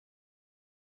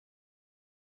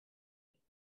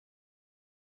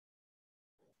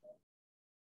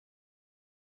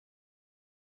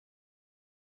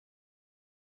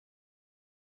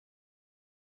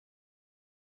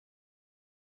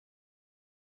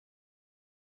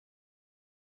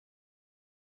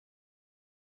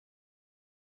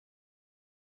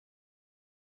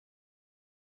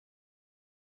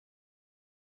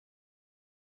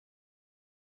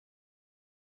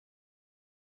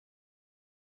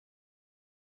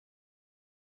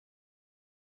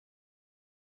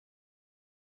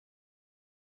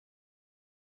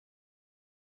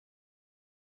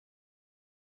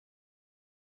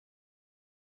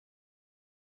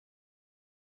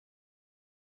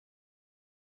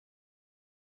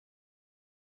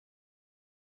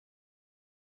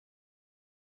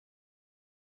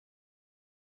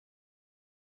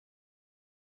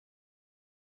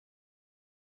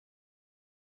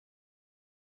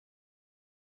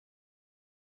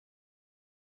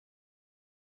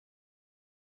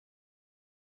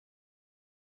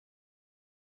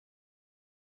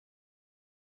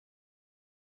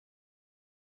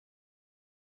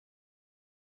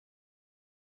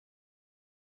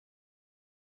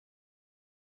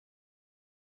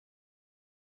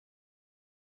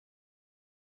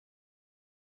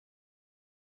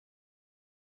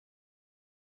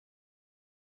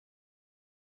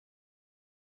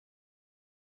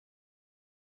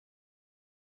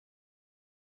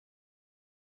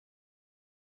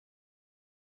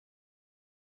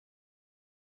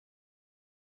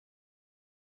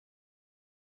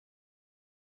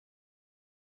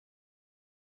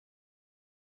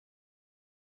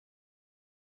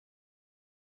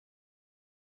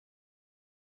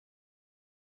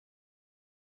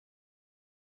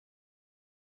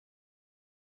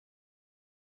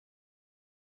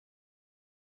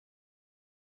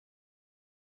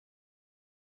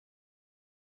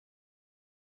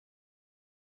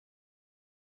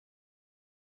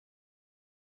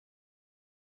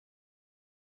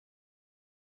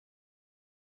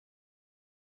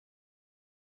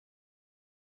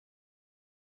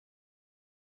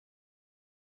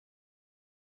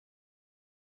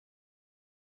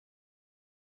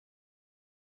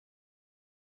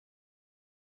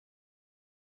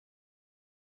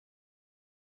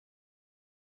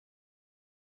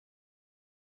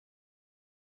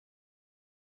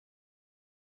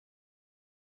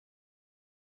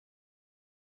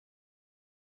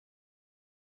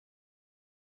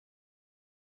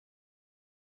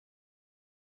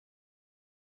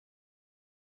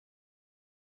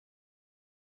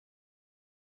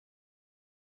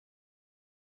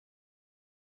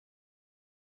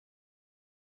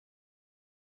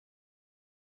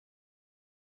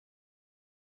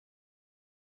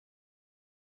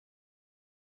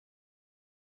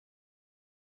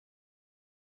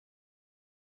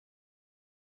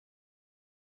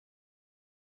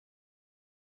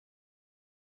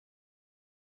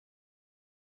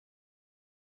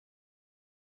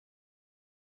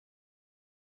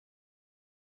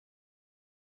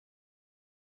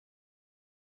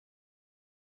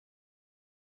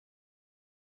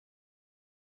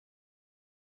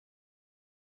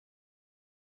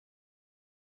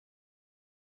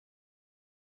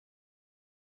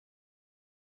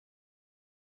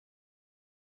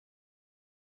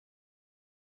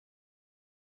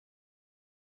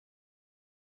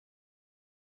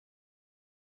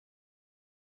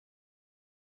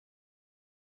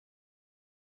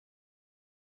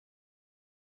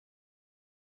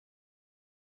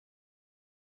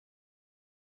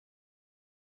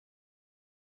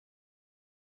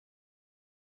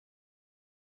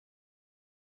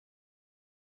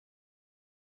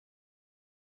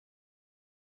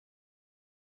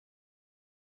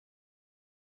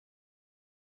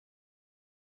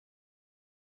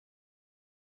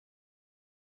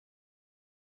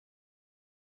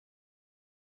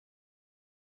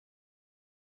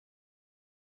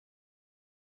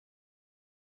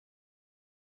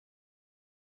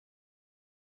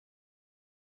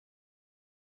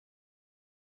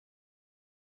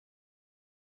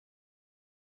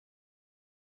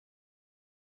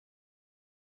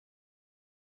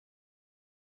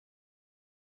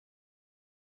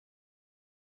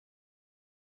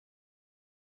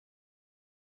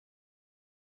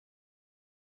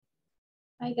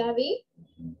Hi, Gabby.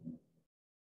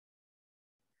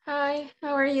 Hi,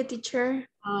 how are you, teacher?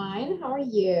 Fine, how are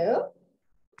you?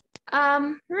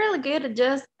 Really good.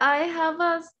 Just I have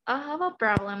a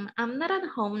problem. I'm not at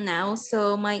home now,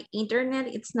 so my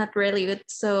internet it's not really good.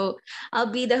 So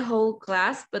I'll be the whole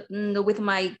class, but with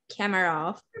my camera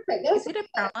off. Perfect. Is it a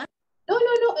problem?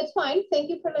 No, it's fine.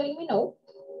 Thank you for letting me know.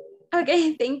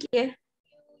 Okay, thank you.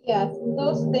 Yes,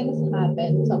 those things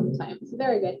happen sometimes.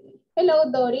 Very good. Hello,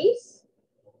 Doris.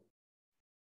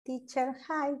 Teacher,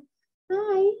 hi.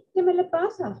 Hi, ¿qué me le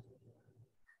pasa?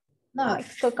 No.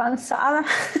 Estoy cansada.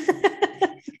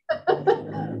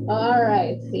 All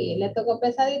right, sí, le tocó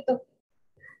pesadito.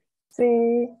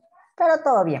 Sí, pero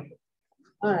todo bien.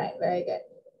 All right, very good.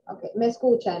 Okay, ¿me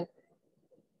escuchan?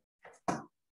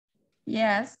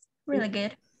 Yes, really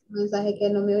good. Mensaje que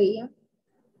no me oía.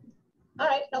 All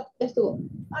right, no, ya estuvo.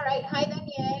 All right, hi,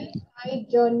 Daniel. Hi,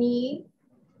 Johnny.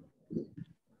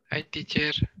 Hi,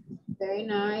 teacher. Very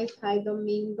nice. Hi,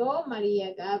 Domingo.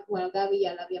 María Gab. Bueno, Gaby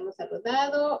ya la habíamos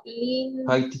saludado. Lynn.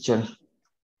 Hi, teacher.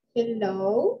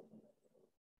 Hello.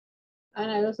 And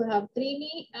I also have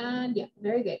Trini. And yeah,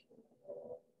 very good.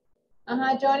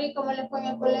 Ajá, Johnny, ¿cómo le fue en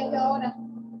el colegio ahora?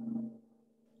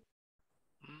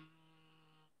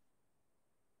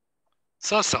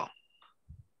 So.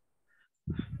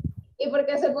 ¿Y por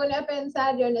qué se pone a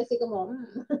pensar, Johnny, así como...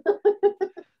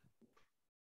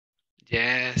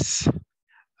 Yes.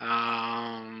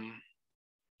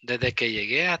 Desde que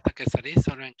llegué hasta que salí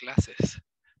solo en clases.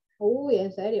 Uy,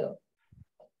 ¿en serio?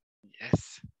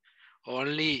 Yes.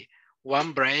 Only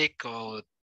one break or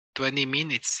 20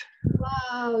 minutes.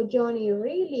 Wow, Johnny,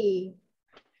 really?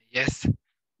 Yes.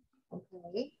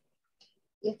 Okay.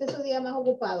 ¿Y este es su día más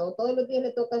ocupado? ¿Todos los días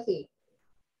le toca así?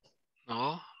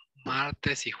 No,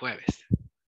 martes y jueves.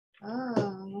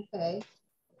 Ah, okay.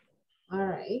 All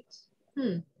right.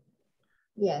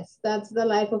 Yes, that's the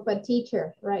life of a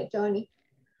teacher, right, Johnny?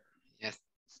 Yes.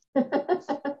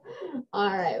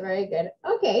 All right, very good.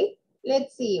 Okay,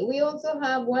 let's see. We also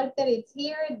have Walter, it's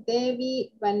here,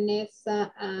 Debbie,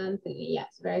 Vanessa, Anthony.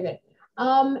 Yes, very good.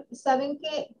 ¿Saben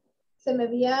que se me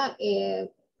había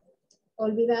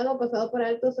olvidado, pasado por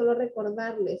alto, solo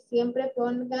recordarles? Siempre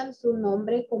pongan su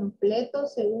nombre completo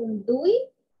según DUI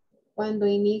cuando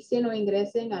inicien o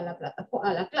ingresen a la plataforma,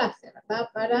 a la clase,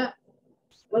 ¿verdad?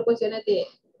 Por cuestiones de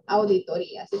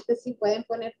auditoría. Así que si pueden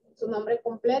poner su nombre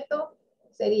completo,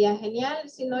 sería genial.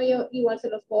 Si no, yo igual se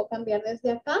los puedo cambiar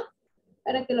desde acá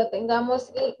para que lo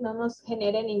tengamos y no nos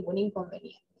genere ningún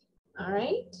inconveniente. All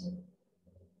right.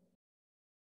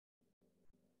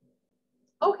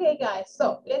 Okay, guys,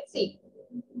 so let's see.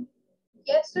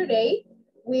 Yesterday,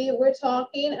 we were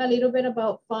talking a little bit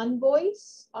about fun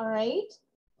boys, all right?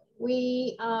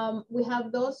 We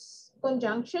have those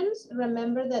conjunctions.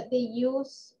 Remember that they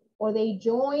use or they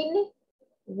join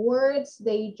words,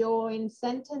 they join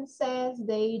sentences,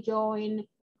 they join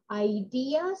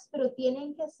ideas, pero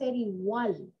tienen que ser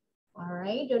igual. All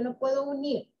right? Yo no puedo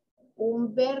unir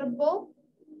un verbo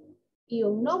y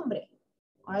un nombre.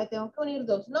 Ahora tengo que unir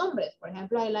dos nombres. Por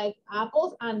ejemplo, I like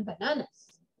apples and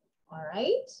bananas. All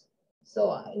right?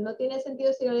 So, no tiene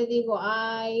sentido si yo le digo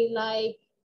I like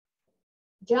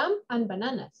jam and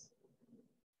bananas.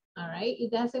 All right,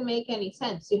 it doesn't make any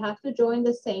sense. You have to join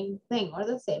the same thing or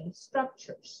the same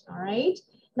structures. All right.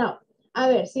 Now, a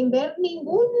ver, sin ver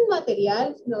ningún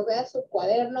material, no vea su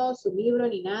cuaderno, su libro,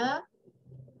 ni nada.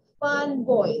 Fun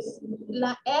boys.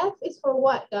 La F is for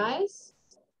what, guys?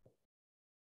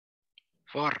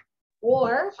 For.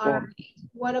 For. All right.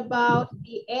 What about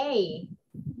the A?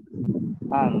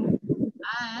 And.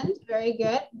 Very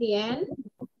good. The N?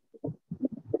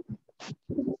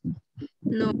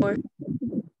 Nor.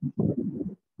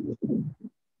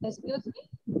 Excuse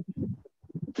me?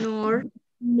 Nor.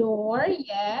 Nor,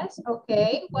 yes.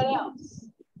 Okay. What else?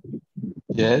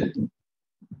 Yes.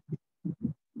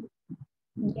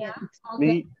 Yeah.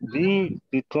 Okay.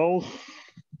 Because.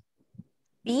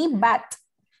 Be but.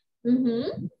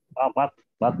 Mm-hmm. But.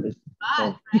 But,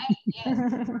 right? Yes.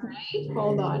 All right.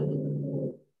 Hold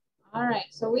on. All right.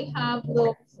 So we have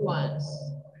those ones.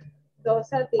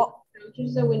 Those are the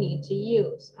structures that we need to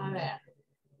use. A ver.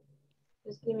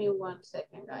 Just give me 1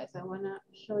 second, guys. I want to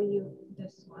show you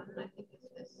this one. I think it's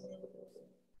this.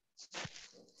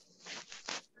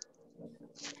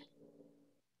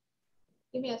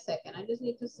 Give me a second. I just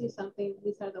need to see something.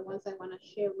 These are the ones I want to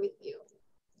share with you.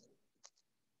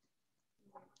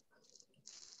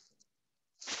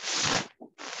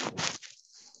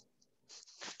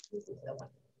 This is the one.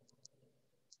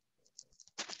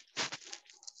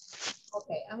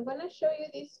 Okay, I'm going to show you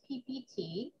this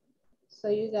PPT. So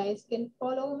you guys can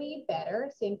follow me better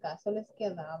si en caso les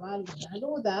quedaba alguna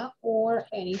duda or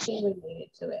anything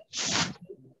related to it.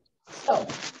 So, I'm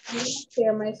going to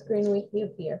share my screen with you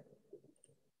here.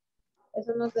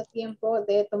 Eso nos da tiempo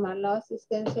de tomar la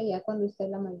asistencia ya cuando esté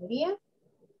la mayoría.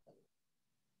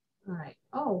 All right.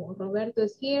 Oh, Roberto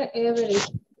is here. Everett is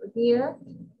here.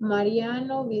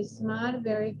 Mariano, Bismar,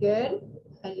 very good.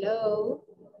 Hello.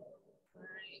 All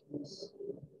right.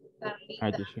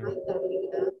 Hi, Carlita, teacher. hi,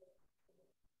 Carlita.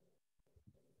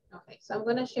 Okay, so I'm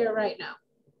going to share right now.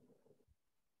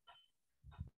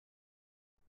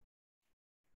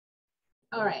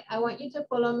 All right, I want you to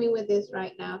follow me with this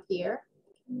right now here.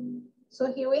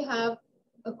 So here we have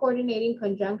a coordinating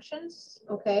conjunctions,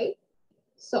 okay?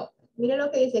 So, mira lo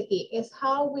que dice aquí, is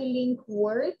how we link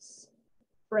words,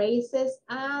 phrases,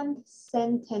 and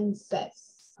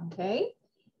sentences, okay?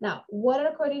 Now, what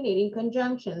are coordinating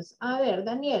conjunctions? A ver,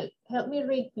 Daniel, help me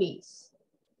read, please.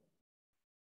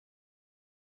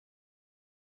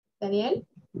 Daniel?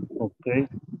 Okay,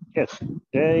 yes,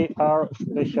 they are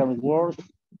special words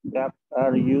that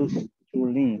are used to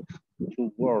link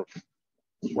two words,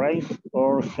 phrase,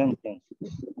 or sentences.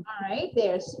 All right,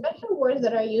 there are special words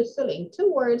that are used to link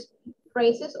two words,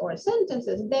 phrases, or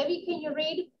sentences. Debbie, can you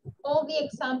read all the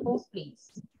examples,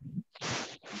 please?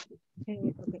 Okay.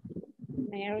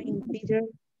 Mary and Peter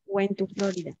went to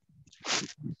Florida.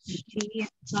 She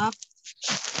stopped.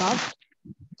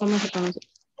 ¿Cómo se pronuncia?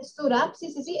 Stood up,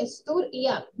 sí, stood y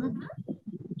up.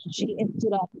 She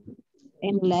stood up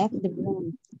and left the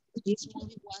room. This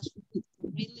movie was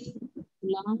really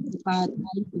long, but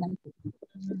I liked it.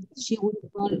 She will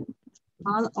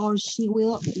call or she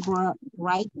will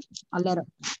write a letter.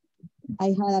 I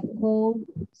had a cold,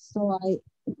 so I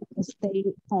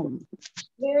stayed home.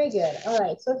 Very good. All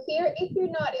right, so here, if you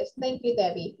notice, thank you,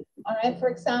 Debbie. All right, for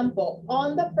example,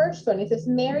 on the first one, it says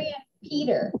Mary and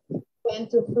Peter went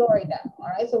to Florida. All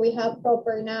right, so we have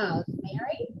proper nouns.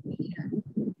 Mary, Peter.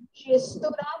 She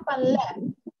stood up and left.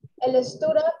 El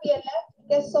stood up y el left,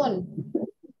 ¿qué son?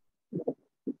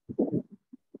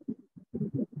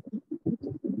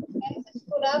 ¿Qué es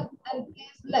stood up and qué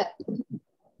es left?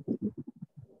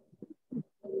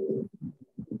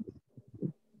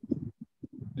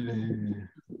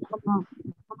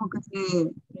 ¿Cómo que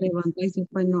se levantó y se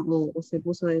fue no? O se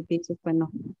puso de pie y se fue no?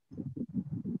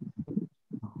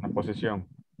 La posición.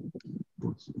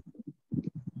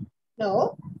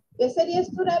 No. ¿Qué sería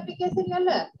stood up y qué sería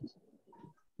left?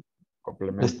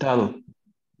 Complemento. Estado.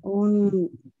 Una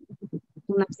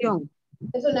acción.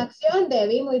 Es una acción,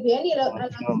 Debbie, muy bien. ¿Y la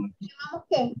acción llamamos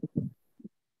qué?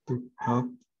 Took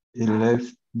up and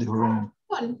left the room.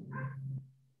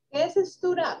 ¿Qué es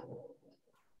stood up?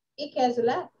 ¿Y qué es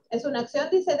left? Es una acción,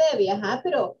 dice Debbie, ajá,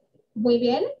 pero muy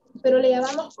bien, pero le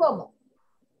llamamos ¿cómo?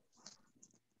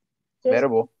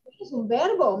 Verbo. Es un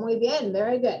verbo, muy bien,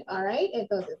 very good, all right.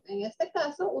 Entonces, en este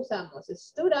caso usamos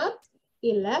stood up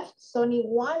y left son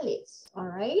iguales,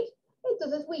 all right.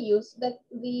 Entonces, we use the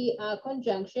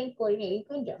conjunction, coordinating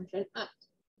conjunction at.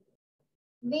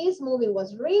 This movie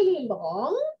was really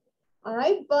long, all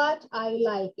right, but I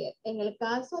like it. En el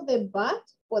caso de but,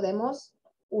 podemos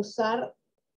usar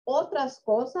otras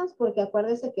cosas porque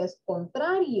acuérdense que es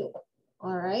contrario.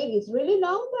 All right, it's really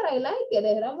long, but I like it.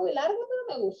 Era muy largo,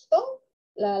 pero me gustó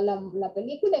la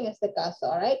película en este caso.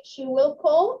 All right, she will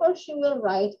call or she will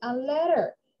write a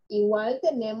letter. Igual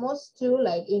tenemos two,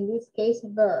 like in this case,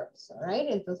 verbs. All right,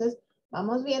 entonces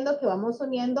vamos viendo que vamos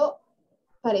uniendo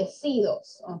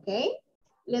parecidos. Okay,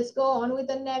 let's go on with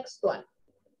the next one.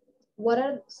 What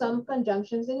are some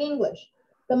conjunctions in English?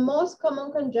 The most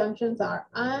common conjunctions are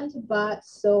and, but,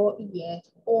 so, yet,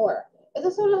 or.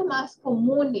 Esos son los más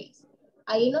comunes.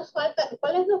 Ahí nos falta,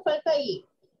 ¿cuáles nos falta ahí?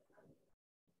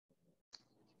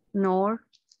 Nor.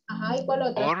 Ajá, ¿y cuál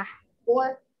otra?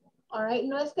 Or. All right,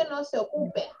 no es que no se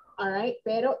ocupen, all right,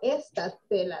 pero estas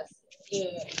de las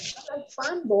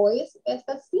fanboys,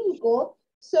 estas 5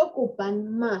 se ocupan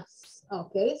más.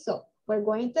 Okay, so we're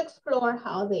going to explore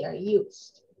how they are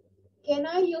used. Can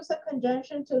I use a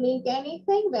conjunction to link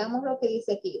anything? Veamos lo que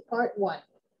dice aquí, part 1.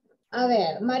 A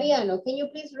ver, Mariano, can you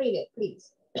please read it,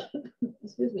 please?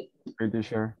 Excuse me. Okay,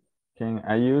 teacher. Can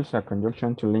I use a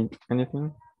conjunction to link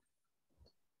anything?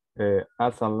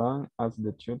 As long as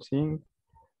the two things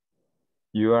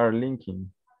you are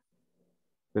linking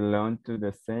belong to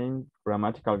the same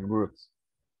grammatical groups,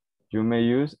 you may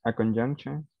use a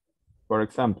conjunction. For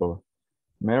example,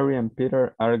 Mary and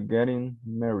Peter are getting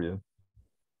married.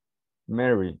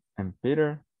 Mary and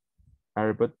Peter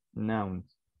are both nouns,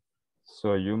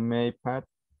 so you may put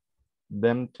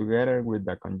them together with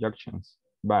the conjunctions,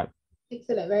 but.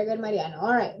 Excelente, very good, Mariano.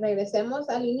 All right, regresemos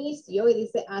al inicio y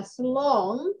dice as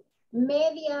long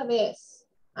media vez.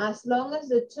 As long as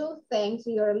the two things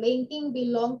you're linking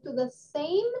belong to the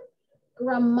same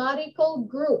grammatical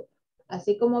group.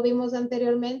 Así como vimos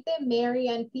anteriormente, Mary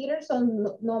and Peter son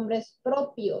nombres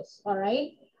propios, all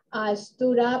right?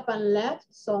 Stood up and left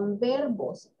son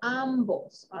verbos,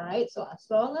 ambos, all right? So as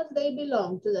long as they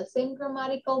belong to the same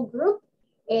grammatical group,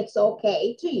 it's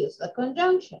okay to use the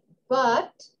conjunction.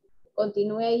 But,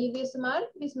 continúe ahí, Bismar.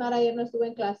 Bismar ayer no estuvo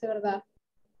en clase, ¿verdad?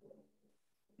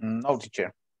 No,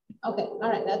 teacher. Okay, all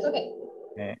right, that's okay.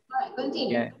 All right,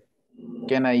 continue.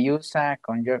 Can I use a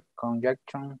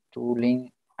conjunction to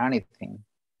link anything?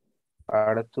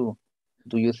 Part 2.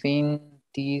 Do you think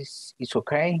this is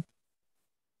okay?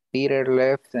 Peter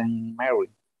left and Mary.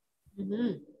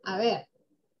 A ver,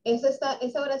 esa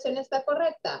oración está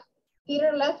correcta.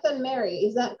 Peter left and Mary,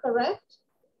 is that correct?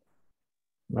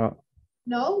 No.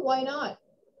 No, why not?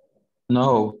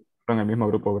 No. Son el mismo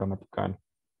grupo gramatical.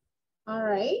 All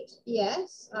right,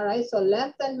 yes. All right, so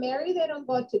left and Mary, they don't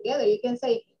go together. You can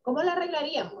say, ¿cómo la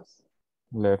arreglaríamos?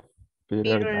 Left.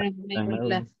 Peter and Mary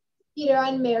left. Peter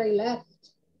and Mary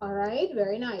left. All right,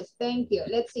 very nice. Thank you.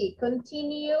 Let's see.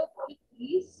 Continue,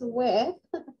 please, with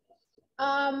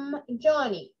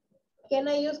Johnny. Can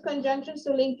I use conjunctions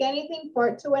to link anything?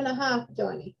 Part 2.5,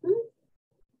 Johnny.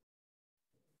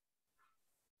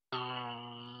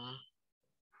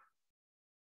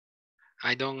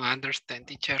 I don't understand,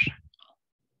 teacher.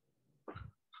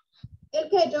 ¿El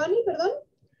qué, Johnny? Perdón.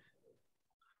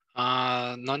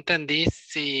 No entendí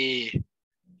si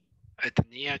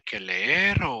tenía que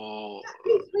leer o...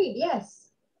 Please read,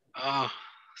 yes. Oh,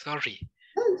 sorry.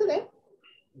 No, it's okay.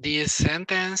 This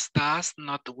sentence does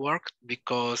not work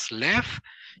because left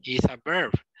is a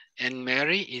verb and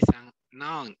Mary is a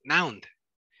noun.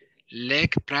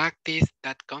 Let's practice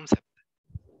that concept.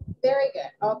 Very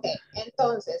good. Okay.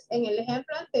 Entonces, en el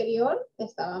ejemplo anterior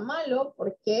estaba malo.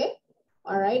 ¿Por qué?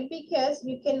 All right, because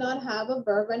you cannot have a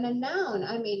verb and a noun.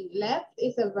 I mean, left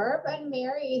is a verb and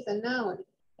Mary is a noun.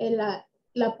 En la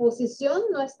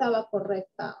posición no estaba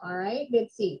correcta. All right,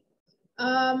 let's see.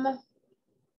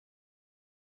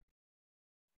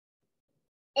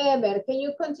 Ever, can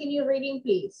you continue reading,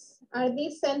 please? Are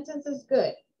these sentences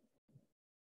good?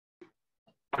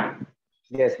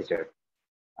 Yes, teacher.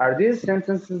 Are these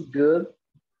sentences good?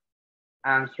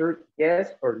 Answer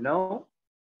yes or no.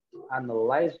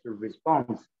 Analyze the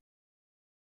response.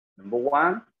 Number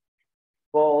 1,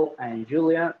 Paul and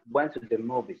Julia went to the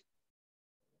movies.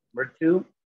 Number 2,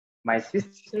 my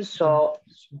sister saw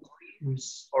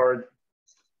or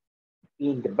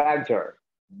in the backyard.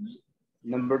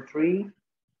 Number 3,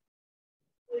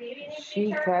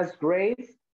 she has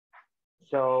grades,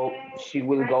 so she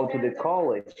will go to the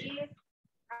college.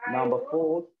 Number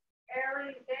 4,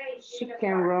 she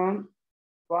can run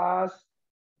fast,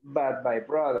 but my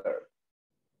brother.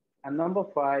 And number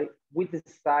 5, we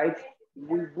decide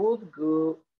we would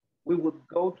go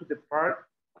to the park,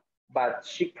 but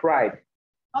she cried.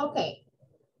 Okay.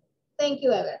 Thank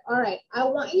you, Ever. All right. I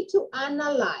want you to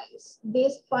analyze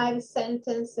these 5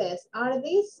 sentences. Are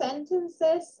these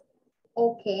sentences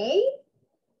okay?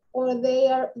 Or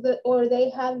they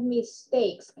have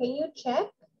mistakes? Can you check?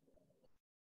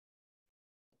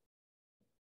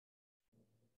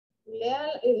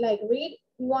 Like read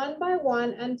one by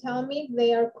one and tell me if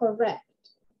they are correct.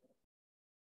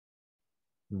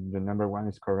 The number 1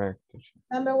 is correct.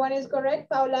 Number 1 is correct.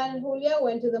 Paula and Julia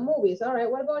went to the movies. All right.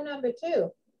 What about number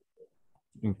 2?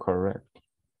 Incorrect.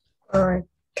 Correct.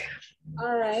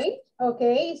 All right.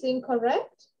 Okay. Is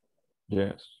incorrect?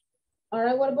 Yes. All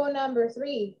right. What about number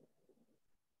 3?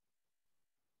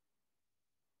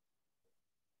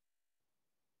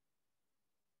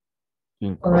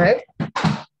 Incorrect.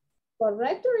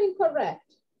 Correct or incorrect?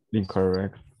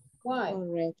 Incorrect. Why?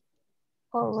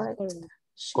 Correct.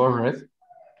 Correct.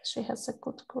 She has a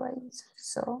good grade,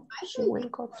 so she will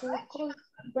go to college.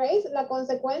 Grace, la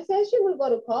consecuencia is she will go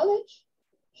to college.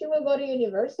 She will go to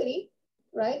university,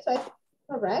 right? So I think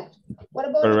correct. What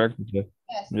about Correct. Yes.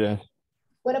 Yes.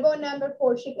 What about number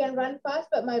 4? She can run fast,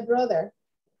 but my brother.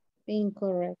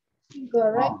 Incorrect.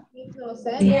 Incorrect. Makes no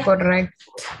sense. Incorrect.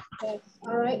 Yes.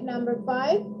 All right. Number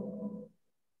 5.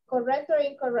 Correct or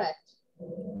incorrect?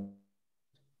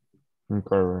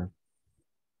 Incorrect.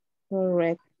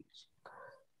 Correct.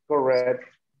 Correct.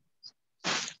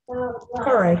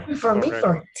 Correct. For me,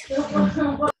 correct.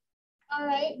 All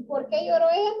right. ¿Por qué lloró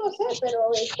ella? No sé,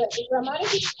 pero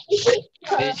gramática.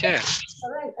 Teacher,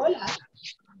 Correct. Hola.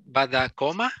 but the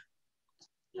comma?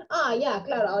 Ah, ya,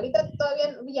 claro. Ahorita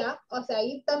todavía, ya. O sea,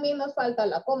 ahí también nos falta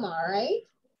la coma, all right?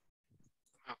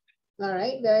 All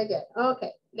right. Very good.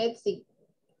 Okay. Let's see.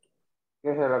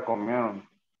 ¿Qué se la comieron?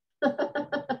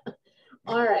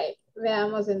 All right.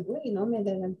 Veamos en, uy, no me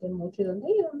adelanté mucho.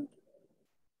 ¿Dónde iban?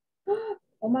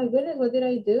 Oh my goodness, what did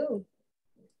I do?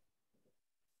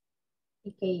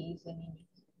 ¿Y qué hice, niña?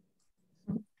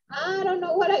 I don't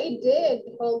know what I did.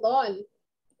 Hold on.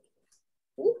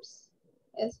 Oops.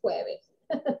 Es jueves.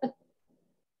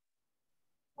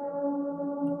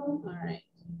 All right.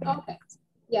 Okay.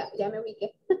 Ya me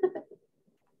ubiqué.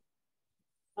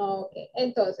 Ok,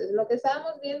 entonces lo que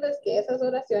estábamos viendo es que esas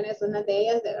oraciones, una de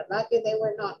ellas de verdad que they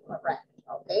were not correct,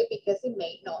 okay, because it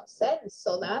made no sense.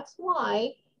 So that's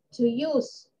why to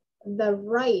use the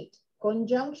right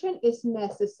conjunction is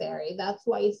necessary. That's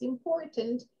why it's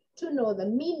important to know the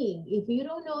meaning. If you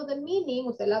don't know the meaning,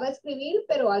 usted la va a escribir,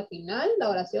 pero al final la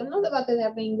oración no va a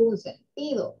tener ningún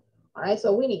sentido. All right,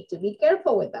 so we need to be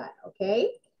careful with that,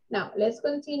 okay? Now, let's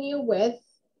continue with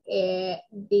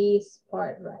this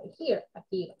part right here.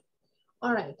 Aquí.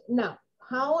 All right, now,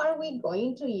 how are we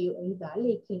going to use?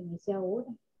 Dale, ¿qué dice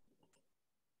ahora?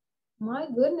 My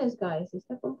goodness, guys,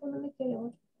 esta compu no me quiere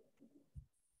ahora.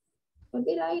 What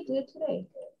did I do today?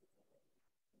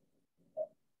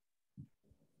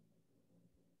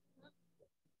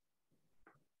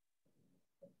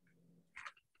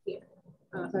 Here,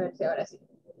 vamos a ver si ahora sí.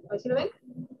 A ver si lo ven.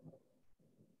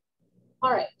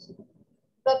 All right.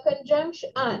 The conjunction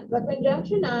and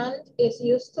is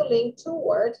used to link two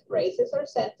words, phrases, or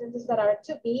sentences that are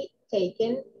to be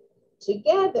taken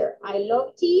together. I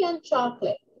love tea and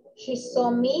chocolate. She saw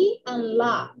me and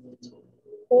laughed.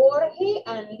 Jorge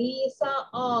and Lisa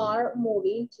are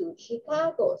moving to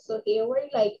Chicago. So here we're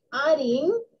like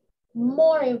adding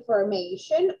more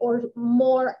information or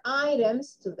more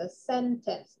items to the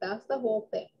sentence. That's the whole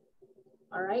thing.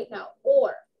 All right, now,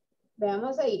 or.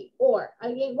 Veamos ahí, or.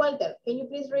 Alguien, Walter, can you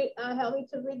please read, help me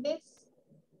to read this?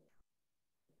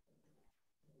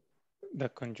 The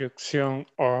conjunction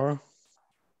or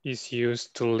is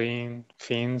used to link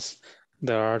things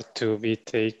that are to be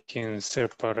taken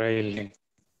separately.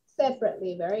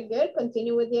 Separately, very good.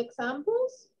 Continue with the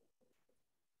examples.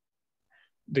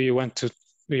 Do you want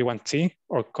tea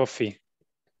or coffee?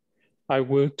 I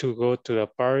will to go to the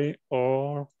party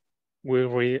or will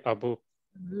read a book.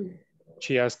 Mm-hmm.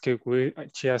 She asked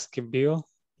Bill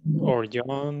or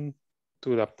John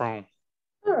to the prom.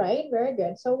 All right, very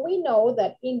good. So we know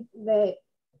that in the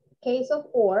case of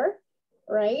or,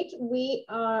 right, we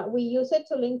use it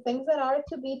to link things that are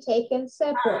to be taken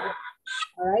separately.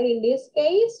 All right, in this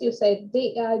case, you said, do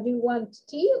you want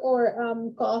tea or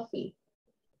coffee?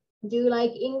 Do you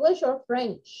like English or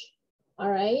French?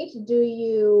 All right, do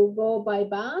you go by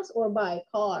bus or by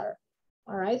car?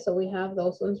 All right, so we have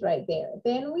those ones right there.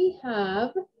 Then we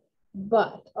have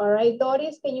but. All right,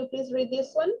 Doris, can you please read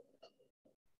this one?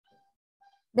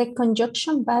 The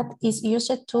conjunction but is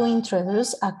used to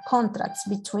introduce a contrast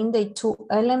between the two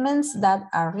elements that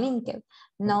are linked.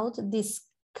 Note this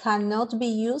cannot be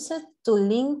used to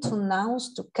link two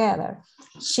nouns together.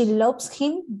 She loves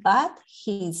him, but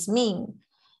he is mean.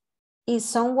 Is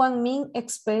someone mean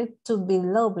expect to be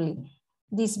lovely?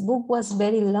 This book was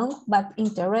very long but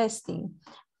interesting.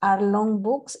 Are long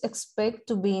books expect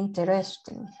to be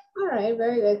interesting? All right,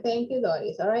 very good. Thank you,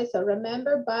 Doris. All right, so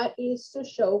remember, but is to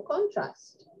show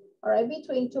contrast, all right,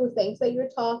 between two things that you're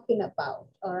talking about,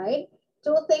 all right?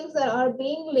 Two things that are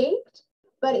being linked,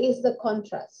 but is the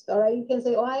contrast, all right? You can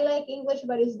say, oh, I like English,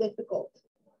 but it's difficult,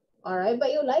 all right?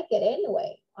 But you like it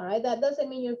anyway, all right? That doesn't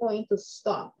mean you're going to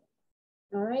stop,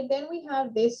 all right? Then we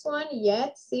have this one,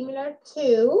 yet, similar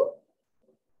to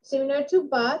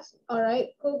but, all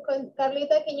right?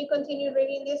 Carlita, can you continue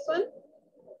reading this one?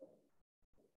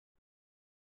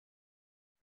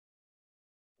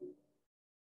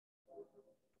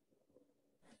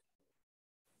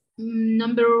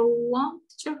 Number one,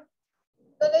 teacher.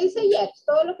 Donde dice yet,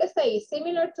 todo lo que está ahí,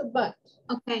 similar to but.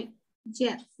 Okay,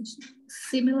 yet,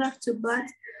 similar to but.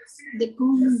 The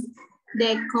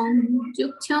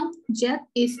conjunction yet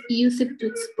is used to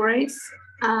express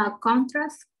a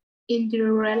contrast in the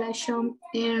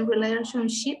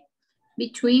relationship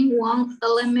between one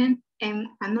element and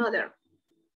another.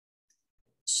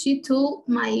 She told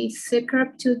my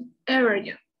secret to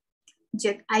everyone,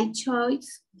 yet I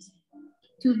chose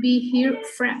to be her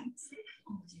friend.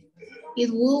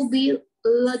 It will be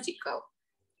logical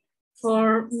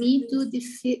for me to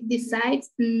decide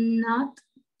not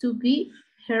to be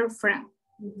her friend.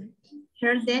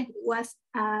 Her dad was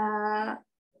a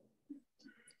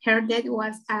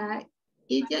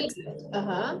idiot.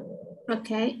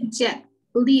 Okay, yet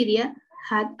Lydia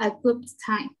had a good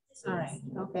time. All right,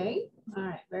 okay. All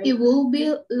right. It will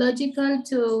be logical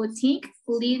to think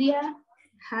Lydia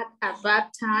had a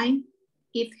bad time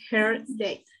if her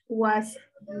date. was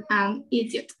an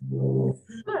idiot. All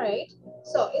right,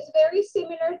 so it's very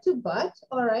similar to but,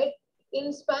 all right?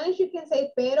 In Spanish, you can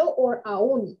say pero or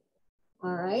aún,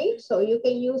 all right? So you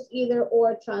can use either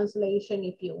or translation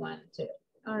if you want to,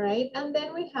 all right? And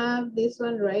then we have this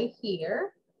one right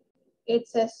here. It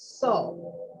says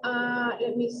so.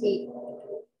 Let me see.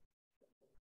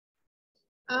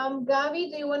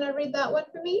 Gabi, do you want to read that one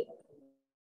for me?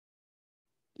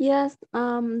 Yes,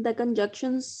 the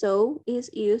conjunction so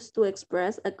is used to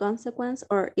express a consequence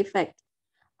or effect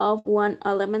of one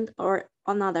element or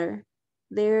another.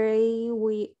 They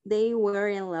were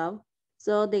in love,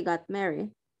 so they got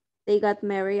married. They got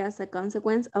married as a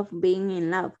consequence of being in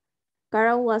love.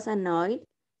 Carol was annoyed,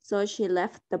 so she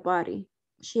left the party.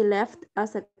 She left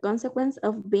as a consequence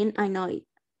of being annoyed.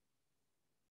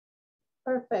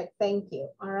 Perfect, thank you.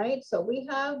 All right, so we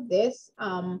have this,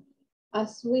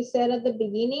 as we said at the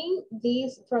beginning,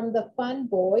 these from the fun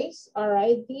boys, all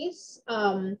right, these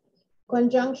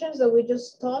conjunctions that we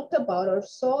just talked about or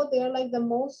so, they're like the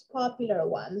most popular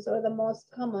ones or the most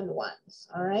common ones,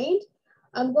 all right?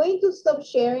 I'm going to stop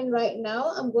sharing right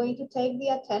now. I'm going to take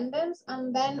the attendance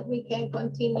and then we can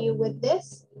continue with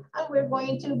this. And we're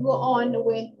going to go on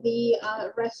with the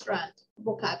restaurant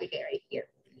vocabulary here.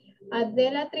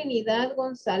 Adela Trinidad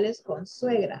González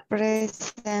Consuegra.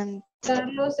 Present.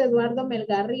 Carlos Eduardo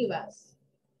Melgar Rivas.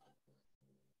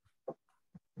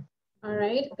 All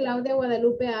right. Claudia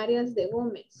Guadalupe Arias de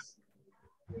Gómez.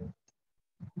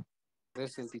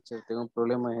 Present, teacher. Tengo un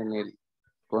problema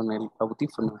con el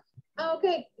audífono. Ok,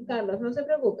 Carlos, no se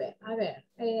preocupe. A ver,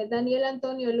 Daniel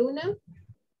Antonio Luna.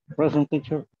 Present,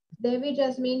 teacher. Debbie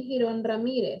Yasmín Girón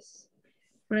Ramírez.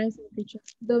 Present, teacher.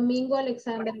 Domingo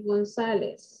Alexander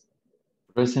González.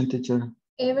 Present, teacher.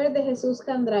 Ever de Jesús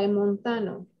Candrae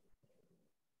Montano.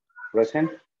 Present.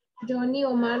 Johnny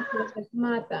Omar Joseph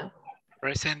Mata.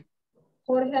 Present.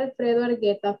 Jorge Alfredo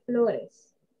Argueta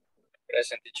Flores.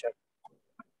 Present, teacher.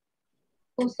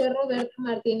 José Roberto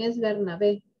Martínez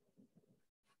Bernabé.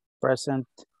 Present.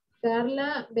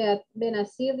 Carla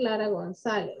Benacir Lara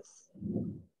González.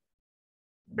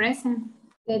 Present.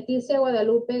 Leticia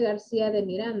Guadalupe García de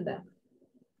Miranda.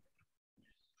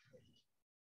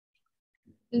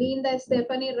 Linda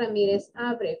Stephanie Ramírez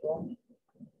Ábrego.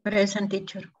 Present,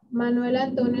 teacher. Manuel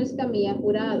Antonio Escamilla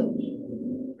Jurado.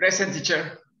 Present,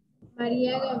 teacher.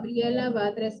 María Gabriela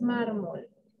Batres Mármol.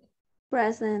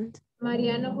 Present.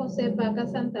 Mariano José Paca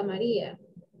Santa María.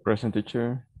 Present,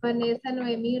 teacher. Vanessa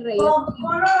Noemí Reyes.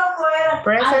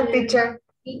 Present, teacher.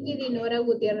 Vicky Dinora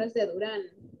Gutiérrez de Durán.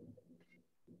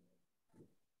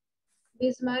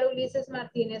 Bismar Ulises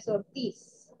Martínez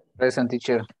Ortiz. Present,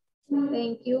 teacher.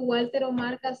 Thank you. Walter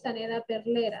Omar Castaneda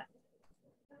Perlera.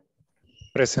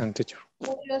 Present, teacher.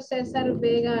 Julio César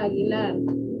Vega Aguilar.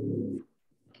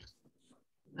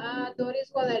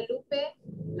 Doris Guadalupe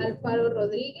Alfaro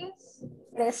Rodríguez.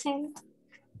 Present.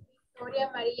 Victoria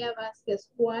María Vázquez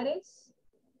Juárez.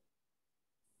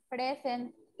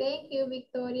 Present. Thank you,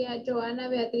 Victoria. Joana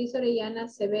Beatriz Orellana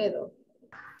Acevedo.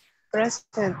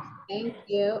 Present. Thank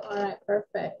you. All right,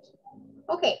 perfect.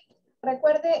 Okay.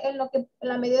 Recuerde en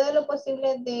la medida de lo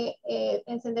posible de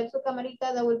encender su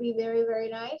camarita. That would be very, very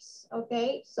nice.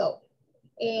 Okay, so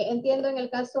entiendo en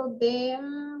el caso de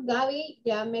Gaby,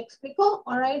 ya me explicó.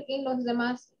 All right, y los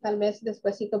demás tal vez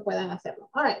despuesito puedan hacerlo.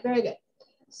 All right, very good.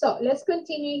 So let's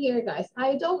continue here, guys.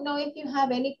 I don't know if you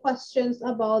have any questions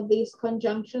about these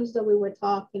conjunctions that we were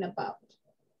talking about.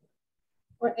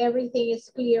 Or everything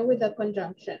is clear with the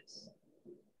conjunctions.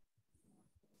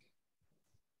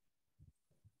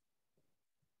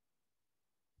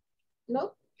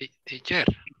 No? Teacher,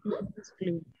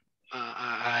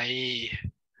 I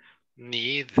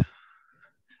need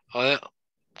other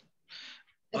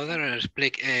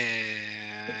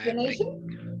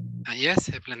explanation? Yes,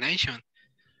 explanation.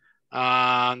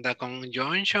 The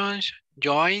conjunctions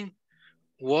join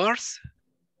words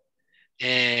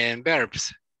and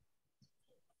verbs.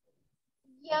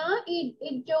 Yeah,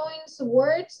 it joins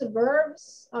words,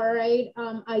 verbs, all right,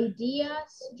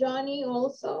 ideas, Johnny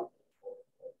also.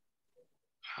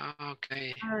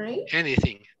 Okay. All right.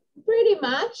 Anything. Pretty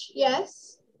much,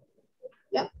 yes.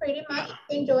 Yeah, pretty much you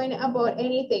can join about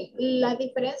anything. La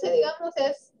diferencia, digamos,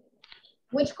 es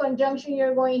which conjunction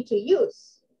you're going to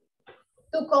use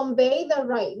to convey the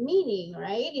right meaning,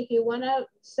 right? If you want to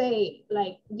say,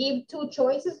 like, give two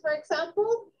choices, for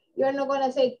example, you're not going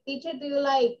to say, teacher, do you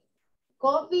like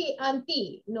coffee and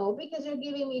tea? No, because you're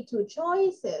giving me two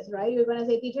choices, right? You're going to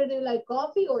say, teacher, do you like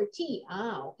coffee or tea?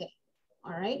 Ah, okay.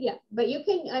 All right, yeah. But you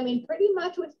can, I mean, pretty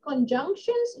much with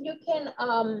conjunctions, you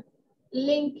can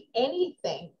link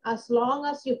anything as long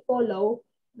as you follow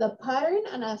the pattern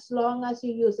and as long as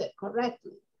you use it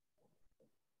correctly.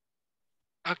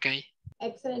 Okay.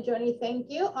 Excellent, Johnny. Thank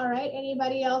you. All right.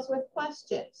 Anybody else with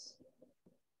questions?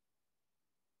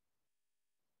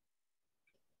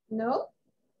 No?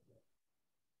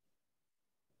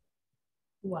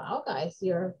 Wow, guys,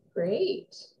 you're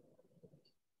great.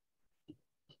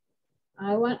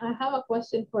 I have a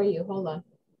question for you. Hold on.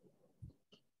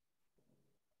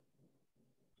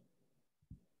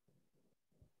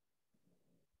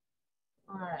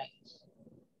 All right.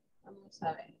 Vamos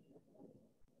a ver.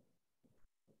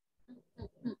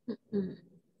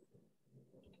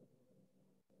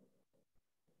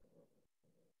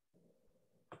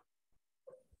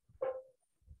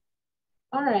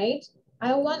 All right.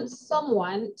 I want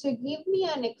someone to give me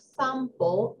an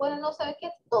example. Bueno, no sabe que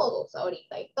todos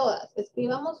ahorita y todas.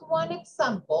 Escribamos one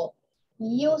example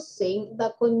using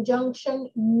the conjunction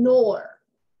nor.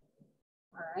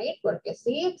 All right, porque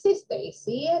sí existe y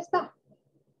sí está.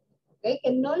 Okay,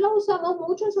 que no lo usamos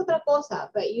mucho es otra cosa,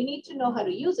 but you need to know how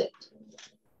to use it.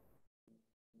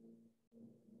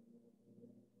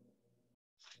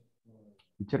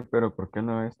 Teacher, pero ¿por qué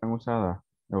no es tan usada?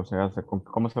 O sea,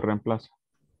 ¿cómo se reemplaza?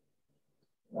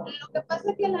 Lo que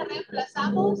pasa es que la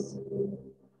reemplazamos.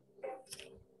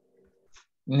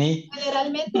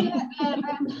 Generalmente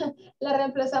la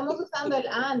reemplazamos usando el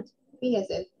and.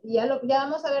 Fíjese, ya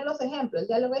vamos a ver los ejemplos,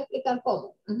 ya lo voy a explicar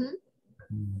cómo.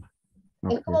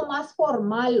 Okay. Es como más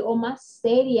formal o más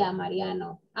seria,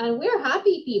 Mariano. And we're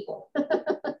happy people.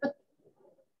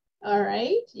 All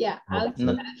right, yeah, Alex is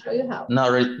going to show you how.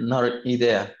 No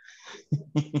idea.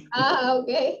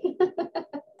 Okay.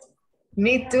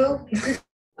 Me too.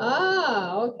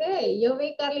 Okay. Yo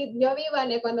vi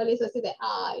Vane cuando le hizo así de,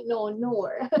 ay, no,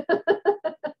 nor.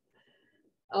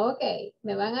 Okay,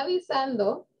 me van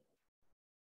avisando.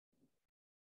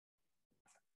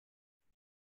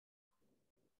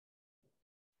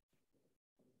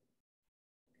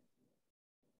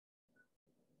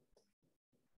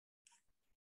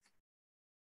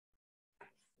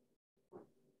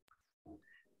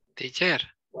 Teacher.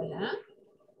 Hola.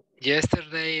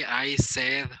 Yesterday I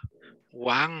said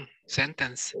one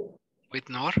sentence with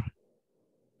nor.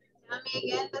 Tell me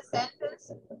again the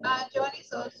sentence. Johnny,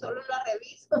 solo lo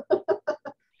reviso.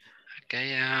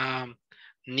 Okay.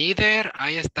 Neither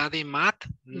I study math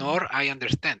nor I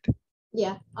understand.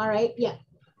 Yeah, all right, yeah.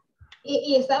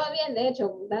 Y estaba bien, de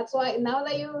hecho. That's why, now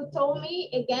that you told me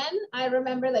again, I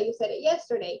remember that you said it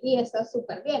yesterday. Y está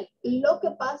súper bien. Lo que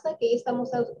pasa es que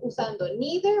estamos usando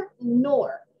neither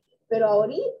nor. Pero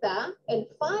ahorita, el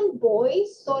fanboy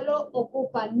solo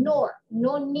ocupa nor,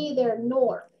 no neither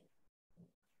nor.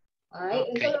 All right,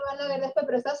 Okay. Eso lo van a ver después,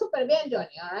 pero está súper bien,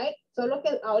 Johnny, all right. Solo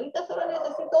que ahorita solo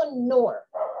necesito nor,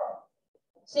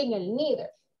 sin el neither.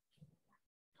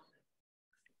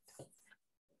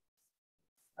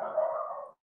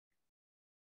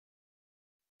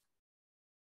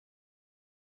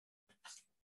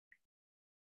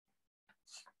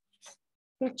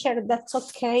 Teacher, that's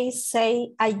okay.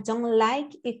 Say, I don't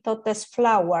like itote's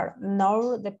flower,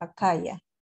 nor the pacaya.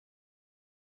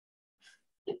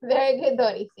 Very good,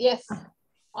 Doris. Yes.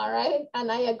 All right.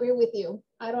 And I agree with you.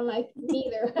 I don't like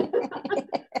either.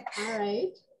 All right.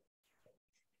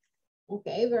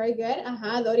 Okay, very good.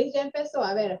 Doris ya empezó.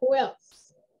 A ver, who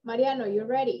else? Mariano, you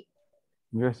ready?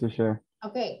 Yes, teacher.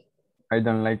 Okay. I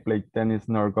don't like play tennis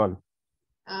nor golf.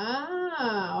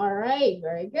 All right.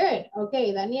 Very good.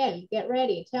 Okay, Daniel, get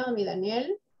ready. Tell me,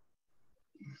 Daniel.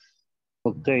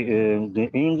 Okay, the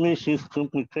English is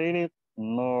complicated,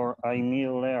 nor I need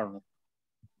learn.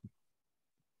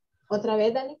 Otra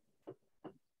vez, Dani.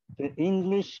 The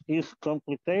English is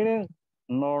complicated,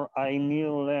 nor I need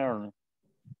learn.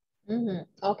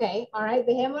 Okay, all right.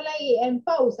 Dejémosla ahí en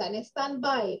pausa, en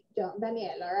stand-by,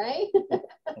 Daniel, all right?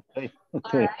 Okay.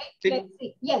 All right, let's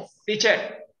see. Yes.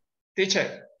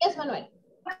 Teacher. Yes, Manuel.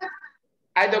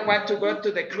 I don't want to go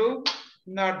to the club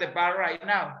nor the bar right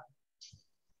now.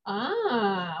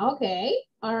 Okay.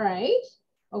 All right.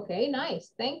 Okay,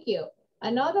 nice. Thank you.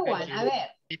 Another one. A ver.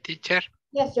 Hey, teacher.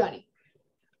 Yes, Johnny.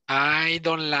 I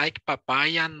don't like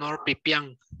papaya nor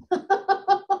pipián.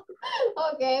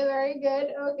 Okay, very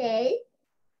good. Okay.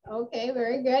 Okay,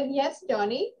 very good. Yes,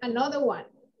 Johnny. Another one.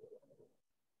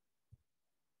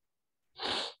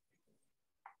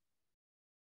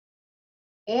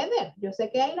 Ever, yo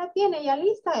sé que ahí la tiene ya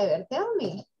lista, Ever. Tell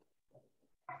me.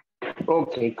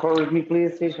 Okay, correct me,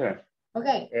 please, teacher.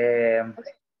 Okay.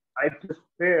 I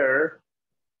prefer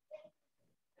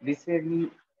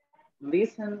listen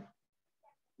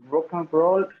rock and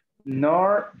roll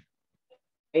nor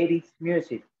 80s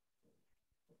music.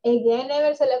 Again,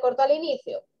 Ever, se le cortó al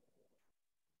inicio.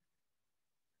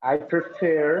 I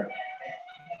prefer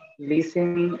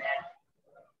listening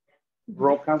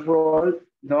rock and roll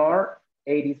nor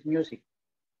 80s music.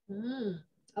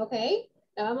 Ok,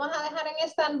 la vamos a dejar en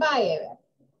stand-by, Ever.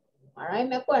 All right,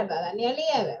 me acuerdo, Daniel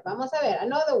y Ever. Vamos a ver,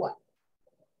 another one.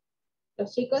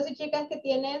 Los chicos y chicas que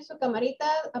tienen su camarita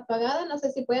apagada, no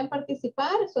sé si pueden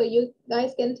participar, so you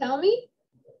guys can tell me.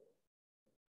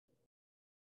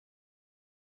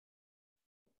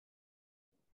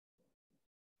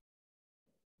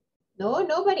 No,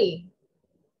 nobody.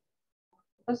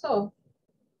 ¿Qué pasó?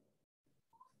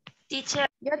 Teacher,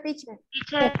 Yo, teacher.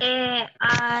 teacher,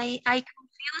 I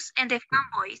confused in the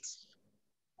fanboys.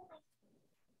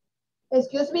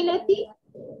 Excuse me, Letty.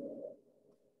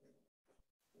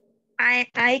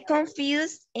 I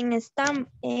confused in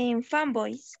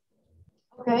fanboys.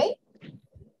 Okay.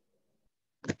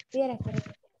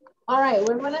 All right,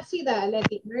 we're gonna see that,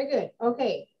 Letty. Very good.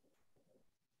 Okay.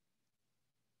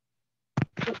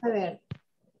 Vamos a ver.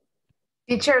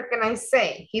 Teacher, can I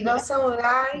say, he doesn't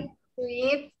like to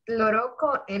eat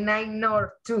loroco and I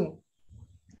nor too.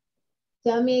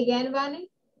 Tell me again, Vani.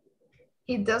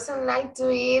 He doesn't like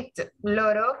to eat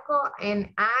loroco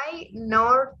and I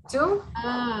nor too.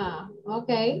 Ah,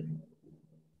 okay.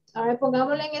 All right,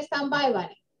 pongámoslo en stand-by,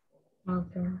 Vani.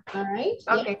 Okay. All right.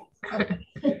 Okay. Yes. Okay.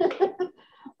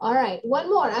 All right, one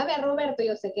more. A ver, Roberto,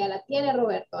 yo sé que ya la tiene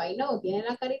Roberto. I know, tiene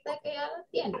la carita que ya la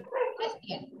tiene. ¿Qué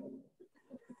tiene?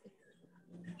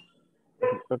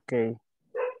 Okay.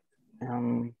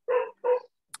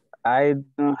 I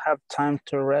don't have time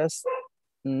to rest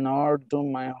nor do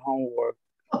my homework.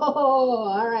 Oh,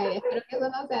 all right. Espero que eso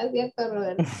no sea cierto,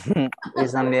 Roberto.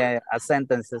 It's only a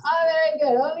sentence. Oh, very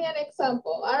good. Only an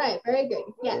example. All right, very good.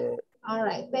 Yes. All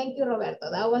right. Thank you,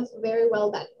 Roberto. That was very well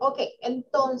done. Okay,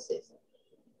 entonces,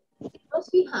 nos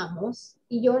fijamos,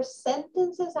 your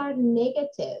sentences are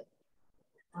negative.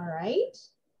 All right.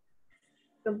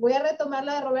 Voy a retomar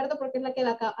la de Roberto porque es la que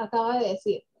acaba de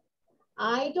decir.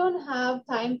 I don't have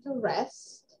time to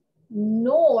rest,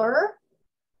 nor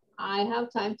I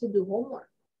have time to do homework.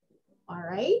 All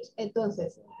right.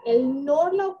 Entonces, el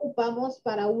nor la ocupamos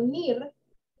para unir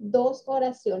dos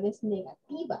oraciones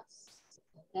negativas.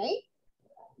 Okay.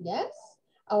 Yes.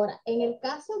 Ahora, en el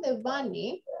caso de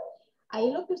Vane,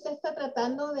 ahí lo que usted está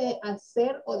tratando de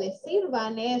hacer o decir,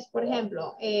 Vane, es, por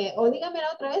ejemplo, o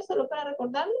dígamela otra vez, solo para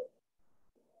recordarle.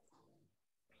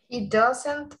 He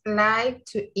doesn't like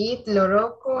to eat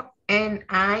loroco and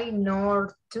I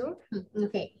nor too.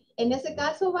 Okay. En ese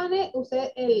caso, Vane,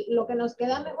 usted, lo que nos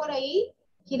queda mejor ahí,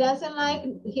 he doesn't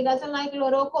like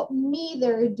loroco,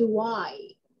 neither do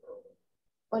I.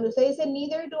 Cuando usted dice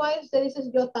neither do I, usted dice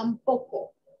yo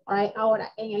tampoco. All right. Ahora,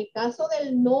 en el caso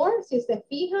del nor, si se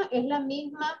fija, es la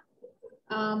misma,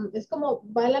 es como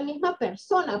va la misma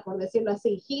persona, por decirlo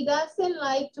así. He doesn't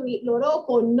like to eat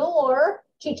loroco, nor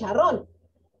chicharrón.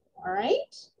 All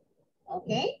right.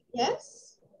 Okay.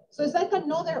 Yes. So it's like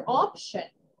another option.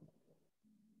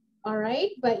 All right.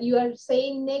 But you are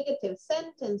saying negative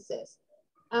sentences.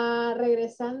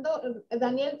 Regresando,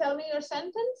 Daniel, tell me your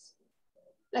sentence.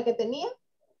 La que tenía.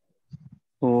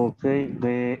 Okay,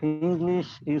 the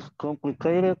English is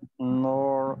complicated,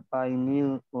 nor I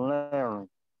need learn.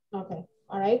 Okay,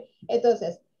 all right.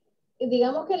 Entonces,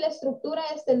 digamos que la estructura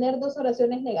es tener dos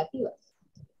oraciones negativas.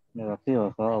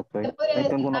 Negativas, okay. Ahí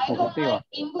tengo una I don't positiva. like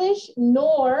English,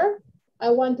 nor I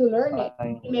want to learn it.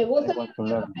 Y me gusta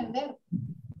aprender.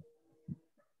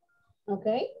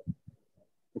 Okay.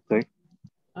 Okay.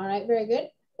 All right, very good.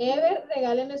 Ever,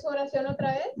 regáleme su oración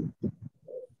otra vez.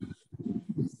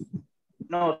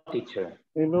 No, teacher.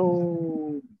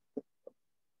 Hello.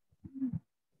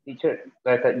 Teacher,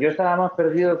 yo estaba más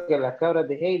perdido que las cabras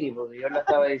de Heidi porque yo la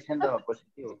estaba diciendo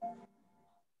positivo.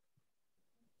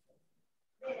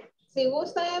 Si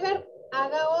gusta, Ever,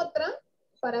 haga otra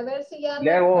para ver si ya...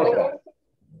 Le hago otra.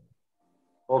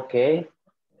 Ok.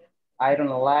 I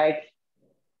don't like...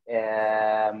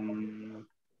 let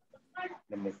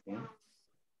me see.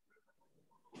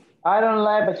 I don't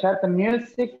like bachata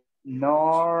music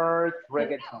nor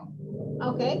reggaeton.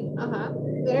 Okay,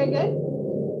 very good.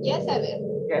 Yes, Ever.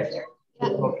 Yes. Yeah.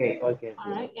 Okay. All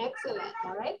right, excellent.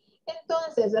 All right.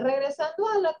 Entonces, regresando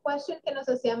a la question que nos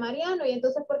hacía Mariano, y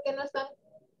entonces, ¿por qué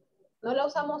no la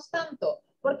usamos tanto?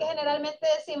 Porque generalmente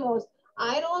decimos,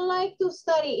 I don't like to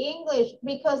study English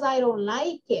because I don't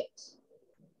like it.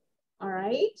 All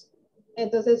right.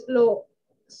 Entonces, lo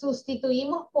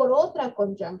sustituimos por otra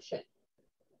conjunction.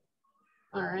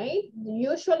 All right.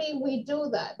 Usually we do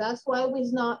that. That's why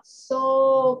it's not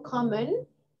so common.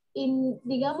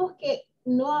 Digamos que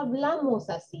no hablamos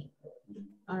así.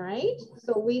 All right.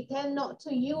 So we tend not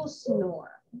to use nor,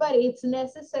 but it's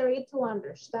necessary to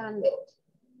understand it.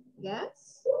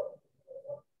 Yes.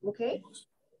 Okay.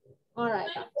 All right.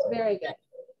 Very good.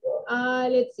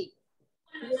 Let's see.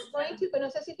 No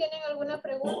sé si tienen alguna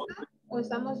pregunta o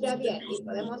estamos ya bien y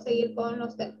podemos seguir con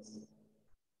los temas.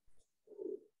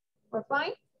 We're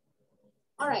fine?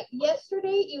 All right,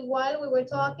 yesterday, igual we were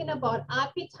talking about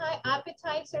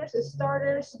appetizers,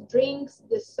 starters, drinks,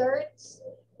 desserts.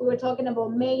 We were talking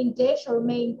about main dish or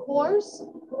main course.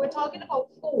 We were talking about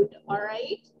food, all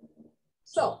right?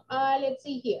 So, let's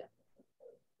see here.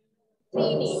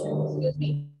 Trini, excuse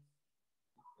me.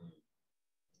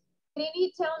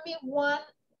 Trini, tell me one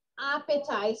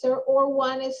appetizer or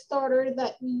one starter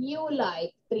that you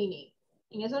like, Trini.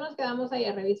 En eso nos quedamos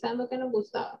allá revisando qué nos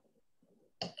gustaba.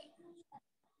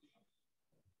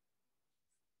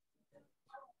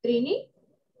 Trini?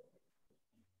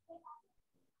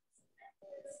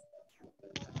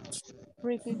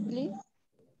 Repeat, please.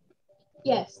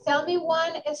 Yes, tell me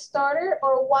one starter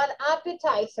or one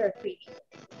appetizer, Trini.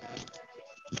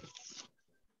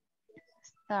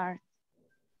 Start.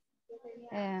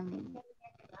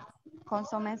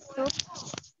 Consomme soup.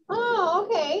 Oh,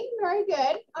 okay, very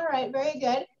good. All right, very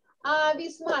good.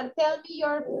 Bismarck, tell me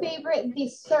your favorite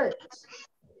dessert.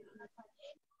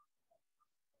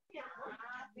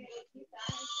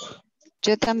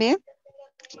 Yo también.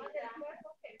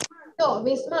 No,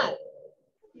 Bismarck.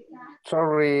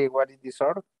 Sorry, what is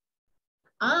dessert?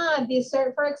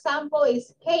 Dessert, for example,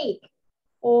 is cake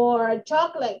or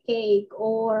chocolate cake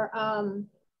or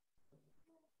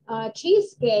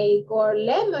cheesecake or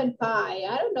lemon pie.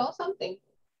 I don't know, something.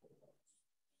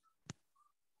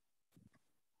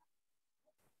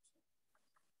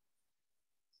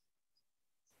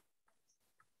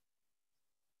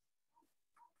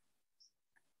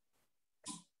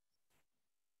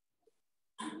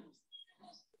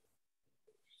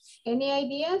 Any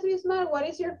ideas, Bismarck? What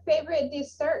is your favorite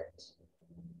dessert?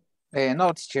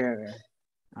 No, teacher.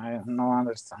 I don't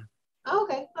understand.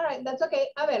 Okay, all right, that's okay.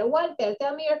 A ver, Walter,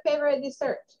 tell me your favorite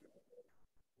dessert.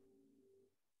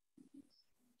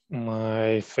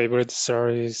 My favorite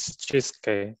dessert is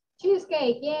cheesecake.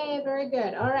 Cheesecake, yeah, very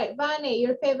good. All right, Vane,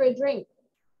 your favorite drink.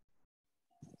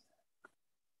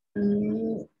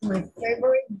 My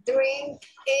favorite drink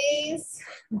is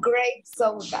grape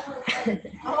soda.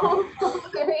 Oh,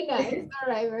 very nice. All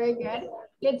right, very good.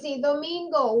 Let's see,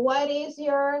 Domingo, what is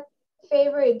your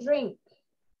favorite drink?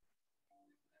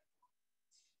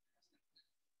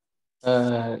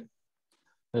 My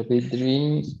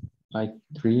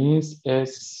dreams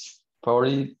is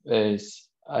favorite is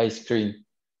ice cream.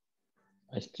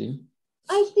 Ice cream.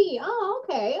 I see. Oh,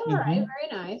 okay. All right. Very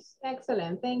nice.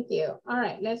 Excellent. Thank you. All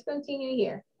right. Let's continue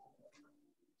here.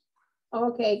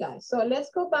 Okay, guys. So let's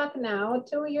go back now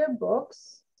to your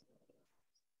books.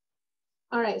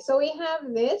 All right. So we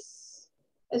have this.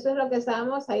 Eso es lo que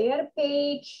estábamos ayer.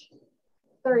 Page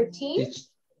 13.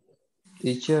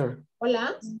 Teacher.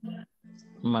 Hola.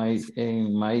 My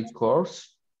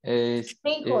course is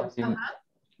Main course.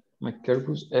 my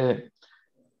course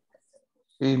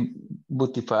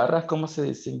butifarras, ¿cómo se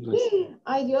dice en inglés?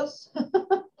 Ay, Dios.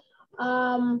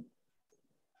 I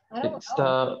don't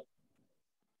know.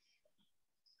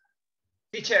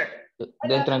 Teacher.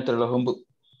 Dentro entre los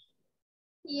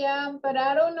Yeah, but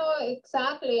I don't know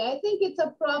exactly. I think it's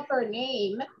a proper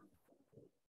name.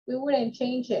 We wouldn't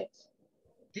change it.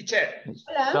 Teacher.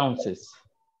 Hola.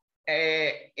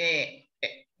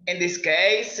 In this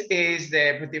case, is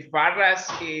the Butifarras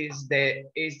is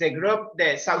the group,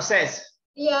 the sauces.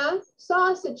 Yeah,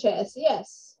 sausages,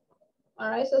 yes. All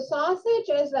right, so sausage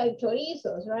is like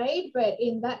chorizos, right? But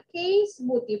in that case,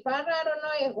 butifarra, I don't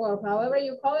know, or however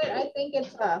you call it, I think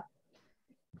it's a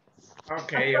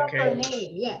proper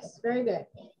name. Yes, very good.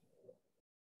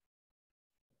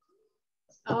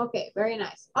 Okay, very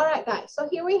nice. All right, guys, so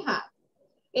here we have.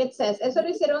 It says, eso lo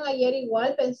hicieron ayer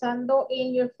igual, pensando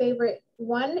in your favorite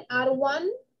one, add one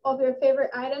of your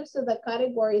favorite items to the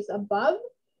categories above.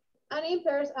 And in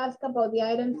pairs, ask about the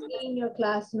items in your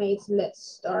classmates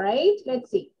list, all right?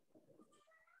 Let's see.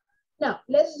 Now,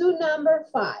 let's do number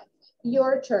 5,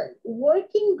 your turn.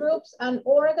 Working groups and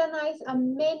organize a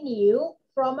menu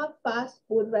from a fast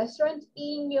food restaurant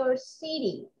in your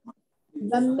city.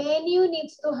 The menu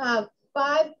needs to have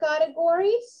 5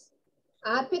 categories: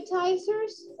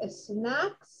 appetizers,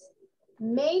 snacks,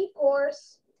 main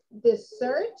course,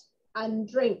 dessert, and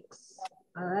drinks,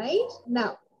 all right?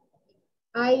 Now,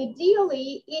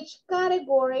 ideally, each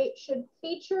category should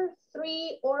feature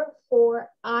 3 or 4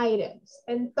 items.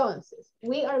 Entonces,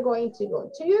 we are going to go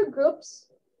to your groups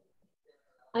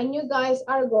and you guys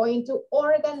are going to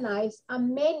organize a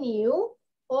menu.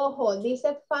 Ojo, this is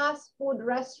a fast food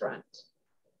restaurant.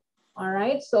 All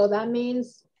right, so that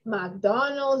means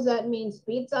McDonald's, that means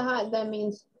Pizza Hut, that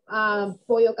means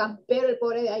Pollo Campero, el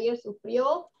pobre de ayer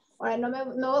sufrió. Ahora,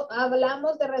 no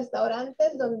hablamos de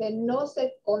restaurantes donde no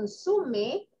se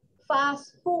consume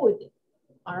fast food.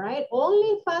 All right,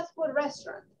 only fast food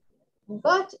restaurant.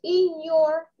 But in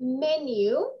your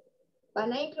menu,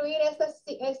 van a incluir estas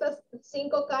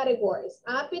 5 categories.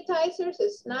 Appetizers,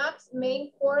 snacks,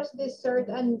 main course, dessert,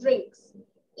 and drinks.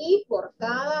 Y por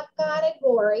cada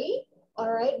category,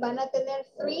 all right, van a tener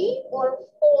 3 or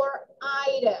 4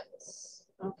 items.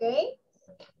 Okay?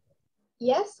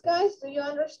 Yes, guys, do you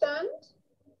understand?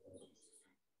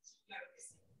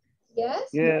 Yes?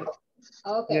 Yes.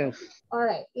 Okay. Yes. All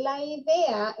right. La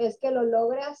idea es que lo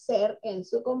logre hacer en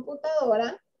su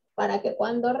computadora para que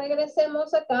cuando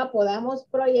regresemos acá podamos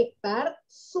proyectar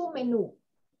su menú.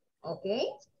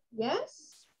 Okay?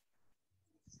 Yes?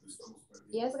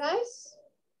 Yes, guys?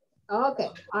 Okay.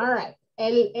 All right.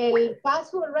 El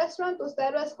fast food restaurant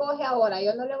usted lo escoge ahora.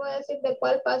 Yo no le voy a decir de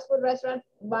cuál fast food restaurant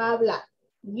va a hablar.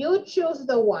 You choose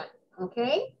the one.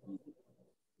 Okay?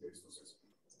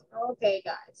 Okay,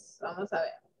 guys. Vamos a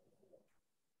ver.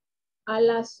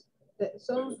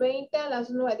 Son 20 a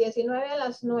las 9, 19 a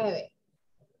las 9.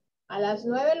 A las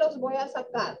 9 los voy a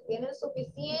sacar. Tienen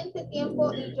suficiente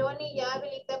tiempo y Johnny ya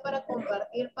habilité para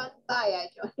compartir pantalla,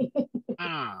 Johnny.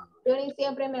 Johnny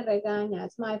siempre me regaña.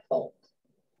 It's my fault.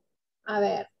 A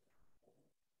ver.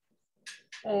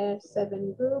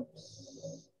 7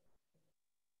 groups.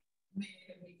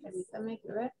 Permítame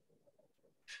que ver.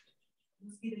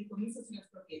 Los fideicomisos y las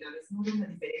propiedades no ven la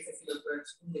diferencia si los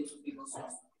verbs unen sus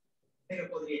negocios. Pero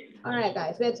podría. All right,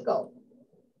 guys, let's go.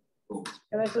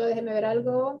 A ver, solo déjeme ver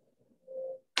algo.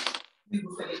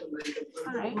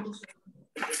 All right.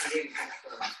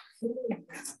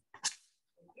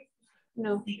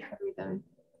 No, permítame.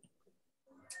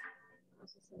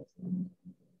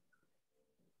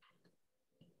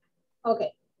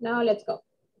 Okay, now let's go.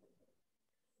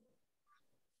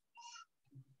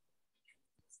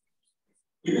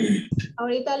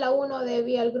 Ahorita la 1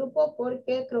 debía al grupo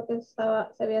porque creo que se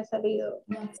había salido.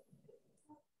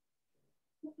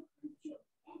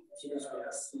 Si nos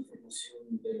das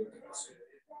información de lo que pasó.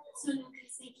 Solo que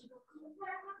se equivocó.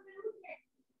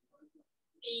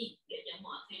 Y le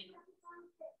llamó a Felo.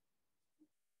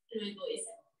 Luego ese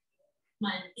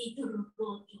maldito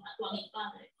robot que mató a mi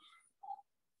padre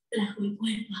trajo el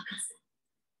cuerpo a casa.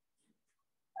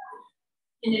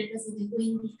 En el caso de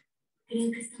Wendy,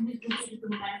 creo que está muy fácil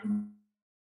probar con...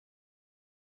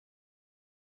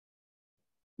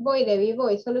 Voy, Debbie,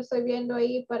 voy. Solo estoy viendo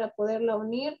ahí para poderla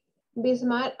unir.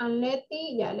 Bismarck and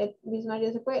Leti, ya, Bismarck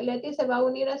ya se fue. Leti se va a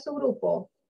unir a su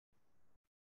grupo.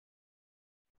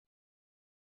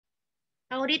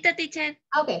 Ahorita, teacher.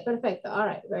 Ok, perfecto. All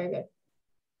right, very good.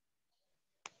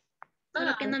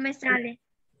 Solo que no me sale.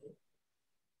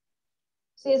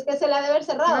 Sí, es que se la ha de haber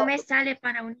cerrado. No me sale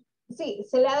para unir. Sí,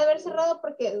 se le ha de haber cerrado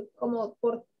porque como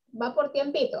va por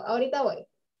tiempito. Ahorita voy.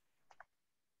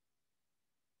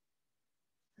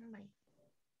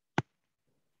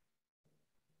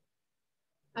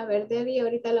 A ver, Debbie,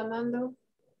 ahorita la mando.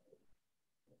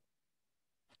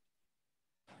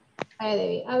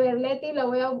 Debbie. A ver, Leti, la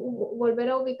voy a volver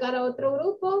a ubicar a otro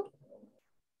grupo.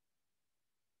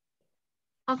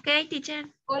 Ok,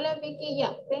 teacher. Hola, Vicky,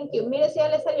 ya. Thank you. Mire si ya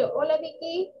le salió. Hola,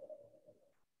 Vicky.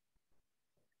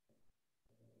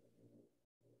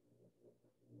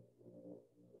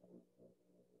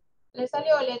 Le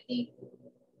salió, Leti.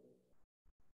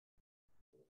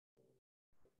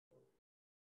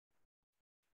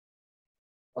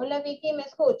 Hola, Vicky, ¿me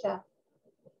escucha?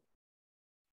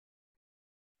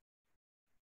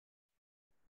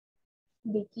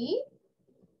 Vicky.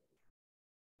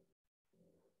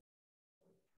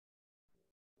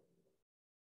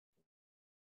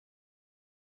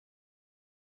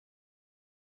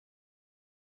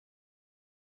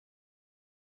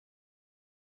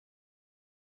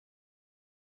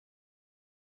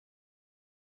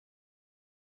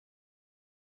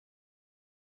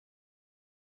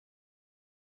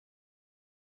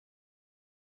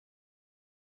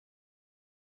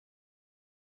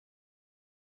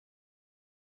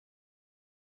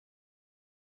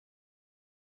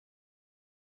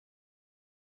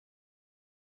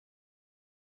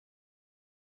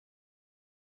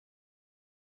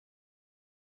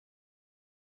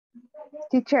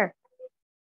 Teacher,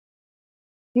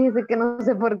 fíjese que no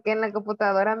sé por qué en la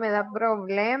computadora me da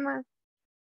problemas.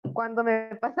 Cuando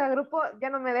me pasa al grupo ya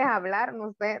no me deja hablar,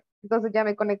 no sé. Entonces ya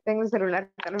me conecté en el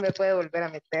celular, ya no me puede volver a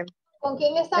meter. ¿Con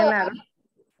quién estaba?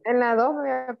 En la 2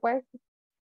 me había puesto.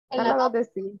 En la 2 de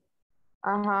sí.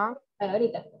 Ajá. Bueno,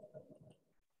 ahorita.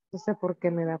 No sé por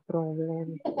qué me da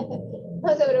problemas.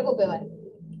 No se preocupe, vale.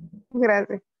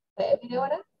 Gracias. Mire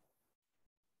ahora.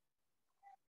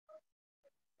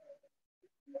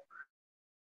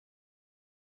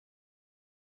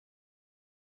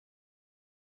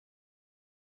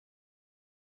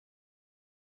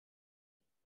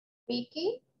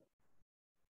 Vicky.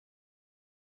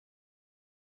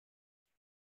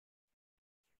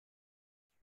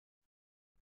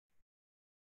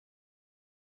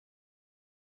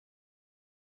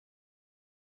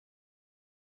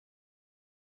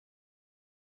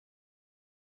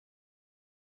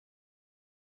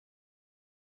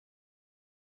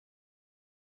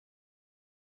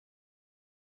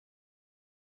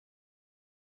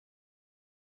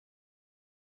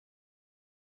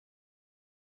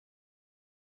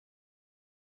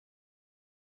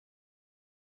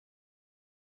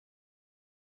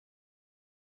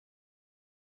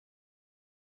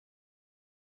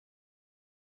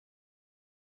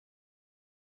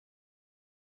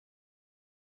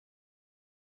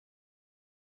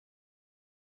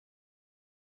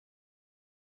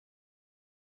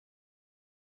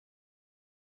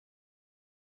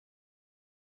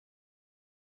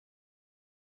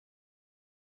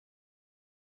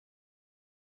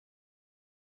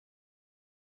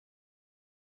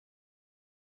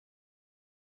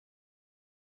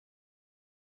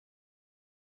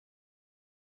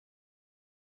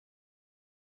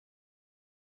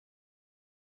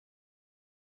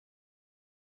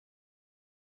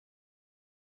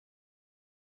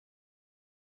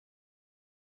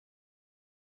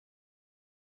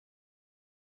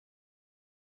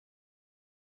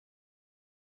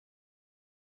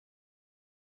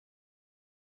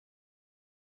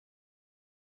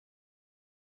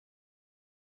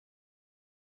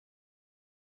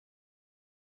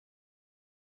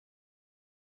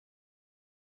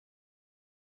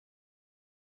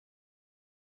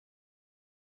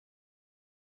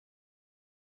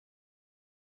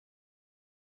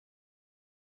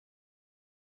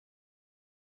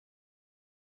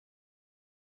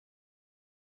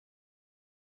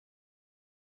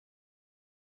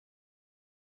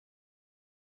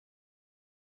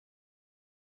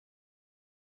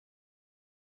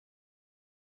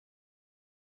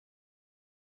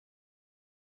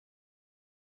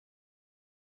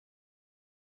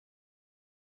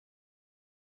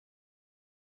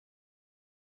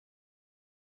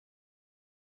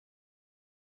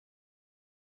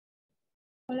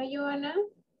 Hola, Joana.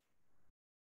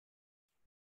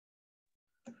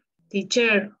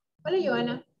 Teacher, Hola,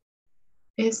 Joana.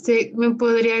 ¿me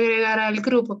podría agregar al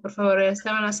grupo, por favor?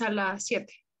 Estaba en la sala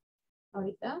 7.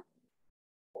 Ahorita.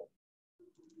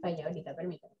 Vaya, ahorita,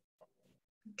 permítame.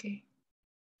 Ok.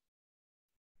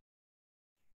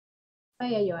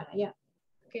 Vaya, Joana, ya.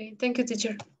 Ok, thank you,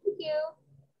 teacher. Thank you.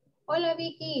 Hola,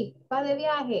 Vicky. Va de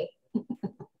viaje.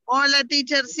 Hola,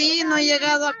 teacher. Sí, no he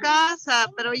llegado a casa,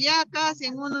 pero ya casi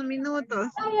en unos minutos.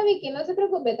 Vaya, Vicky, no se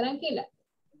preocupe, tranquila.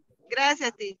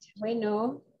 Gracias, teacher.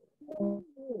 Bueno.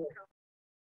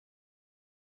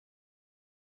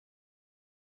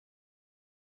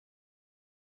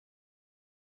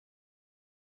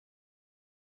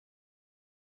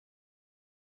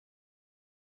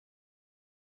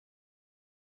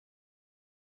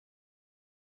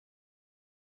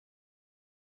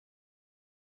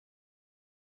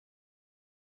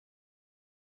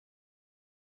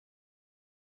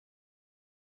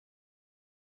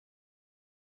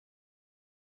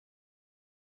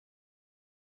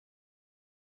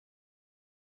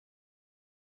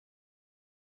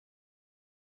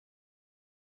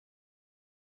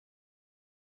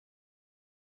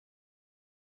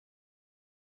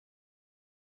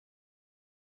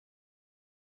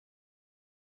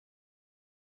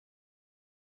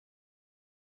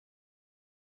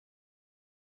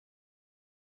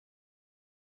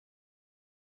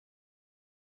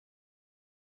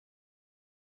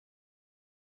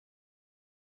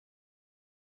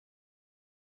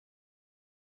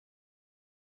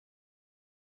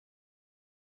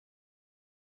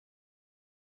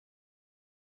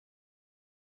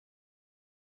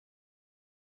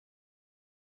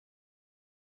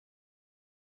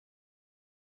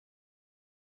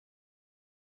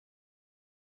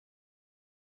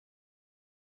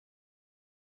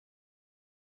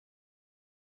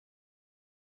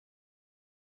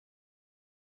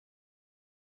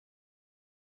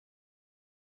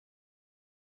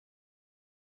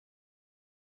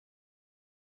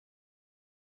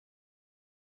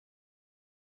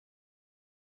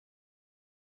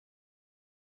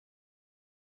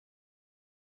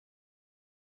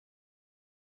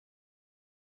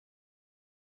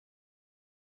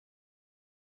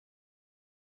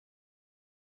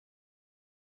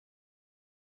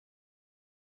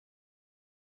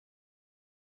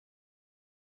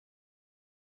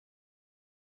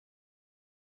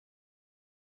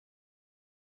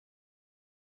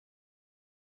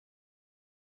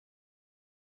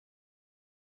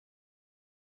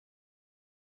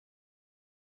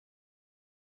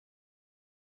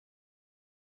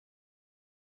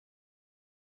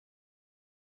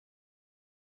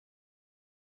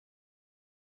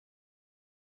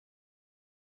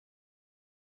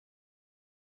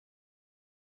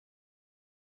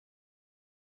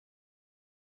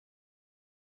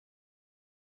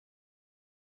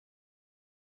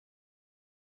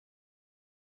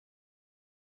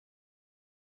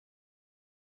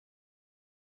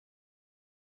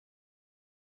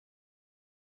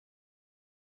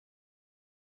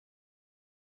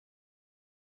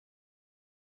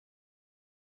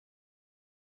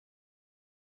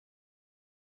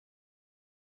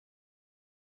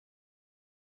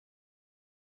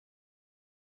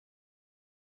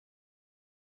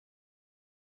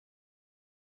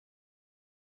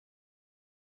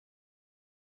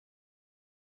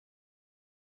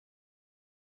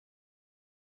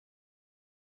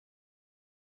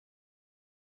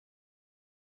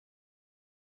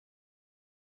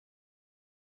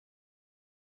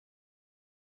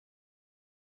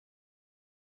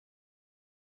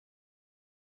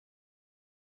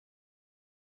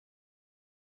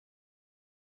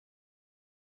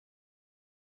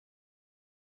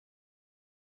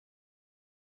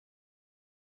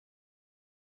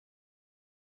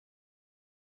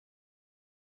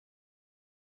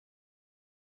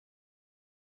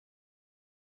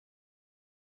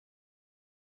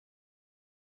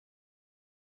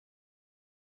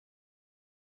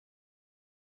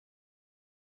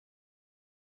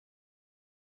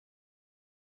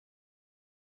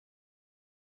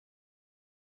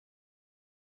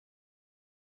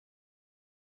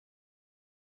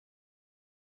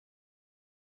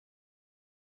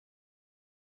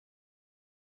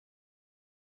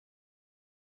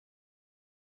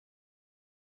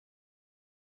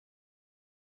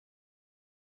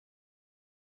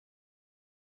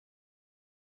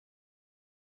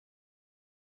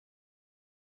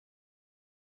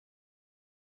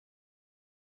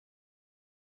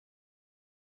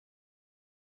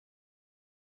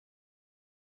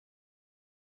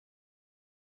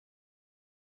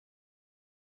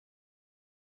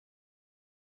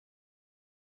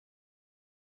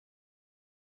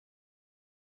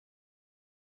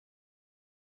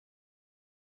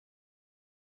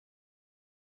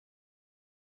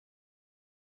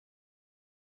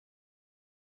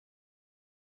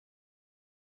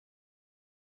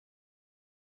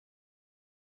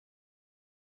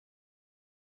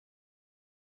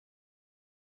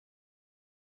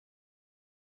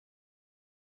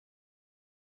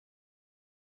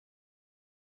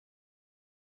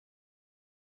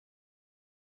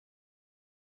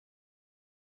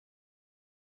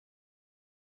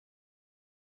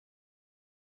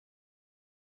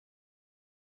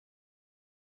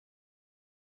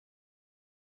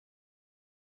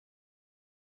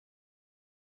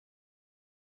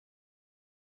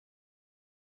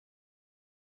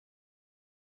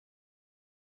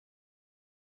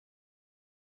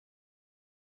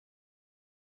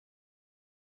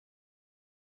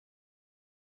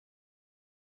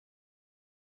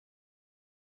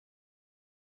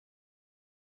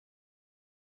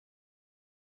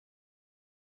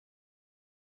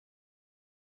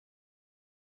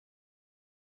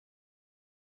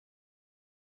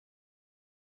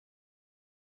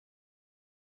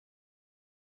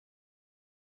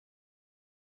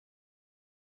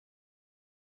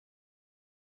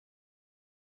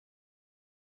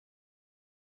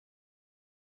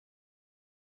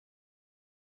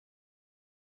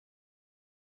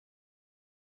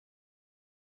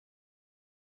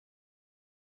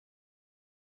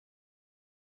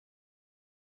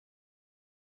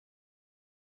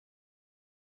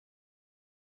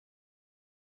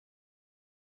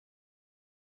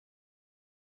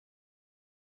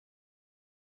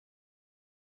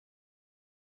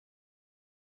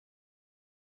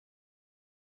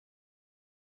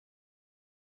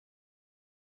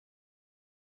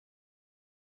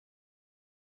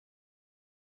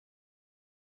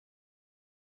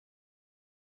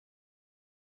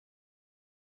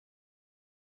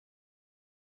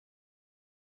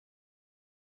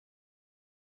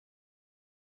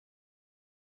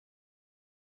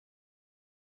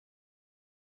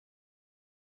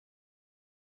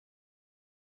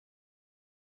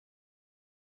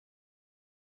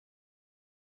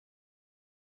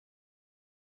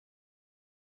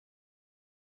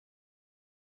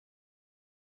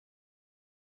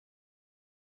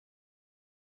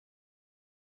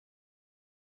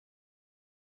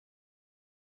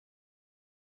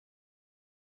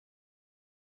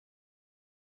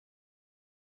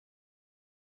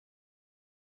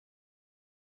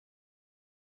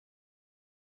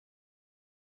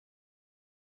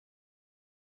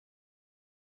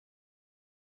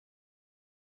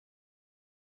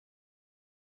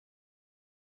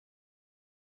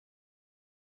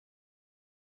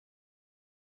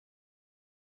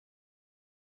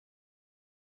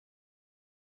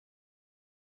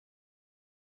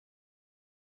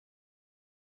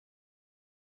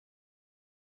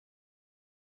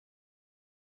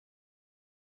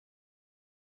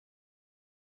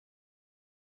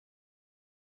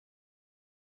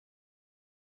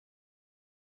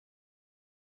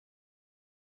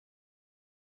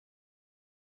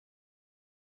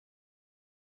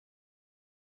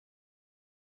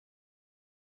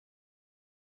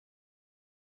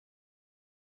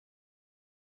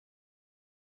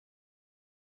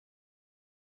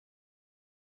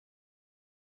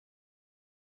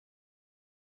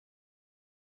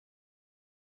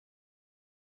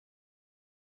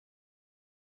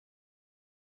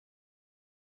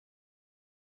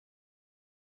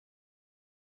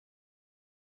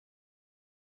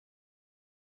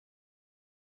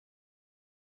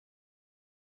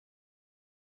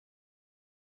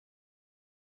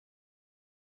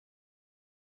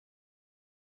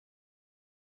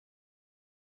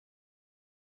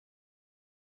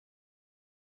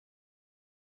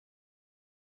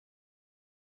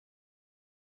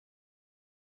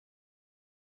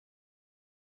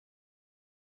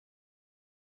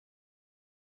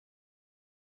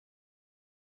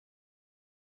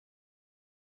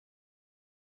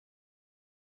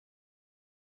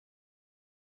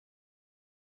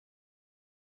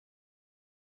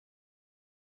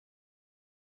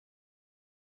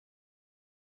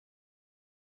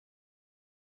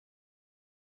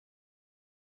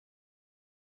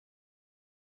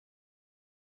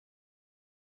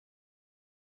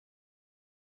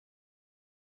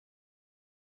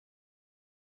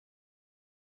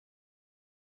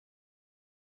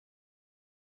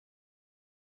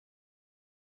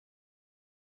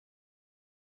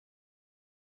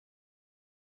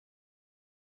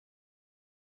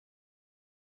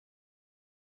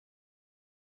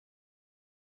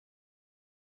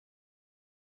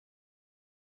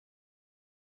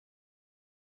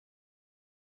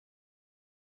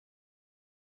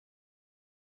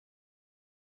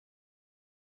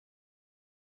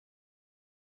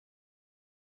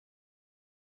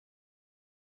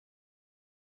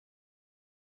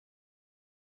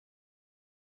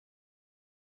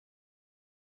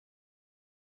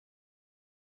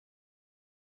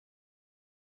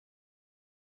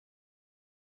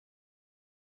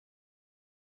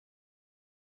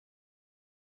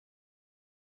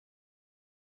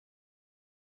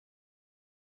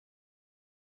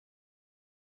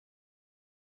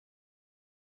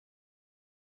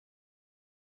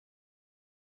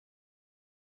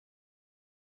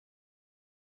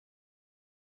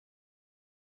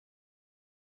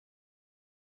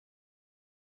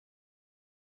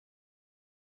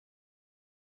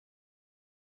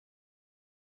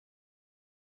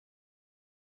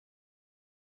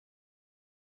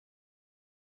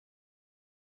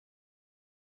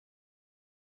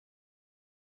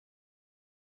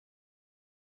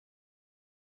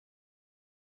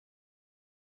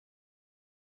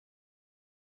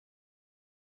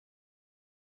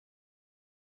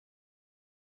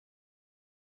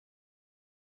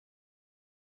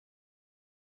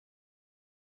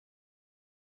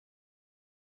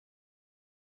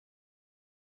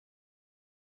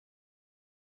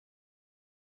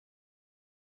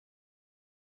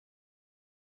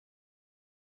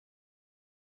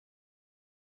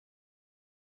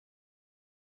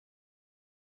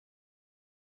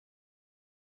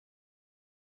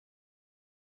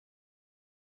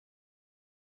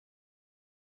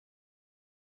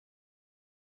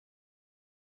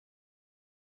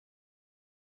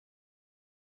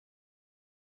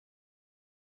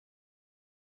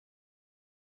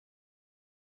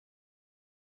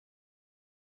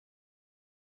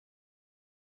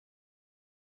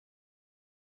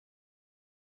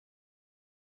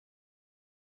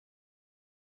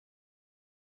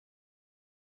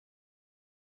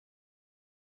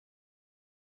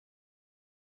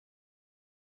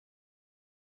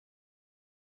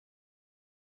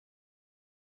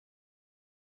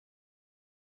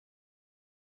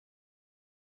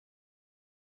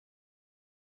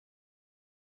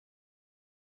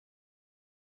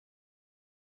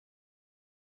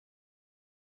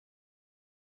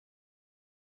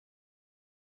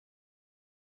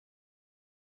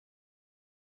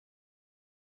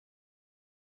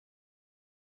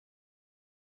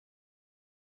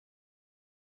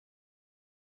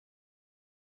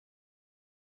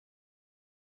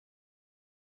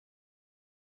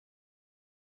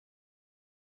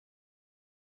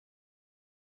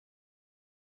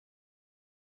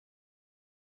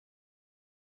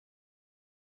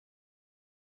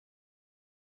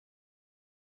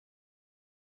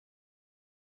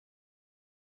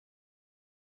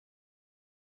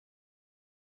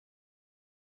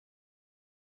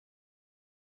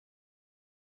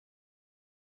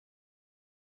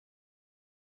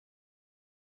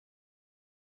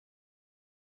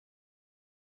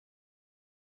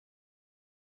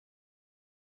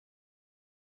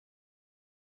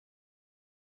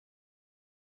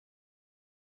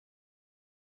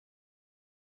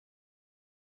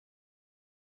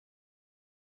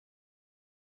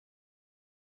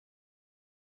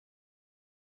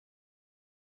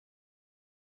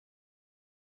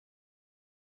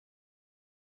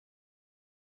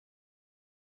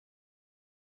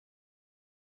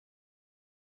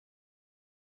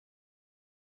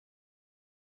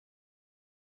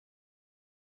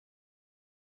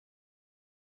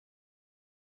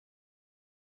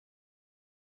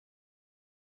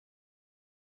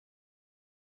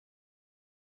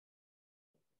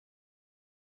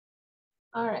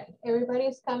 All right,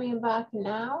 everybody's coming back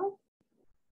now.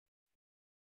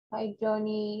 Hi,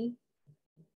 Johnny.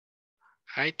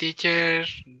 Hi, teacher.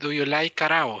 Do you like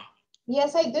carao?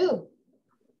 Yes, I do.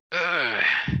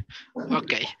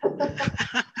 Okay.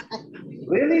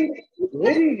 Really?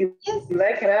 Really? You Yes.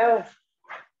 like it out?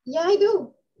 Yeah, I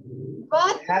do.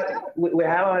 But We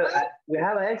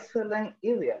have an excellent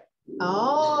idea.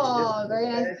 oh, very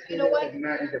nice. You know what?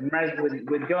 The merge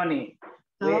with Johnny.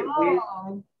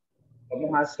 Oh.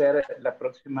 Vamos a hacer la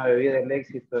próxima bebida del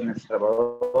éxito en El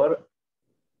Salvador,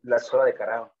 la soda de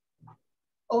carao.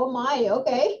 Oh my,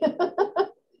 okay.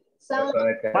 Sounds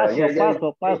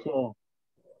Paso.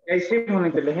 Ya hicimos una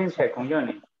inteligencia con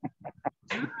Johnny.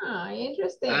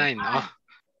 interesting. Ay, no.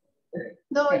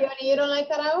 No, Johnny, you don't like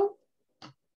carao?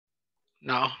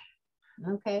 No.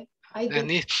 Okay. I do.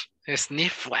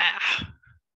 Sniff.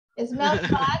 It smells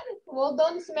bad. Well,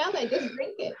 don't smell it, just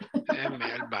drink it.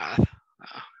 Bad.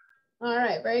 All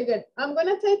right, very good. I'm going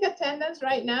to take attendance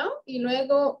right now y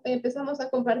luego empezamos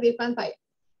a compartir pantalla.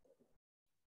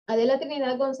 Adela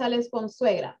Trinidad González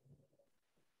Consuegra.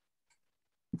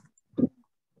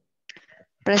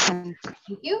 Present.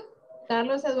 Thank you.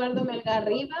 Carlos Eduardo Melgar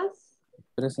Rivas.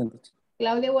 Present.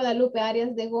 Claudia Guadalupe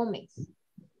Arias de Gómez.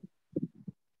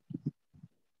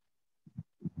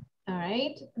 All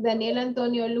right. Daniel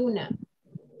Antonio Luna.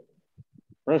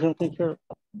 Present, teacher.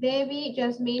 Debbie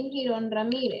Yasmín Girón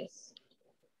Ramírez.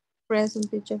 Present,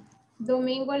 teacher.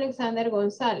 Domingo Alexander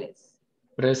González.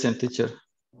 Present, teacher.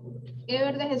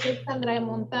 Ever de Jesús Andrade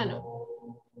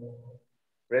Montano.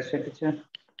 Present, teacher.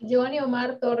 Johnny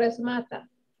Omar Torres Mata.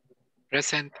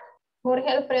 Present. Jorge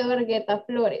Alfredo Argueta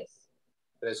Flores.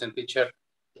 Present, teacher.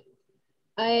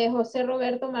 José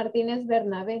Roberto Martínez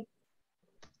Bernabé.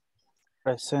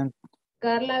 Present.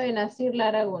 Carla Benacir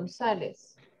Lara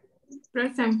González.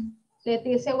 Present.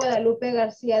 Leticia Guadalupe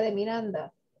García de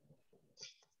Miranda.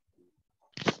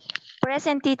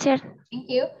 Present, teacher. Thank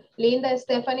you. Linda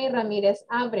Stephanie Ramírez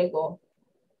Ábrego.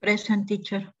 Present,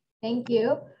 teacher. Thank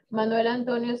you. Manuel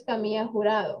Antonio Escamilla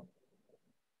Jurado.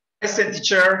 Present,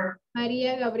 teacher.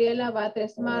 María Gabriela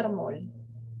Batres Mármol.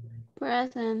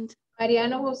 Present.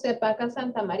 Mariano José Paca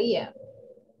Santa María.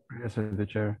 Present,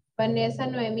 teacher. Vanessa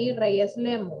Noemí Reyes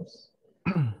Lemus.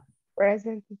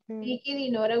 Present. Vicky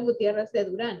Dinora Gutiérrez de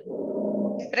Durán.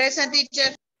 Present,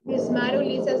 teacher. Ismar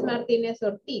Ulises Martínez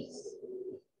Ortiz.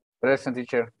 Present,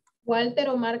 teacher. Walter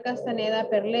Omar Castaneda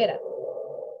Perlera.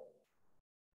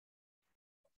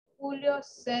 Julio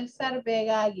César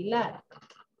Vega Aguilar.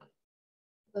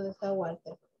 ¿Dónde está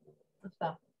Walter? No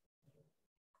está.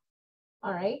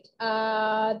 All right.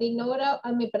 Dinora,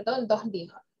 perdón,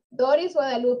 Doris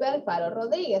Guadalupe Alfaro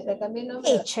Rodríguez. Le cambié el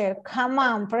nombre. Teacher, come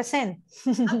on, present.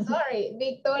 I'm sorry.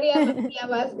 Victoria María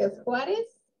Vázquez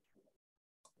Juárez.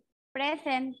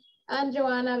 Present. And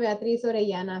Joana Beatriz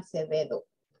Orellana Acevedo.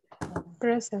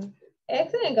 Present.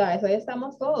 Excellent, guys. Hoy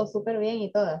estamos todos súper bien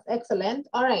y todas. Excellent.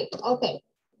 All right. Okay.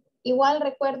 Igual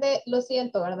recuerde, lo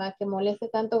siento, ¿verdad? Que moleste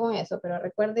tanto con eso, pero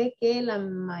recuerde que la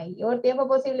mayor tiempo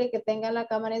posible que tenga la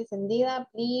cámara encendida,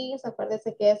 please,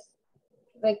 acuérdese que es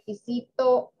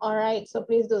requisito. All right, so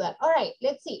please do that. All right,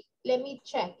 let's see. Let me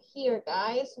check here,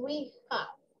 guys. We have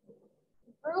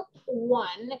group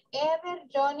 1, Ever,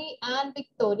 Johnny, and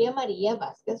Victoria Maria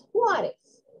Vázquez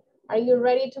Juárez. Are you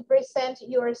ready to present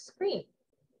your screen?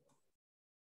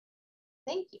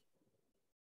 Thank you.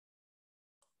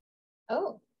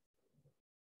 Oh.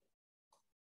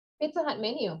 Pizza Hut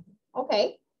menu.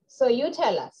 Okay, so you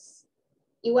tell us.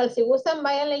 Igual si gustan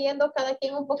vayan leyendo cada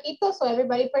quien un poquito so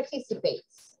everybody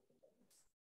participates.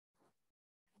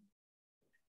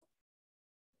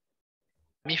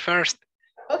 Me first.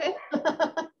 Okay.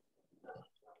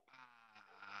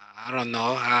 I don't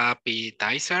know.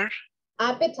 Appetizer.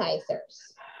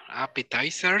 Appetizers.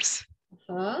 Appetizers.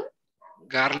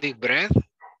 Garlic bread.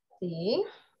 Sí.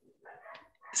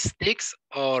 Sticks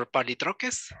or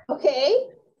palitroques. Okay.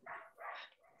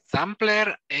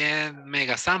 Sampler and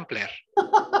mega sampler.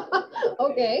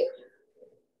 Okay.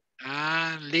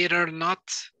 Little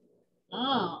nuts.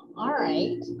 Oh, all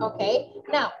right. Okay.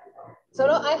 Now,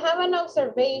 solo I have an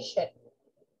observation.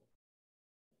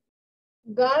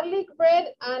 Garlic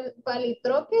bread and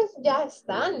palitroques ya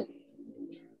están.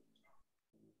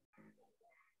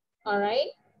 All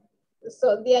right.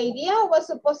 So the idea was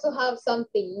supposed to have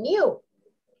something new.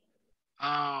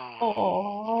 Oh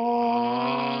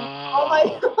my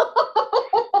God.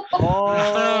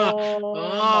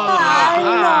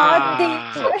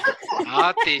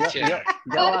 Teacher.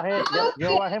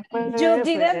 Yo bajé PDF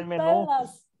el menú.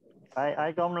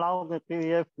 I download the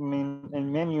PDF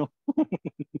en menu.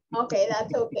 Okay,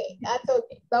 that's okay. That's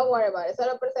okay. Don't worry about it.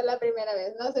 Solo por ser la primera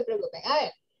vez. No se preocupen. A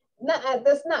ver.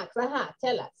 The snacks,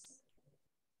 tell us.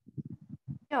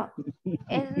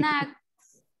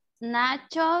 Snacks,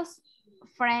 nachos,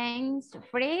 fries,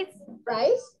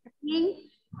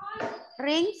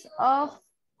 rings of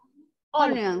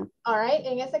onion. All right,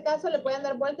 en ese caso le pueden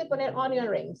dar vuelta y poner onion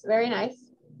rings. Very nice.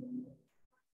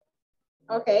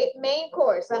 Okay, main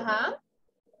course,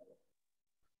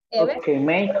 Okay,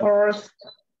 main course,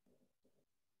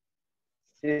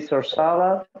 Caesar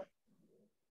salad,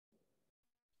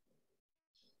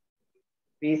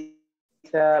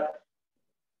 pizza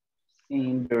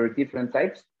in their different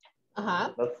types,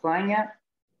 lasagna,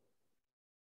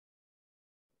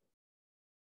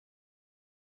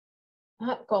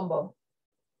 combo.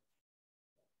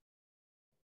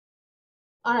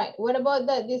 All right, what about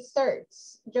the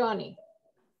desserts, Johnny?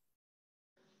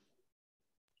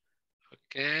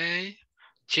 Okay,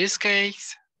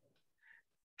 cheesecakes,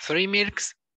 3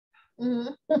 milks.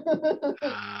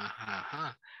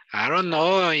 I don't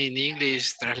know in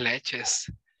English, 3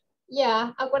 leches.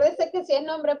 Ya, acuérdese que si es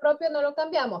nombre propio no lo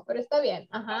cambiamos, pero está bien.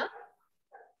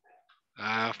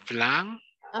 Flan.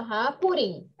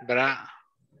 Pudding.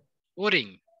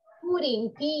 Pudding.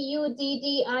 Pudding,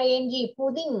 P-U-D-D-I-N-G,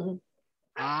 pudding.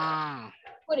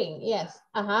 Pudding, yes.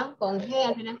 Con G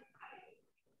al final.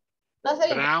 No sé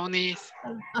bien. Brownies.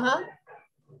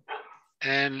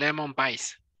 And lemon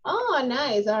pies. Oh,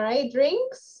 nice. All right.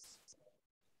 Drinks.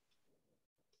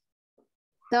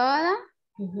 Soda.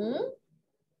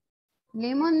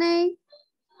 Lemonade.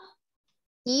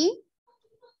 Tea.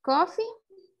 Coffee.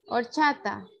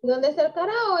 Horchata. ¿Dónde está el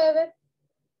carao, Ever?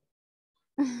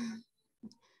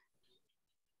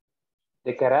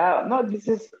 the carao. No, this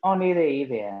is only the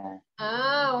idea.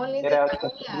 Only the idea.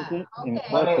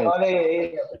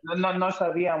 Okay. No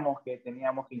sabíamos que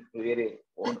teníamos que incluir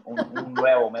un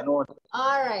nuevo menú.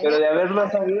 All right. Pero de haberlo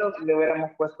sabido, le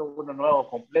hubiéramos puesto uno nuevo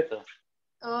completo.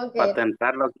 Okay.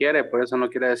 Patentarlo quiere, por eso no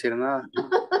quiere decir nada.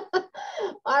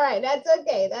 All right, that's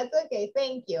okay. That's okay.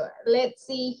 Thank you. Let's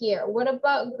see here. What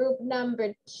about group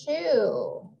number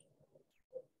 2?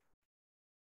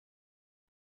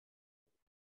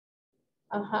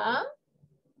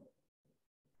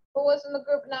 Who was in the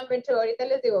group number 2? Ahorita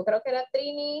les digo, creo que era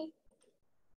Trini,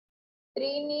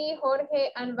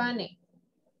 Jorge, and Vane.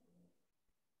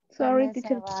 Sorry,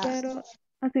 teacher, pero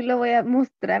así lo voy a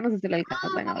mostrar, no sé si lo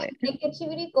alcanzan a ver. Es que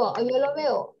chivirico, yo lo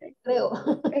veo, creo.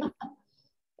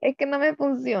 Es que no me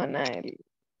funciona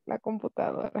la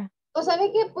computadora. ¿O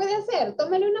sabe qué puede hacer?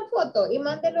 Tómale una foto y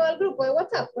mándelo al grupo de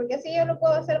WhatsApp, porque así yo lo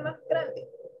puedo hacer más grande.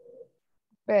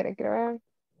 Espere, que vean.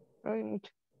 No hay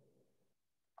mucho.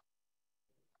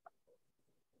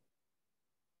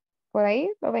 ¿Por ahí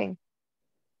lo ven?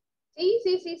 Sí,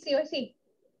 hoy sí.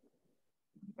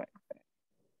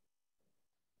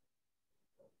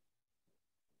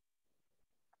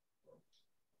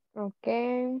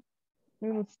 Okay.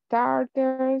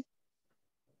 Starters.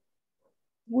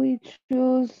 We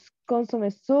choose consomme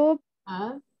soup.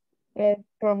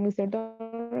 From Mr.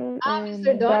 Don.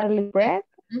 Mr. Don. Garlic bread.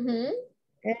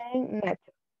 And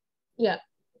nachos. Yeah.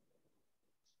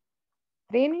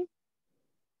 Trini.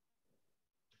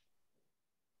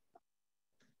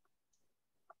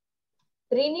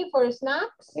 Trini for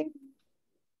snacks.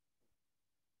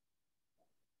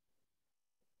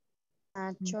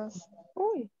 Nachos.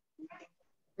 Uy.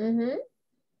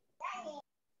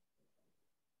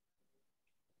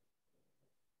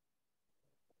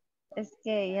 Es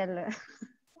que ya lo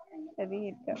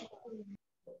dije.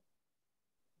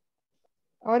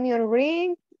 Onion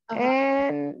rings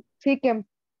and chicken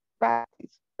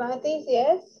patties. Patties,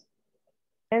 yes.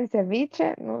 And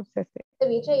ceviche, no sé si.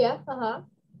 Ceviche, yeah.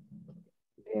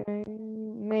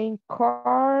 Main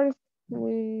course,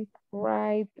 we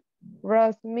write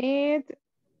roast meat.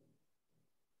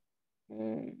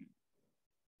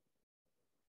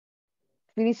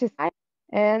 Delicious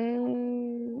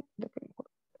and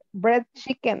bread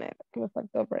chicken. Me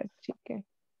faltó bread chicken.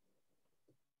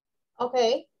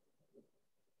 Okay.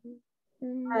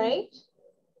 All right.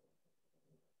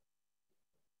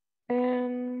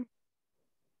 And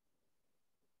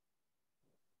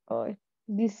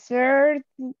dessert,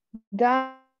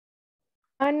 donuts,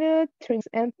 drinks,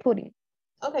 and pudding.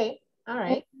 Okay. All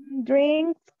right. And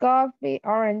drinks, coffee,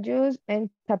 orange juice, and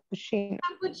cappuccino.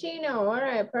 Cappuccino. All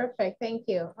right. Perfect. Thank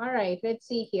you. All right. Let's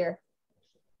see here.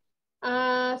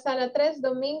 Sala 3,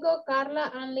 Domingo,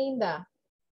 Carla, and Linda.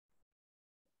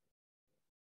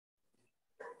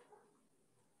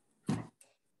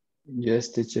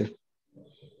 Yes, teacher.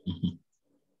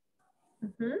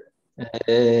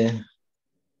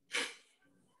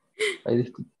 Ahí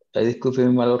disculpe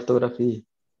mi mala ortografía.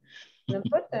 No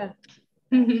importa.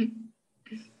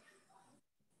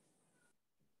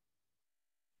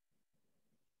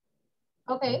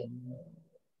 Okay.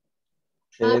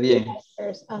 Se ve bien.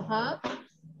 Ajá.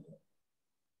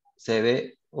 Se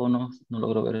ve o no, no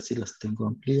logro ver si las tengo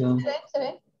ampliadas. Se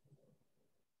ve.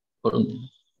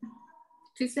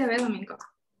 Sí se ve, Domingo.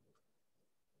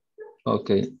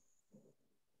 Ok.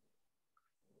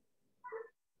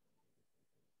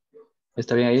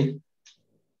 ¿Está bien ahí?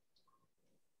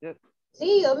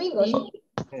 Sí, Domingo.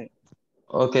 Sí.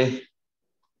 Ok.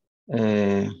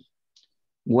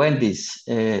 Wendy's,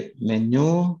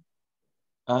 menu,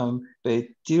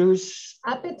 appetizers,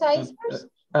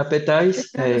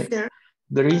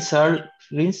 green salt,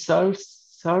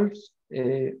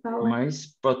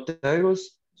 maize,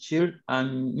 potatoes, chilled,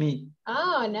 and meat.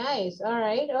 Oh, nice. All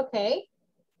right. Okay.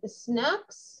 The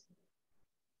snacks.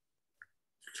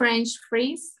 French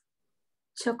fries,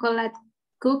 chocolate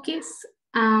cookies,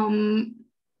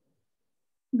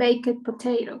 baked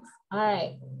potatoes. All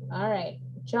right. All right.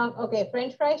 Okay.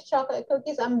 French fries, chocolate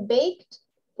cookies, and baked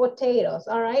potatoes.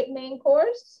 All right. Main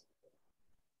course.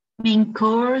 Main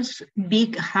course,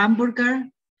 big hamburger,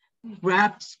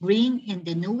 wraps green in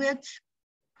the nuggets,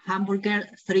 hamburger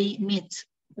 3 meats.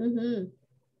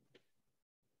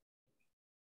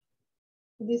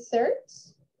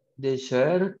 Desserts.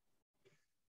 Dessert,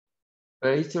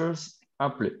 Pastors,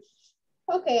 apple.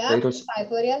 Okay, apple pie.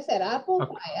 Podría ser apple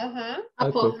pie. Ajá.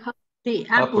 Apple. Sí,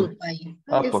 apple pie.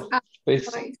 Apple. Pie.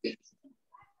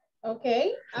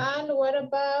 Okay. And what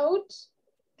about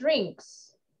drinks?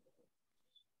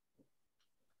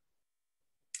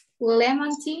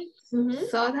 Lemon tea,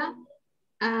 soda,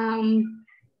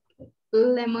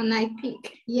 lemonade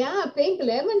pink. Yeah, pink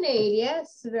lemonade.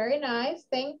 Yes, very nice.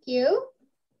 Thank you.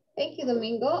 Thank you,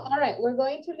 Domingo. All right, we're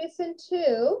going to listen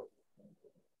to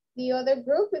the other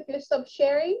group. If you stop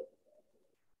sharing.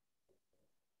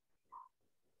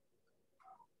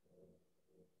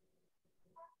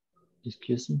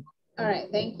 Excuse me. All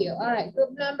right, thank you. All right,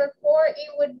 group number 4,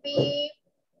 it would be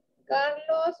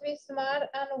Carlos, Bismar,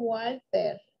 and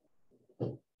Walter.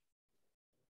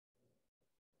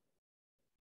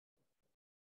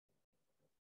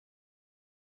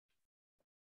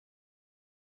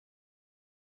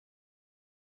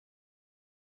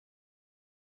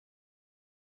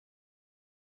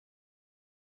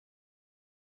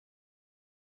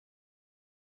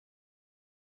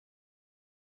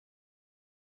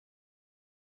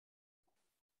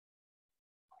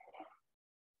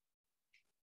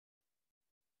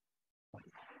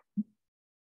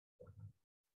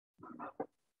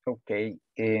 Okay.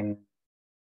 The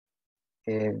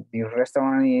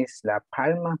restaurant is La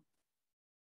Palma,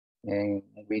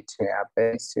 with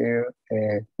appetizer,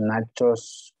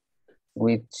 nachos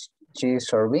with cheese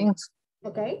servings.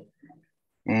 Okay.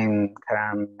 And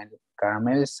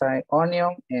caramelized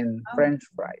onion and French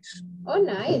fries. Oh,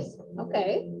 nice.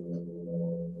 Okay.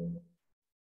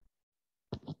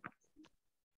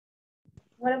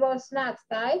 What about snacks,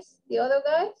 guys? The other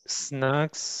guys?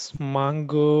 Snacks,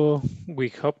 mango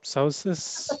with hot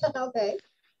sauces. Okay.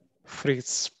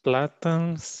 Frites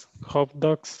platans, hot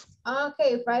dogs.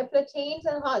 Okay, fried plantains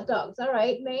and hot dogs. All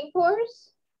right, main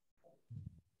course?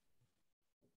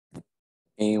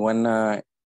 One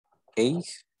egg.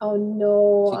 Oh,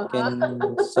 no.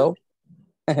 Chicken soup.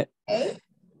 Okay.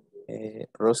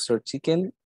 Roasted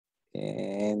chicken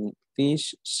and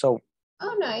fish soup.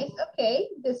 Oh, nice. Okay.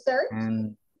 Dessert?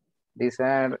 And these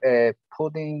are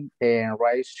pudding and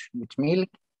rice with milk,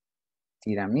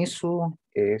 tiramisu,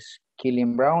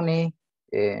 killing brownie,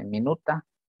 minuta,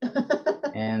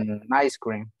 and ice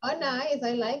cream. Oh, nice.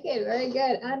 I like it. Very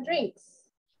good. And drinks?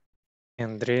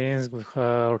 And drinks, we have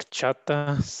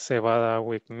horchata, cebada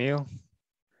with milk,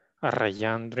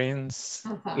 arrayan drinks,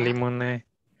 lemonade,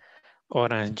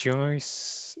 orange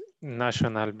juice,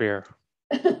 national beer.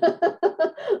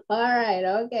 All right.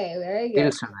 Okay. Very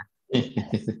good.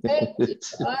 Thank you.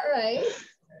 All right.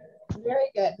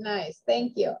 Very good. Nice.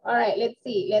 Thank you. All right. Let's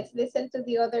see. Let's listen to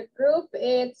the other group.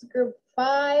 It's group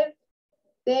 5,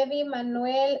 Debbie,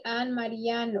 Manuel, and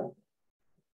Mariano.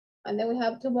 And then we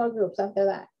have 2 more groups after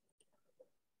that.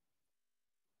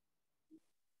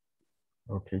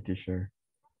 Okay, teacher.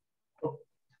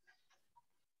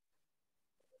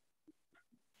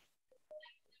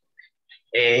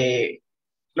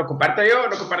 ¿Lo comparto yo o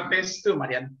lo compartes tú,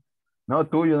 Mariano? No,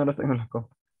 tú, yo no lo tengo en la compu.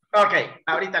 Ok,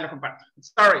 ahorita lo comparto.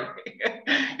 Sorry.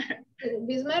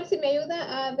 Bismar, si me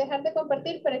ayuda a dejar de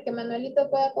compartir para que Manuelito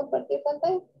pueda compartir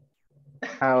pantalla.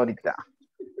 Ahorita.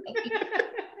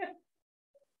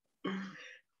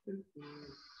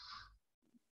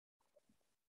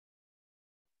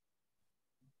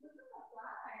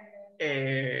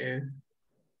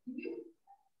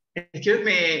 Excuse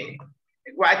me,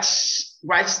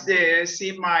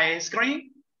 see my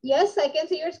screen? Yes, I can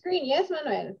see your screen. Yes,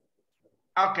 Manuel.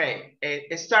 Okay,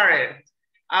 it started.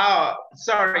 Oh,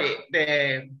 sorry.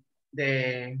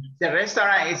 The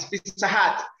restaurant is Pizza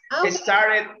Hut. Okay.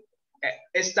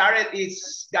 It started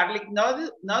is garlic noodle.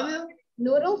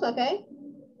 Noodles, okay.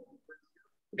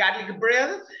 Garlic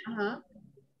bread.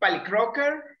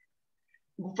 Palicrocker,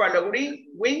 buffalo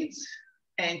wings,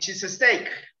 and cheese steak.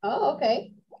 Oh,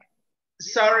 okay.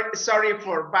 Sorry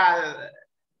for bad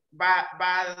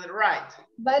right.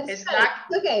 But snack.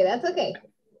 Okay, that's okay.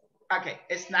 Okay,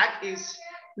 a snack is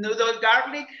noodle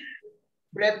garlic,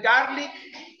 bread garlic,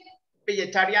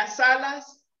 vegetarian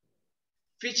salads,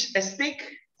 fish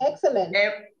stick. Excellent.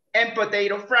 And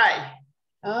potato fry.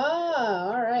 Ah,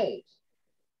 all right.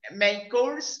 Main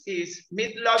course is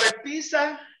meat lover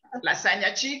pizza,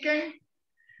 lasagna chicken,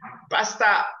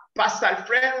 pasta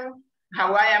Alfredo,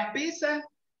 Hawaiian pizza,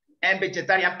 and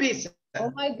vegetarian pizza.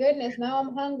 Oh my goodness, now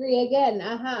I'm hungry again.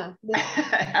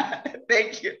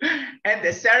 Thank you. And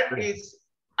dessert is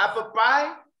apple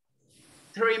pie,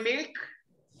 3 milk,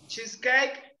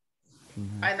 cheesecake,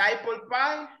 pineapple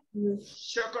pie,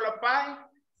 chocolate pie,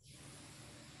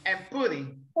 and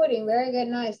pudding. Pudding, very good,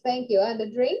 nice, thank you. And the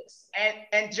drinks?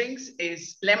 And drinks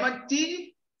is lemon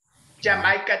tea,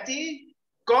 Jamaica tea,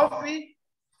 coffee,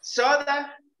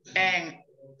 soda, and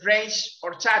French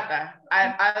horchata.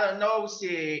 I don't know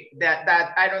si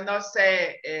that I don't know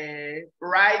say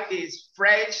right is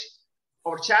fresh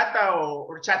horchata or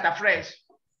horchata fresh.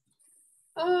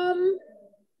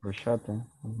 Horchata.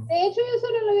 De hecho, yo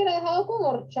solo lo hubiera dejado con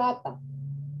horchata.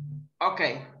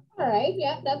 Okay. All right,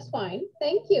 yeah, that's fine.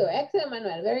 Thank you. Excellent,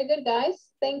 Manuel. Very good,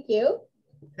 guys. Thank you.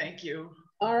 Thank you.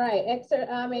 All right,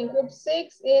 in group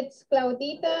 6, it's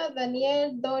Claudita,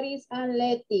 Daniel, Doris, and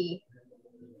Letty.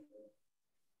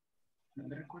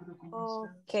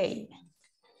 Okay.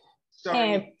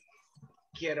 Sorry.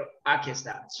 Aquí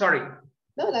está. Sorry.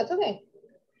 No, that's okay.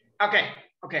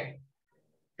 Okay.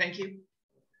 Thank you.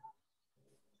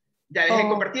 Ya dejé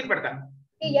compartir, ¿verdad?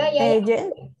 Sí, ya.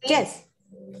 Yes.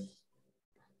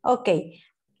 Okay.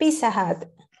 Pizza Hut.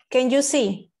 Can you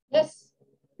see? Yes.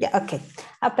 Yeah, okay.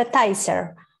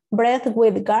 Appetizer. Bread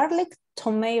with garlic,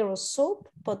 tomato soup,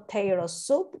 potato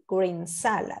soup, green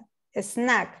salad.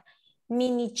 Snack.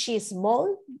 Mini cheese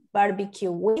ball,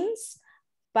 barbecue wings,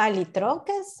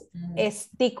 palitroques,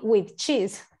 stick with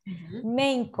cheese.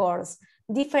 Main course,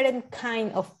 different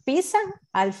kind of pizza,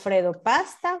 Alfredo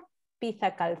pasta,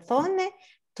 pizza calzone,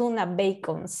 tuna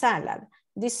bacon salad.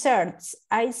 Desserts,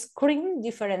 ice cream,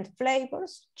 different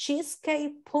flavors,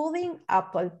 cheesecake, pudding,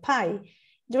 apple pie.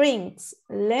 Drinks,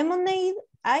 lemonade,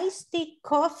 iced tea,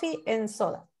 coffee, and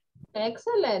soda.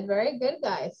 Excellent, very good,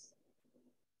 guys.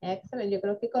 Excellent. Yo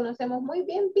creo que conocemos muy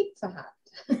bien Pizza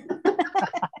Hut.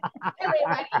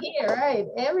 Everybody here, right?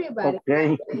 Everybody.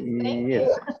 Okay. Thank Yes.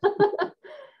 you.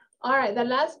 All right, the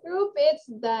last group it's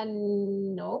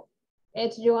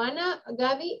it's Joanna,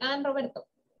 Gaby, and Roberto.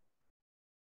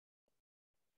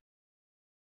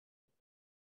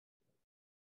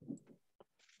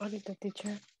 Ahorita,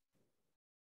 teacher.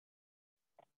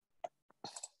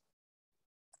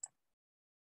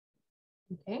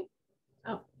 Okay.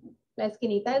 Oh, la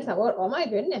esquinita del sabor. Oh my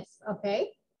goodness.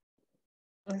 Okay.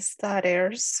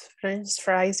 Starters, French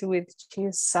fries with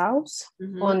cheese sauce,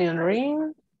 onion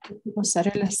ring,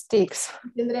 mozzarella sticks.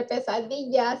 Tendré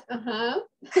pesadillas.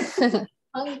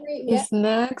 Hungry. Yeah.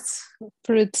 Snacks,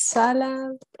 fruit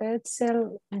salad,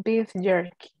 pretzel, beef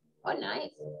jerky. Oh,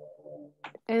 nice.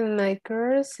 And my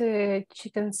course,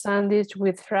 chicken sandwich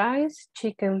with fries,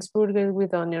 chicken burger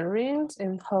with onion rings,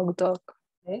 and hot dog.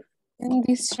 Okay. And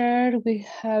dessert, we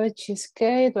have a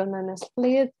cheesecake, banana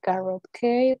split, carrot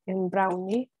cake, and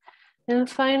brownie. And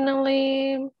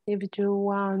finally, if you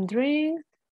want drink,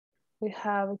 we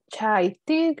have chai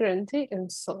tea, green tea,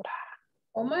 and soda.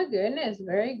 Oh my goodness,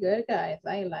 very good, guys.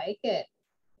 I like it.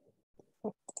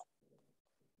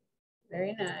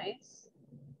 Very nice.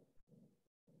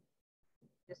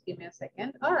 Just give me a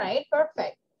second. All right,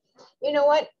 perfect. You know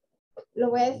what?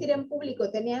 Lo voy a decir en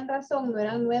público. Tenían razón, no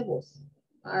eran nuevos.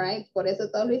 All right, por eso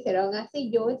todos lo hicieron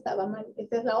así. Yo estaba mal.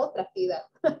 Esta es la otra actividad.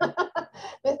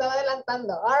 Me estaba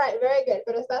adelantando. All right, very good.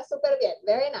 Pero está súper bien.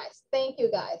 Very nice. Thank you,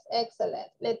 guys.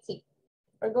 Excellent. Let's see.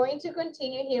 We're going to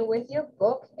continue here with your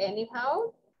book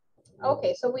anyhow.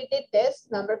 Okay, so we did this.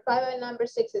 Number 5 and number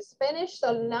 6 is finished.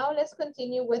 So now let's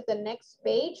continue with the next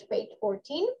page, page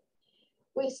 14.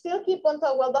 We still keep on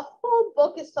talking. Well, the whole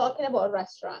book is talking about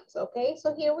restaurants. Okay,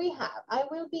 so here we have, I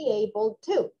will be able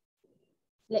to.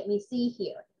 Let me see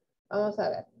here. Vamos a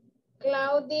ver.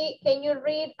 Claudia, can you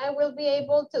read? I will be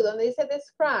able to. Donde dice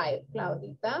describe,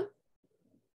 Claudita.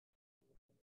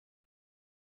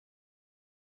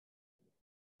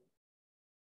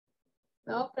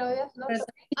 No, Claudia, no.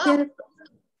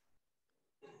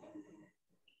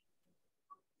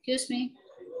 Excuse me.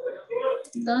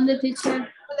 ¿Dónde, teacher?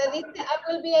 Le dice, I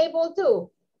will be able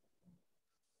to.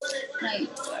 Ay,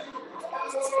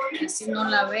 si no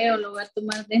la veo, lo voy a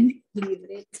tomar de mi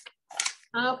libreta.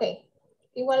 Ah, ok.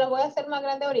 Igual lo voy a hacer más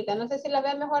grande ahorita. No sé si la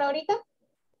veo mejor ahorita.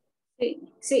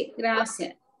 Sí, sí,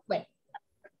 gracias. Bueno.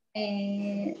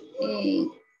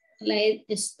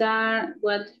 Let's start.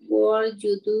 What would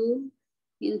you do?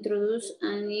 Introduce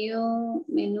a new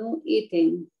menu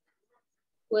item.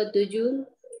 What do you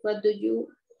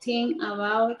think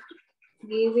about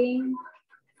giving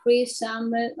free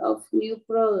sample of new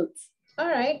products? All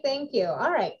right, thank you.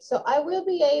 All right, so I will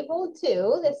be able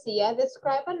to, decía,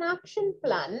 describe an action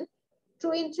plan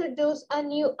to introduce a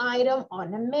new item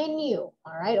on a menu.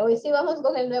 All right, hoy sí vamos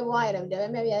con el nuevo item. Ya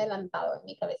me había adelantado en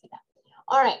mi cabecita.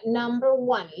 All right, number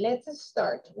one, let's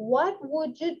start. What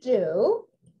would you do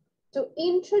to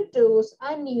introduce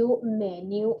a new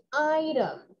menu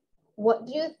item? What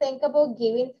do you think about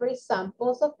giving free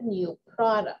samples of new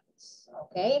products?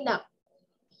 Okay, now,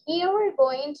 here we're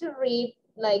going to read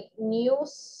like new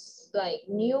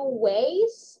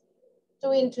ways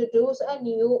to introduce a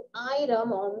new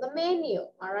item on the menu.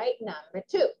 All right, number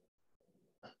two.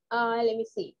 Let me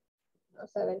see.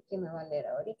 Vamos a ver quién me va a leer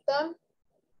ahorita.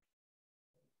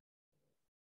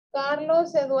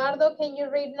 Carlos, Eduardo, can you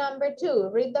read number two?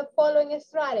 Read the following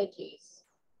strategies.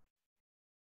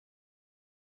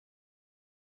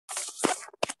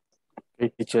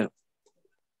 Okay, teacher.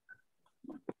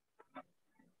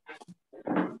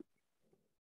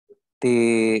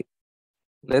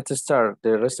 Let's start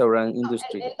the restaurant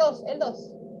industry. El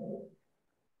dos.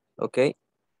 Okay.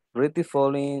 Read the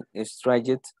following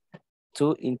strategy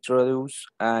to introduce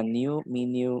a new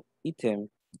menu item.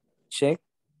 Check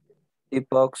the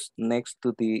box next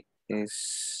to the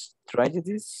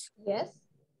strategies. Yes.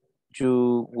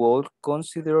 You would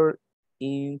consider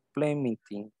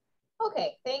implementing.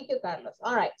 Okay, thank you, Carlos.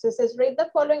 All right, so it says read the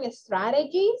following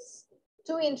strategies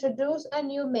to introduce a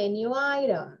new menu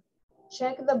item.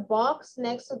 Check the box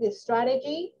next to the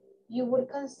strategy you would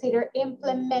consider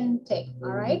implementing,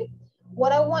 all right?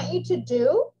 What I want you to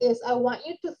do is I want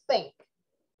you to think,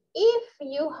 if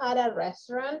you had a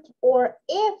restaurant or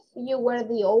if you were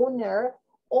the owner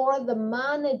or the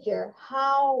manager,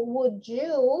 how would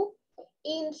you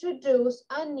introduce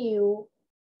a new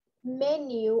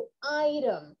menu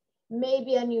item?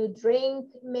 Maybe a new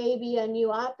drink, maybe a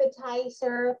new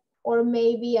appetizer, or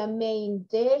maybe a main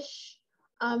dish,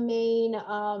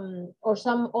 or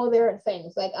some other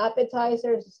things like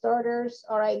appetizers, starters,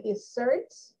 all right,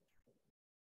 desserts.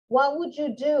 What would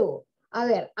you do? A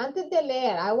ver, antes de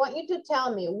leer, I want you to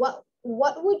tell me what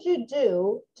would you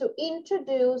do to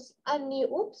introduce a new,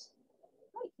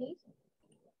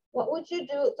 what would you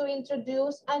do to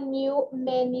introduce a new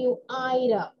menu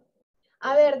item?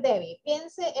 A ver, Debbie,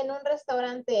 piense en un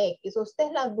restaurante X. Usted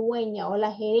es la dueña o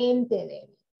la gerente,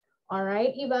 Debbie. All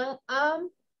right, y van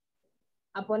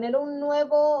a poner un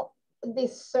nuevo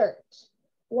dessert.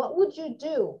 What would you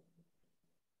do?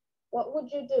 What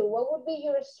would you do? What would be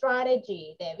your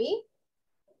strategy, Debbie?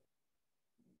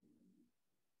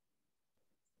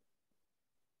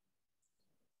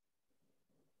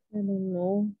 I don't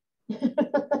know.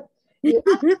 You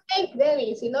have to think,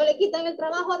 Debbie. Si no le quitan el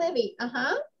trabajo, Debbie.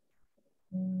 Ajá.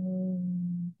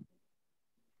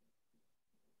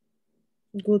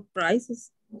 Good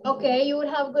prices. Okay, you would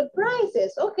have good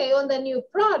prices. Okay, on the new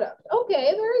product.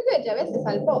 Okay, very good. Ya ves, se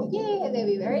salvó. Yeah,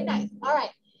 Debbie, very nice. All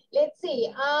right, let's see.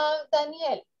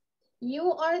 Daniel,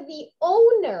 you are the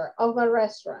owner of a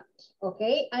restaurant,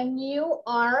 okay? And you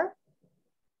are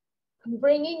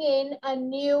bringing in a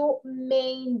new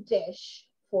main dish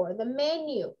for the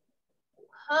menu.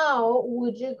 How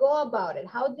would you go about it?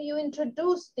 How do you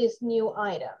introduce this new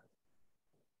item?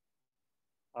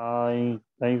 I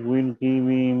will give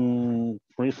him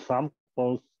free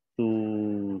samples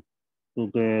to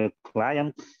the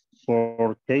clients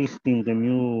for tasting the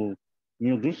new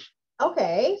dish.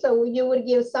 Okay, so you would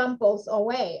give samples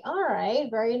away. All right,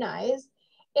 very nice.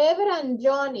 Ever and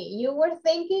Johnny, you were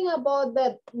thinking about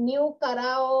the new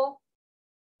Carao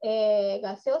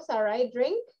gaseosa, right?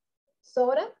 Drink,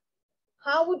 soda.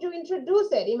 How would you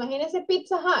introduce it? Imagínese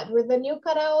Pizza Hut with the new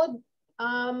Carao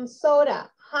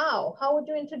soda. How would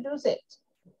you introduce it?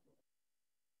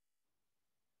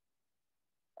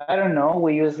 I don't know.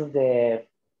 We use the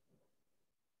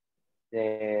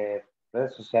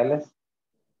redes sociales.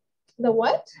 The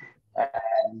what?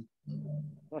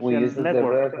 We use the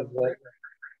network.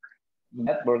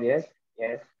 Network, yes.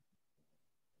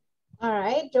 All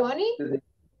right, Johnny.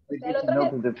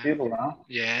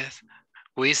 Yes,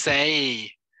 we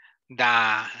say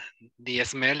the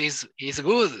smell is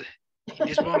good in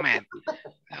this moment.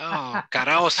 Oh,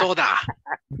 carao soda.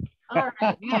 All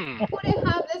right. Wouldn't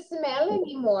have the smell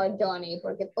anymore, Johnny,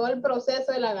 porque todo el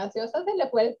proceso de la gaseosa se le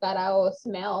fue el carao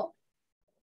smell.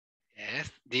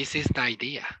 Yes, this is the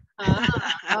idea. All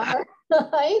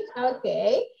right.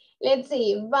 Okay. Let's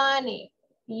see. Vani,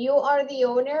 you are the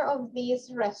owner of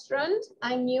this restaurant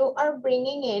and you are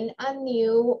bringing in a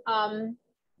new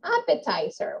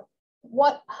appetizer.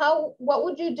 What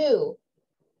would you do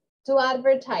to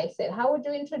advertise it? How would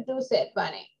you introduce it,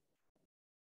 Vani?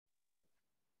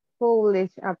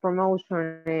 Publish a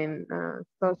promotion in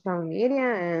social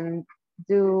media and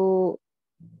do,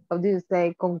 how do you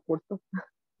say, concurso?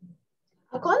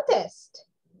 A contest.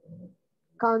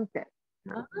 Contest.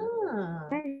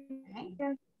 Okay.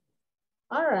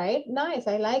 All right, nice,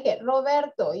 I like it.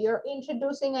 Roberto, you're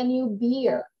introducing a new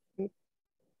beer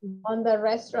on the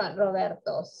restaurant,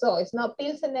 Roberto. So it's not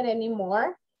Pilsener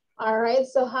anymore. All right,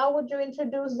 so how would you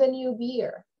introduce the new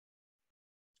beer?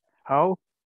 How?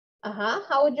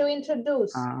 How would you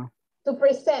introduce to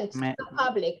present to the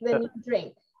public the new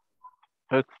drink?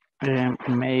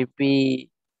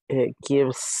 Maybe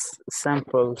gives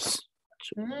samples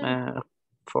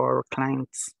for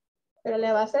clients. Pero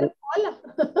le va a hacer cola.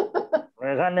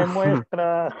 Regale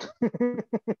muestra.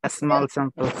 Small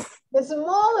samples. The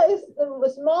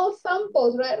small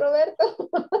samples, right, Roberto?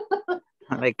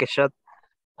 Like a shot.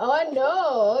 Oh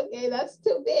no, okay, that's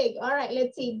too big. All right,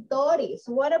 let's see. Doris,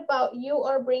 what about you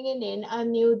are bringing in a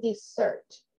new dessert?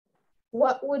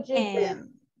 What would you do?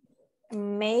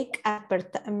 Make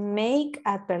advertising.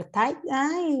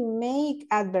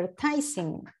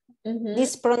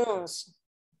 This pronounce.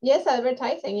 Yes,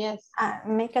 advertising, yes.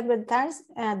 Make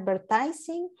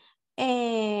advertising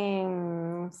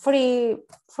and free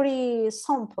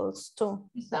samples too.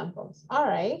 Samples. All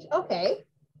right, okay.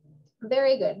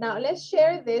 Very good. Now let's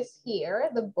share this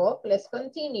here, the book. Let's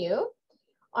continue.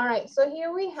 All right, so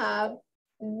here we have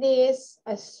these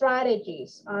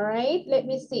strategies. All right, let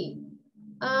me see.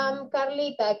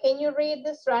 Carlita, can you read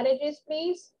the strategies,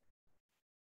 please?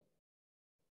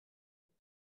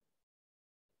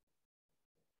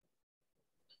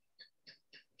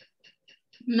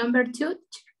 Number 2.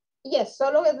 Yes,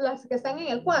 solo las que están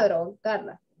en el cuadro,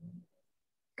 Carla.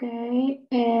 Okay,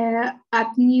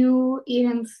 add new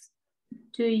items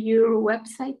to your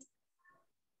website.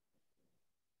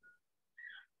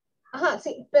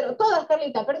 Sí, pero todas,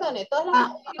 Carlita, perdone, todas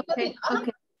las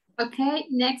Okay,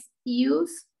 next,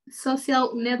 use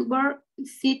social network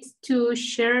sites to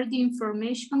share the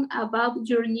information about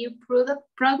your new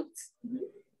products.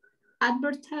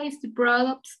 Advertise the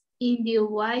products in the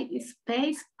white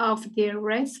space of the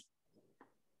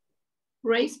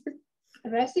recipes.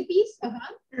 Receipts.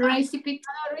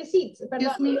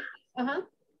 Excuse me.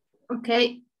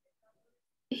 Okay.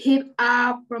 Have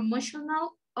a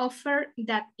promotional offer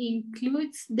that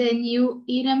includes the new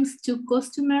items to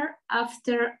customer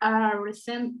after a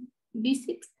recent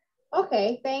visit.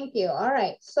 Okay, thank you. All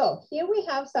right, so here we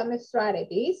have some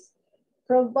strategies.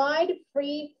 Provide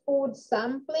free food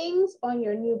samplings on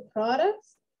your new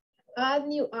products. Add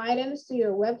new items to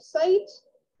your website.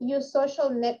 Use social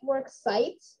network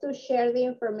sites to share the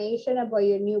information about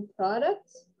your new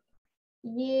products.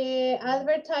 Yeah,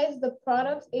 advertise the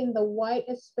products in the white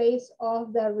space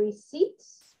of the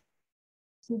receipts.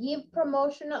 Give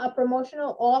a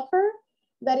promotional offer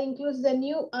that includes the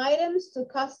new items to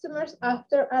customers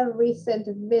after a recent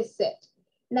visit.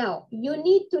 Now, you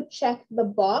need to check the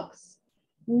box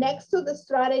next to the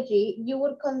strategy you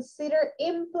would consider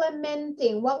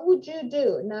implementing. What would you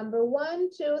do? Number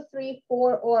 1, 2, 3,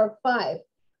 4, or 5.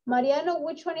 Mariano,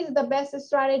 which one is the best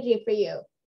strategy for you?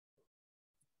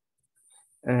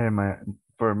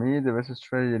 For me, the best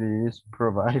strategy is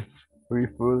provide free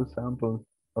food samples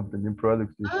of the new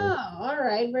products. Oh, all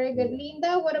right, very good.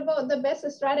 Linda, what about the best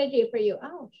strategy for you?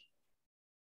 Ouch.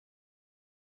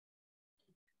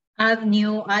 Add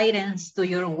new items to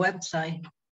your website.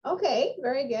 Okay,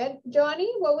 very good.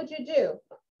 Johnny, what would you do?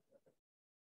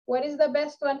 What is the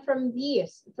best one from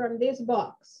this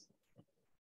box?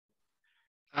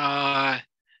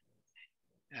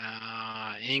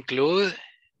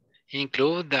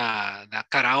 Include the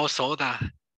carao soda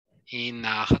in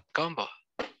a hot combo.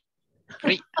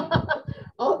 Free.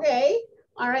 Okay,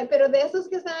 all right, pero de esos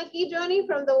que están aquí, Johnny,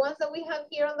 from the ones that we have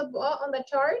here on the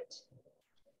chart.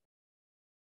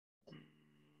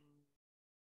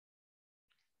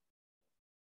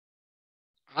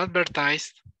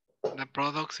 Advertise the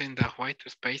products in the white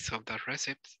space of the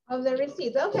receipts. Of the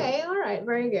receipts, okay, all right,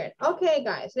 very good. Okay,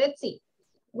 guys, let's see.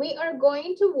 We are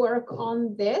going to work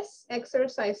on this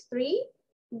exercise 3.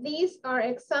 These are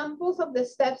examples of the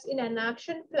steps in an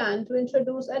action plan to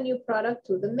introduce a new product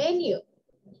to the menu.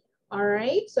 All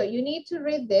right, so you need to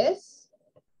read this.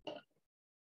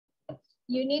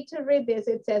 You need to read this.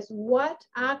 It says, what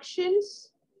action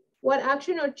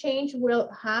or change will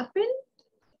happen?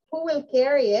 Who will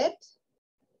carry it?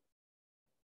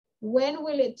 When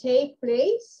will it take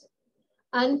place?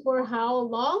 And for how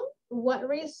long? What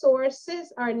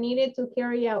resources are needed to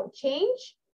carry out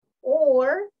change?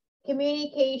 Or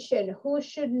communication, who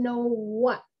should know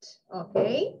what?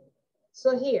 Okay,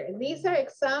 so here, these are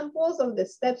examples of the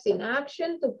steps in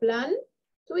action to plan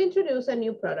to introduce a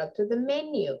new product to the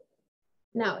menu.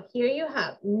 Now, here you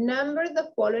have, number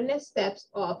the following steps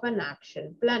of an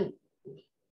action plan.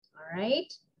 All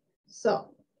right,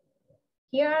 so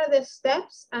here are the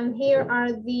steps and here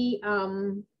are the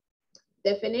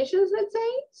definitions, let's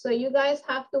say. So you guys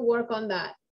have to work on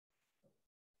that.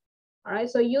 All right,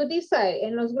 so you decide.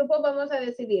 En los grupos vamos a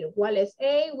decidir cuál es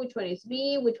A, which one is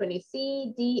B, which one is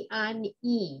C, D, and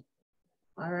E.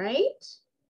 All right.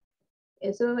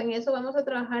 En eso vamos a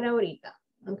trabajar ahorita.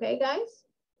 Okay, guys?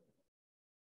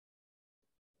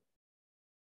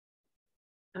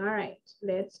 All right,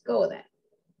 let's go then.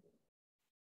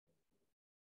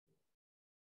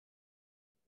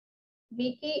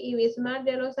 Vicky y Bismar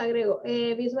ya los agrego.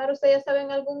 Bismar, ¿usted ya estaba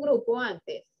en algún grupo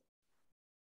antes?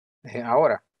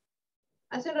 Ahora.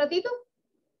 ¿Hace un ratito?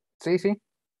 Sí, sí.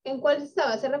 ¿En cuál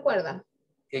estaba? ¿Se recuerda?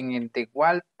 En el de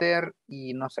Walter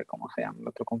y no sé cómo se llama el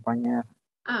otro compañero.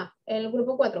 Ah, el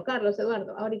grupo 4, Carlos,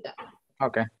 Eduardo, ahorita.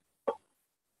 Ok.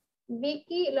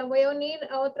 Vicky, la voy a unir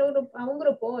a otro grupo, a un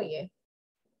grupo, oye.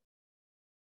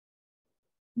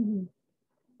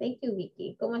 Thank you,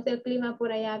 Vicky. ¿Cómo es el clima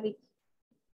por allá, Vicky?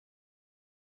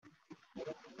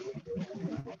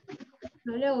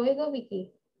 No le oigo,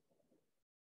 Vicky.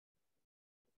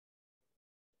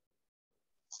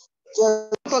 Un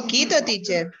poquito,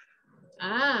 teacher.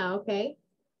 Ah, okay.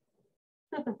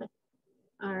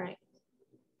 All right.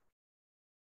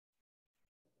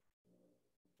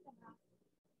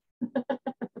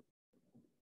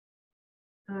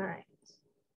 All right.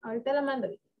 Ahorita la mando.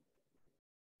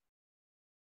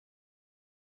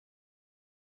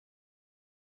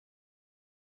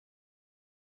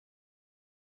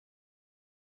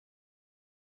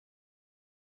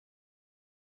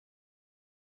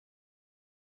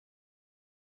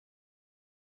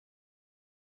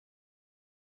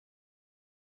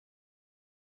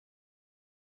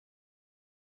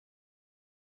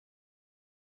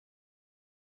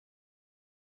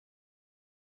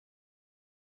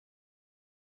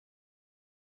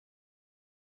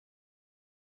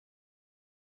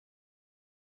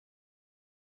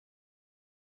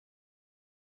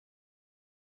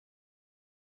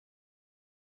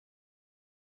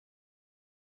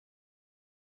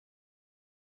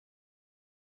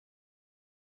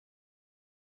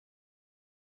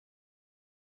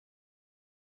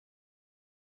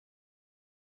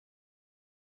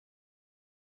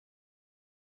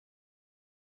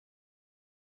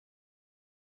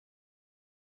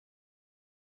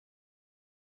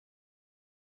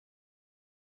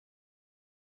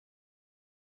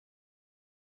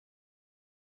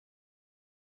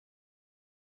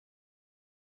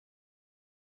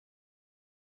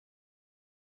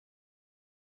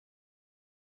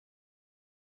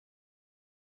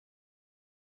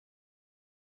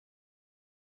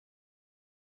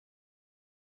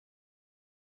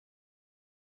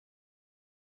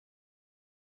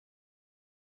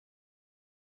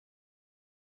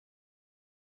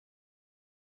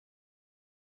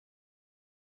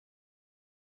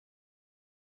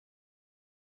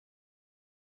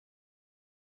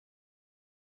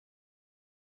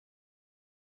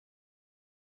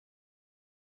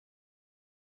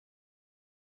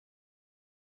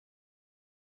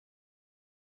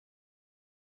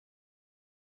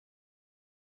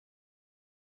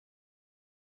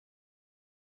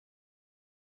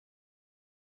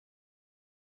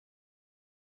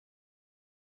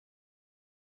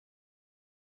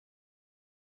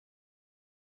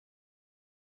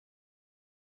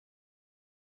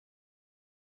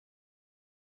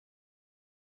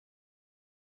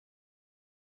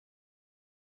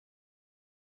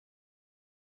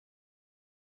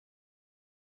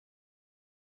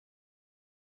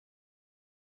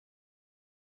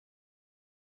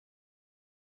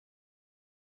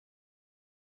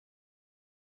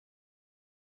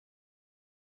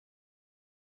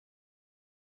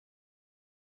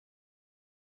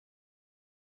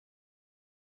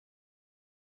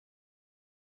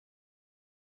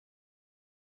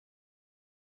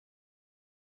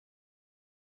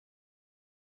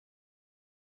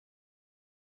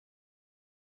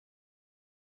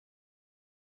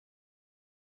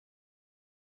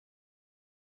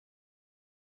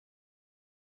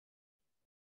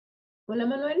 Hola,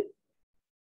 Manuel.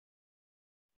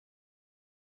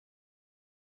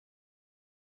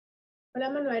 Hola,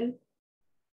 Manuel.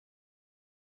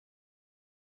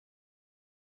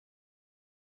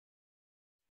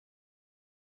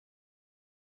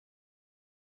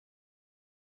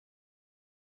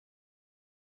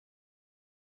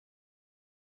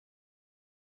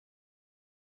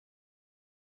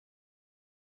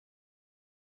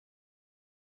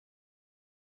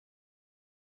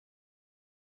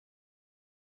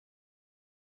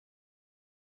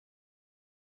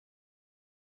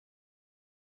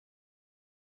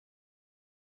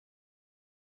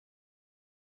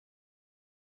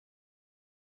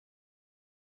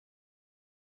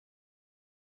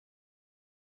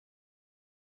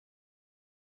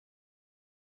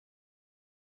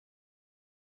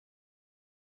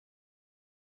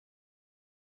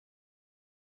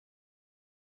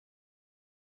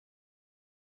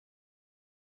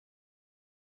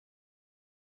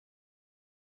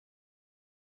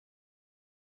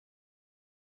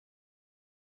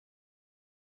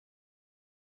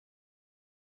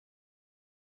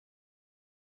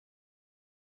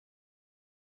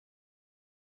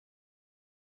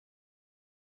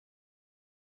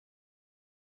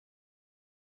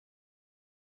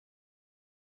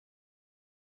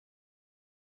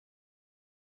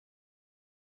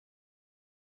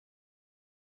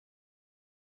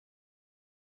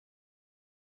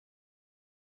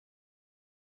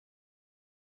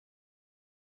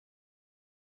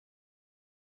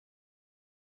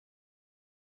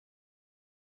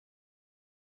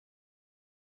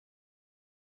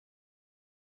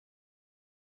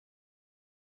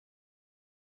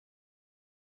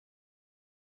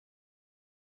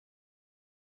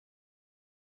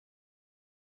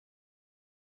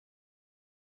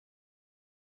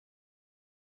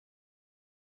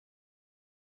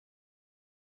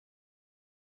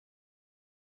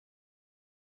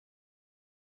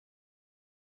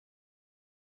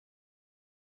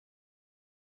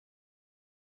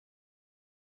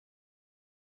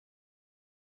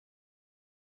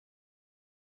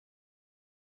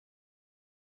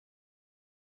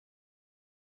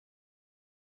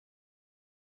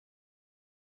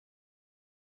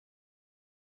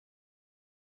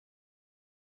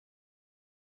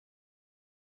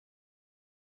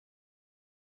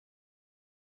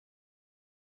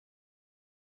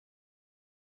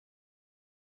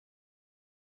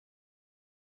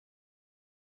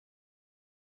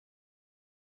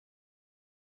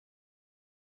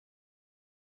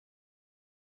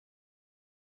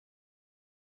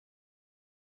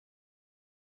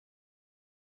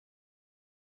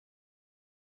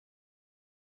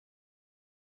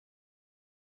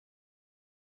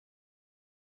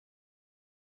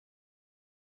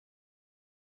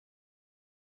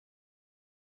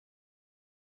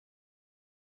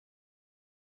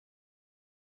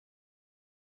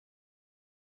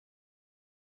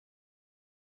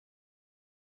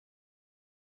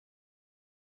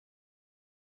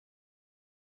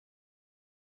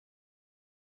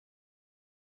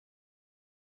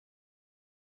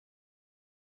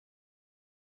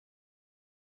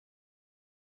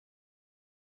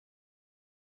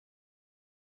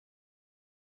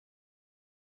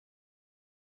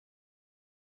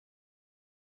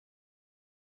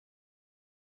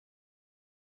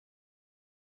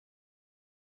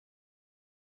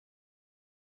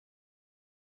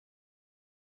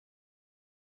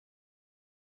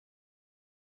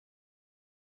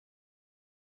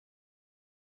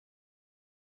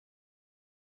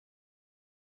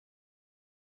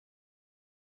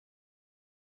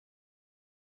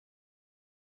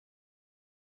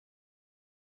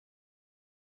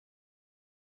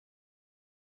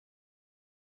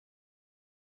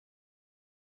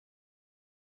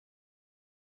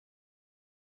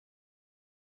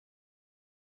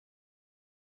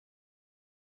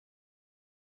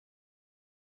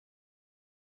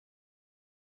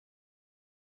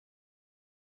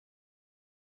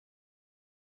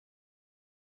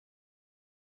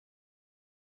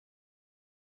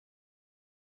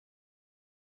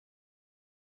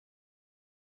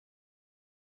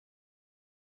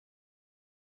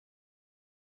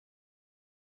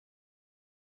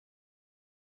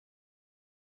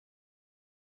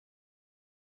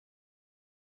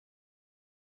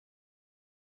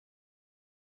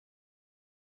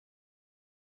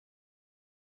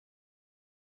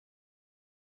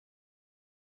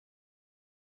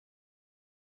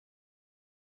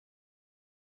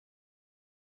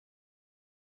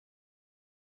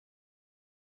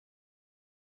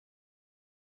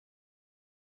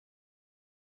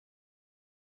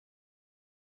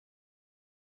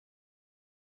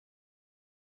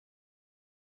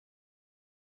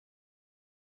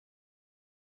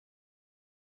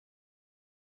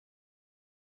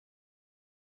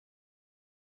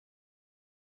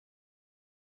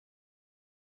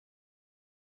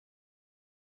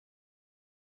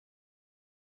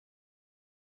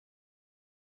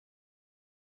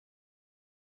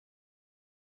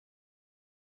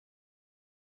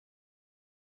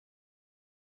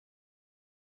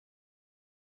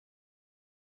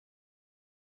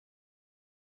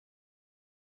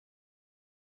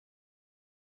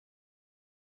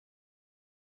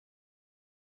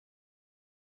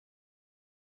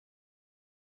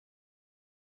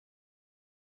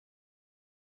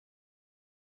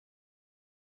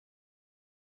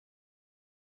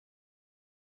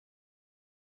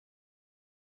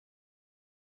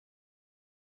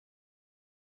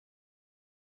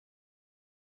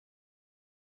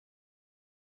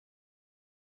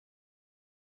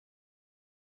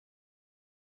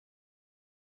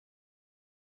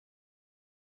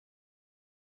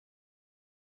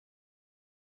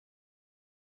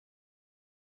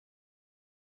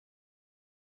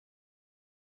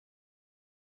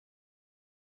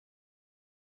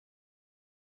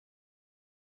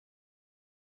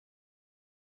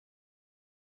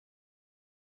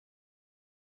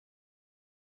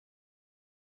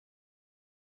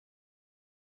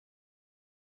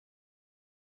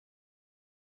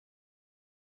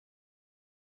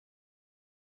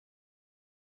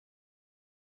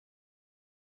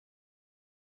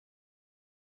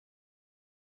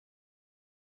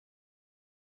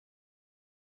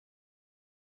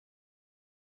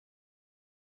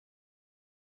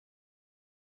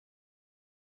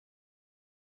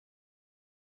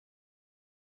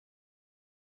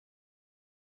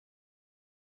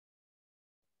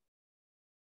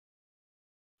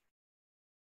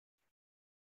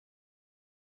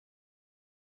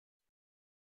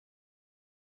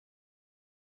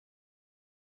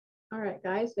 All right,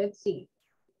 guys, let's see.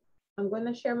 I'm going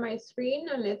to share my screen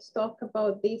and let's talk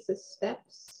about these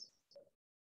steps.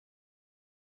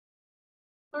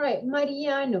 All right,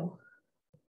 Mariano.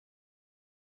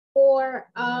 For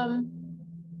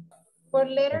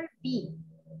letter B,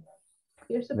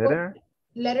 you're supposed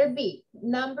letter B,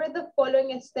 number the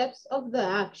following steps of the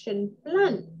action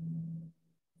plan.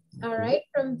 All right,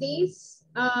 from these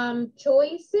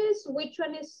choices, which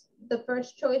one is the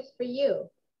first choice for you?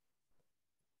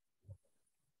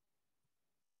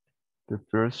 The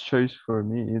first choice for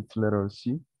me is letter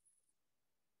C.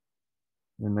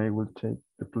 And I will take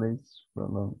the place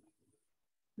from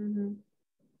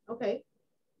Okay.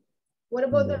 What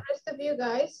about the rest of you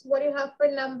guys? What do you have for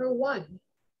number 1?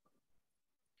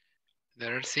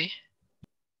 Letter C.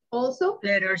 Also?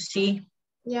 Letter C.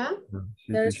 Yeah?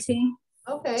 Letter C.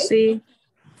 Okay. C.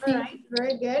 All right,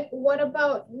 very good. What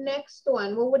about next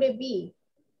one? What would it be?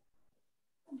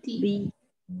 D.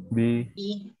 B.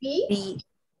 B? B.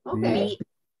 Okay.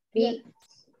 B. Yes.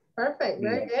 Perfect,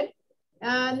 very good.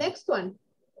 Next one.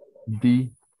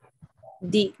 D.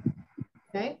 D.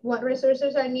 Okay, what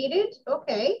resources are needed?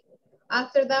 Okay.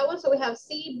 After that one, so we have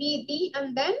C, B, D,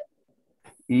 and then?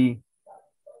 E.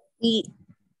 E.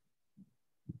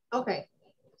 Okay.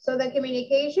 So the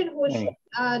communication, who should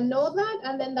know that?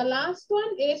 And then the last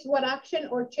one is what action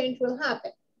or change will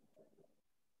happen.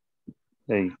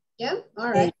 A. Yeah,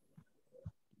 all right.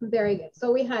 Very good.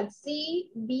 So we had C,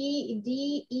 B,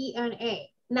 D, E, and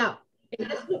A. Now,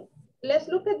 let's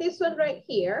look at this one right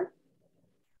here.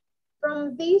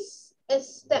 From these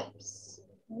steps,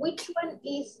 which one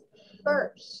is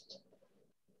first?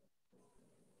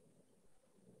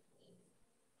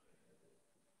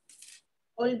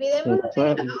 Olvidemos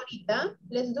ahorita.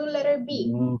 Let's do letter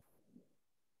B.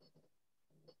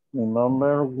 The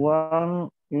number 1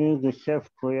 is the chef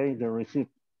create the receipt.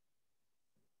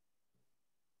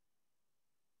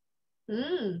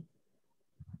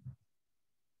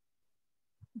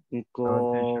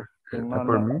 Because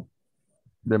for me,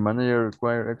 the manager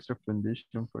requires extra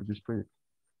foundation for this project.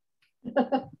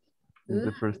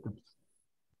 The first step.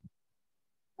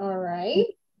 All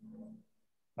right.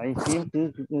 I think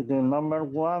the number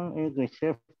 1 is the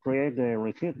chef create the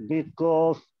receipt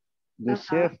because the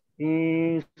chef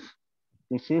is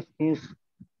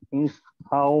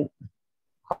how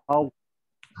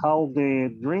the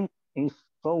drink is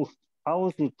cost. How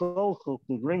is the cost of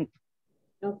the drink?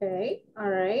 Okay, all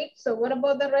right. So what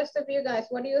about the rest of you guys?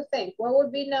 What do you think? What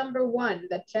would be number 1?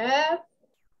 The chef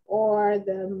or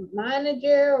the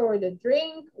manager or the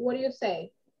drink? What do you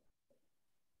say?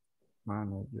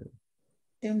 Manager.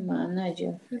 The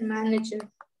manager. The manager.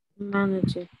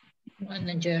 Manager.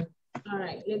 Manager. All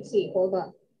right, let's see. Hold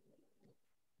on.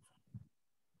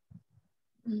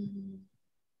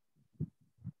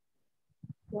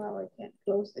 Wow, I can't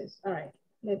close this. All right,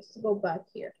 let's go back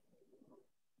here.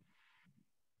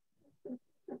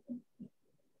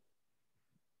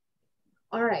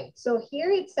 All right, so here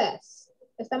it says,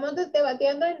 estamos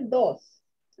debatiendo en 2.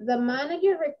 The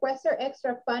manager requested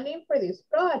extra funding for this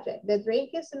project. The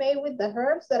drink is made with the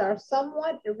herbs that are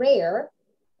somewhat rare,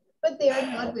 but they are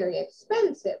not very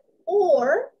expensive.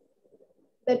 Or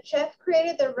the chef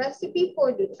created the recipe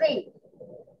for the drink.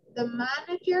 The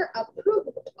manager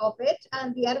approved of it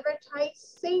and the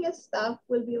advertising staff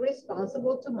will be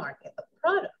responsible to market the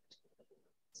product.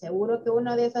 Seguro que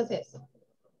una de esas es.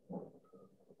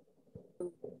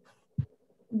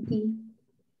 D.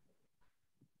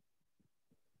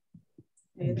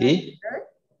 D.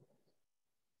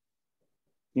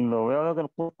 Si lo veo desde el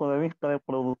punto de vista de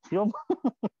producción,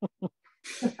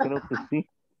 creo que sí.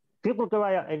 Sí, porque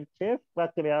vaya, el chef va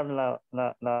a crear la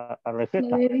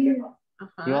receta. Y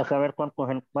vas a ver cuánto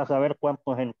es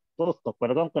el costo.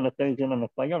 Perdón que lo esté diciendo en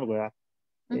español, ¿verdad?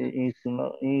 It's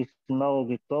now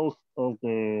the cost of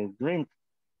the drink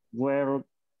where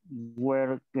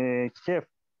the chef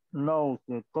knows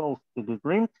the cost of the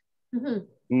drink.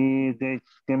 Y the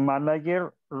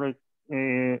manager request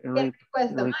the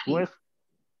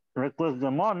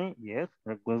money, yes,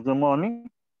 request the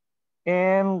money.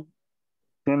 And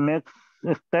the next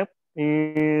step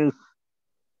is,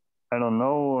 I don't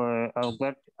know,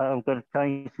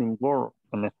 advertising work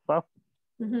and stuff.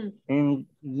 And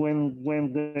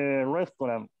when the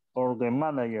restaurant or the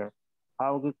manager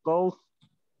how the cost,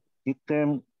 it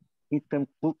can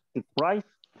put the price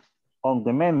on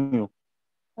the menu.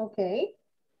 Okay.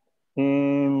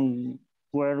 And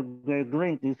where the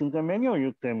drink is in the menu,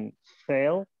 you can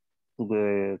sell to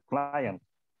the client.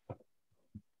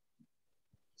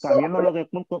 Viéndolo desde el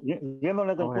punto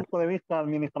de vista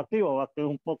administrativo, va a ser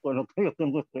un poco de lo que yo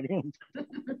tengo experiencia.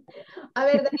 A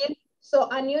ver, Daniel, So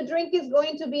a new drink is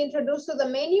going to be introduced to the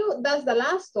menu. That's the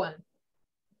last one.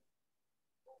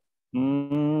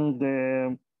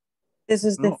 This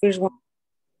is the first one.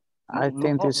 I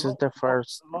think this is the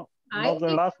first. I think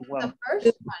the last it's one. the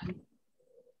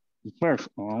first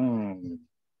one.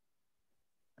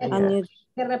 The first.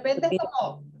 De repente es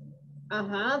como,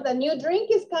 the new drink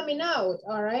is coming out,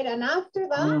 all right? And after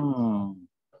that?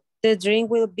 The drink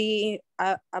will be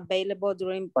available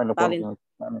during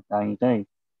Valentine's Day.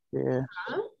 Yeah.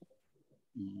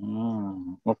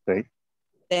 Okay.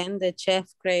 Then the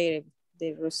chef created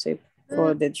the recipe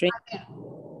for the drink.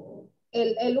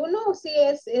 El uno sí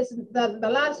is the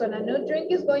last one. A new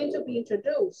drink is going to be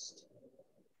introduced.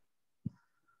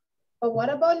 But what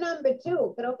about number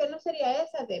 2? Creo que no sería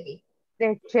esa, Debbie.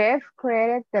 The chef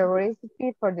created the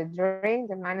recipe for the drink,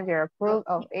 the manager approved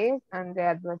of it, and the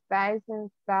advertising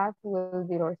staff will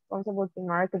be responsible to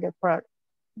market the product.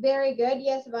 Very good.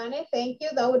 Yes, Vane, thank you.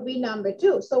 That would be number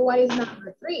 2. So what is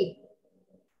number 3?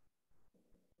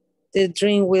 The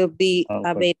drink will be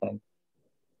available.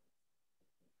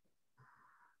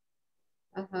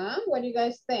 What do you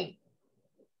guys think?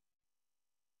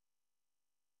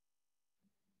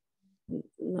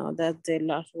 No, that's the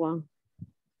last one.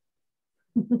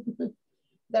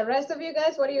 The rest of you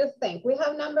guys, what do you think? We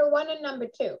have number 1 and number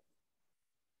 2.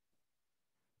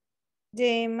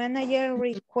 The manager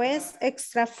requests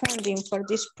extra funding for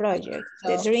this project.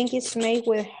 The drink is made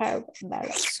with herb,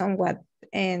 that's somewhat.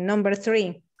 And number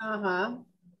 3.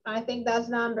 I think that's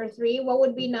number 3. What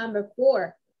would be number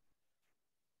 4?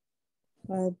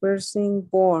 Advertising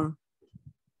board.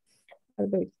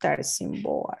 Advertising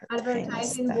board.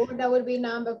 Advertising board, that would be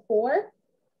number 4.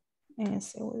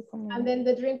 And then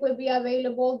the drink will be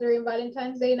available during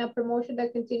Valentine's Day in a promotion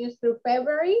that continues through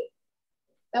February.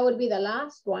 That would be the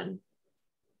last one.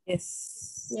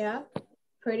 Yes. Yeah,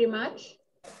 pretty much.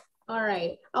 All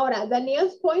right. Ahora,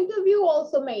 Daniel's point of view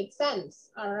also made sense.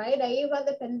 All right. Ahí va a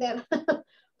depender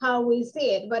how we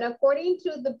see it. But according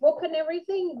to the book and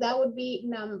everything, that would be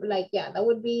that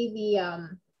would be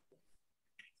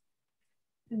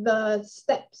the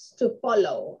steps to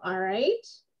follow. All right.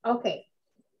 Okay.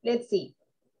 Let's see.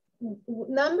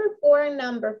 Number 4 and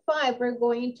number 5, we're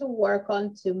going to work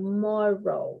on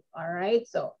tomorrow. All right.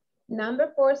 So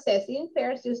number 4 says in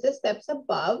pairs, use the steps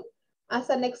above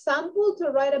as an example to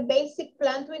write a basic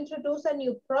plan to introduce a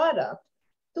new product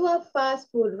to a fast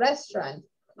food restaurant.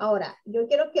 Ahora, yo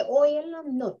quiero que hoy en la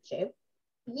noche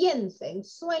piensen,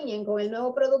 sueñen con el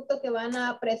nuevo producto que van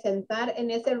a presentar en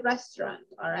ese restaurant.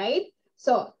 All right.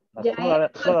 So, ya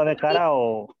soda de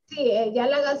carao. Sí, ya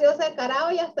la gaseosa de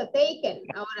carao ya está taken.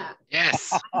 Ahora.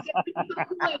 Yes. No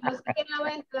sé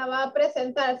quién la va a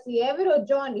presentar, si Ever o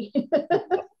Johnny.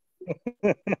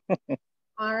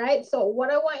 All right, so what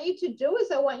I want you to do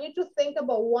is I want you to think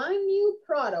about one new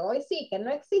product. Hoy sí, que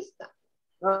no exista.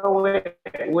 Where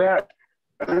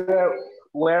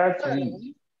are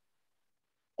you?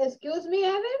 Excuse me,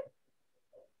 Evan?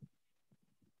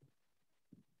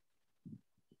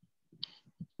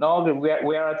 No, we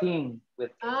are a team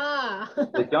with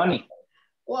Johnny.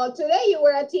 Well, today you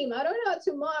were a team. I don't know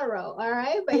tomorrow, all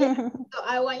right? But yeah, so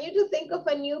I want you to think of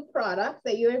a new product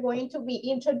that you're going to be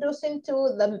introducing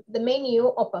to the menu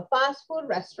of a fast food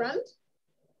restaurant.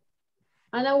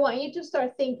 And I want you to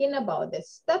start thinking about the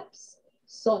steps.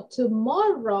 So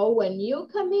tomorrow, when you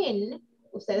come in,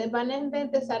 ustedes van a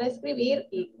empezar a escribir,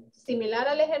 y similar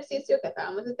al ejercicio que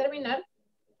acabamos de terminar,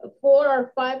 4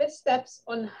 or 5 steps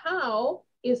on how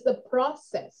is the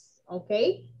process,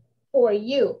 okay? For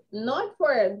you, not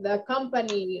for the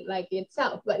company like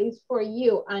itself, but it's for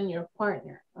you and your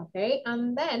partner, okay?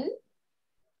 And then,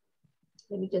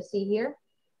 let me just see here.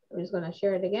 I'm just gonna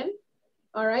share it again.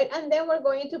 All right, and then we're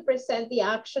going to present the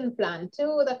action plan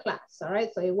to the class, all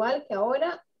right? So igual que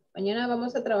ahora, mañana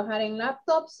vamos a trabajar en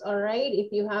laptops, all right?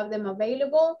 If you have them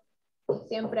available,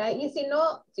 siempre hay. Y si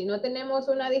no tenemos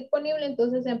una disponible,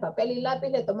 entonces en papel y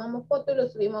lápiz le tomamos foto y lo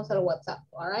subimos al WhatsApp,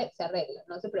 all right? Se arregla,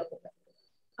 no se preocupen.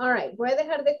 All right, voy a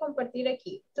dejar de compartir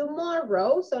aquí.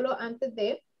 Tomorrow, solo antes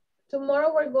de,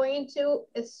 tomorrow we're going to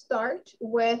start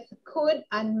with could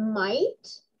and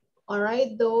might. All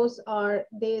right, those are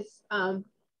these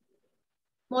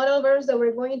model verbs that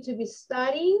we're going to be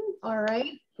studying. All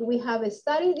right, we have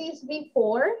studied these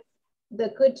before. The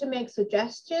could to make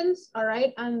suggestions, all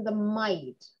right, and the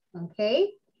might,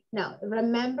 okay? Now,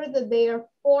 remember that they are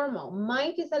formal.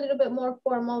 Might is a little bit more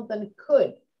formal than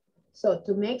could. So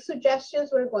to make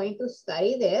suggestions, we're going to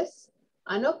study this.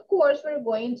 And of course, we're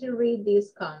going to read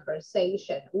this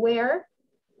conversation where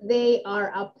they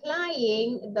are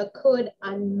applying the could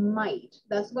and might.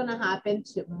 That's gonna happen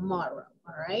tomorrow,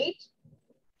 all right?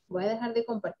 Voy a dejar de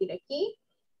compartir aquí.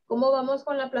 ¿Cómo vamos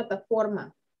con la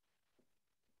plataforma?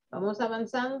 ¿Vamos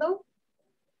avanzando?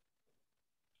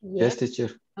 Yes,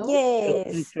 teacher. No?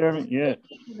 Yes. Teacher, yes.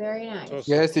 Very nice.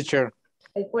 Yes, teacher.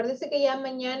 Recuérdese que ya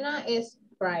mañana es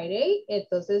Friday,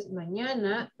 entonces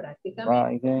mañana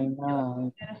prácticamente Friday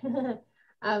night.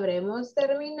 habremos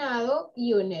terminado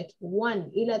Unit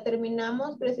 1 y la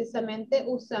terminamos precisamente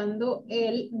usando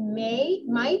el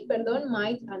might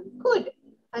and could.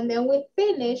 And then we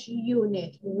finish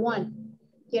Unit 1.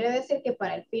 Quiere decir que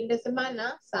para el fin de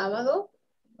semana, sábado,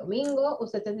 domingo,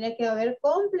 usted tendría que haber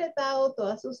completado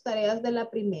todas sus tareas de la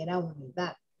primera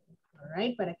unidad. All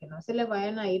right, para que no se le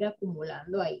vayan a ir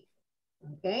acumulando ahí.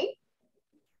 Okay?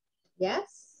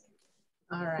 Yes?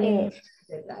 All right. Yes.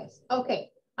 Good, guys.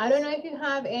 Okay. I don't know if you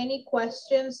have any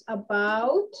questions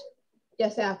about ya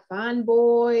sea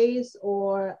fanboys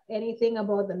or anything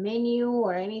about the menu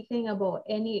or anything about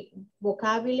any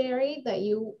vocabulary that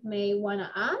you may want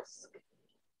to ask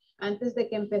antes de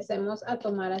que empecemos a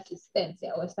tomar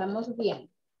asistencia. ¿O estamos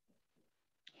bien?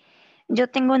 Yo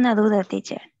tengo una duda,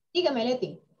 teacher. Dígame,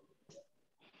 Leti.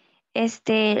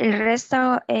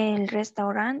 El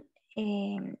restaurante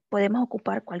podemos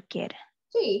ocupar cualquiera.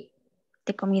 Sí.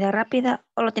 ¿De comida rápida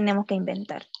o lo tenemos que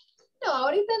inventar? No,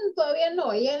 ahorita todavía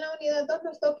no. Ya en la unidad 2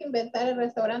 nos toca inventar el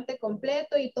restaurante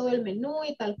completo y todo el menú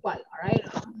y tal cual. All right?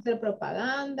 Vamos a hacer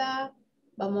propaganda.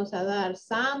 Vamos a dar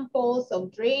samples of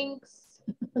drinks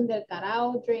del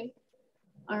carao drink.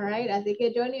 All right? Así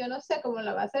que Johnny, yo no sé cómo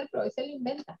lo va a hacer, pero hoy se lo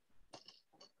inventa.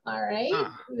 All right?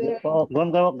 Oh,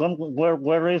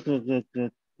 where is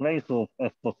the place of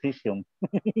exposition?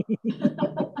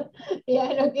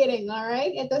 Ya no quieren, all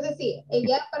right. Entonces sí,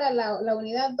 ya para la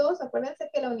unidad 2, acuérdense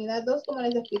que la unidad 2, como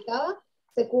les explicaba,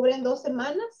 se cubre en 2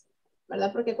 semanas,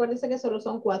 ¿verdad? Porque acuérdense que solo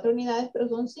son 4 unidades, pero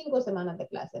son 5 semanas de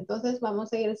clase. Entonces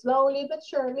vamos a ir slowly but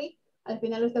surely. Al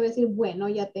final usted va a decir, bueno,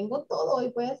 ya tengo todo,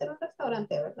 hoy voy a hacer un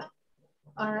restaurante, ¿verdad?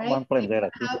 All right. Vamos a aprender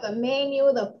aquí. The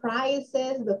menu, the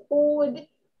prices, the food.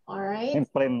 All right.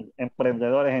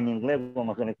 Emprendedores en inglés,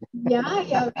 como se les dice. Ya, no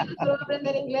solo va a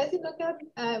aprender inglés, sino que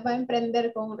va a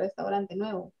emprender con un restaurante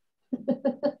nuevo.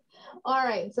 All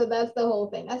right, so that's the whole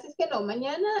thing. Así es que no,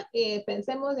 mañana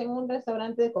pensemos en un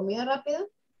restaurante de comida rápida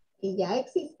que ya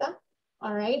exista,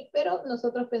 all right, pero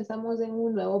nosotros pensamos en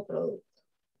un nuevo producto.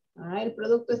 All right, el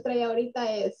producto estrella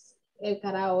ahorita es el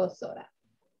carao soda.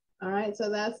 All right, so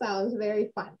that sounds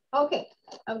very fun. Okay,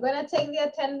 I'm going to take the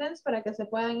attendance para que se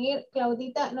puedan ir.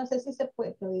 Claudita, no sé si se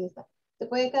puede, Claudita. ¿Se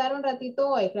puede quedar un ratito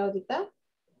hoy, Claudita?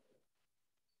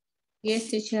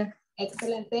 Yes, teacher.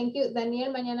 Excellent, thank you.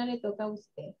 Daniel, mañana le toca a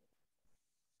usted.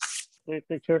 Sí,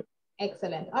 teacher.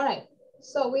 Excellent, all right.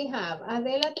 So we have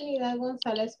Adela Trinidad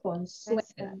González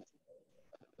Consuegra.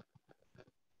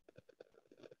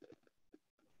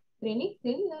 Trini,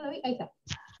 no la vi, ahí está.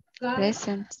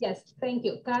 Present. Yes, thank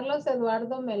you. Carlos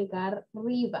Eduardo Melgar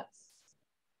Rivas.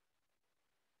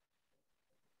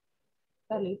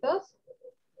 Carlitos.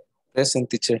 Present,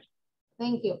 teacher.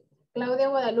 Thank you. Claudia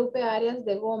Guadalupe Arias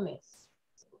de Gómez.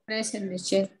 Present,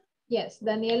 teacher. Yes.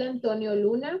 Daniel Antonio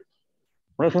Luna.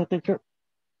 Present, teacher.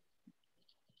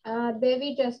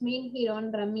 Debbie Yasmín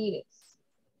Girón Ramírez.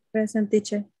 Present,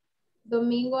 teacher.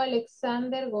 Domingo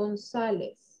Alexander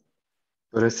González.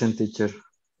 Present, teacher.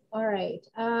 All right.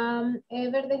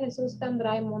 Ever de Jesús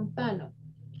Cambray Montano.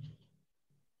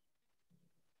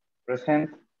 Present.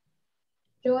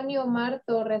 Johnny Omar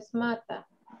Torres Mata.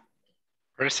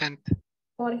 Present.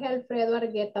 Jorge Alfredo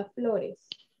Argueta Flores.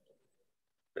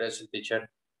 Present, teacher.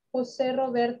 José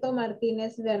Roberto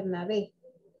Martínez Bernabé.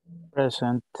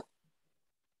 Present.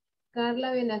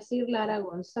 Carla Benacir Lara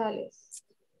González.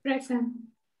 Present.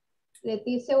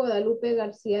 Leticia Guadalupe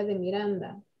García de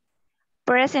Miranda.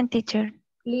 Present, teacher.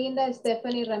 Linda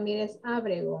Stephanie Ramírez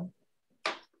Ábrego.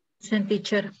 Present,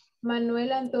 teacher.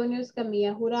 Manuel Antonio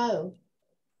Escamilla Jurado.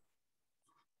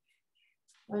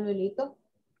 Manuelito.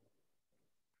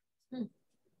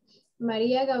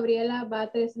 María Gabriela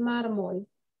Batres Mármol.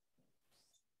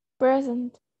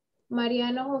 Present.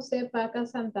 Mariano José Paca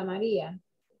Santa María.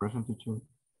 Present, teacher.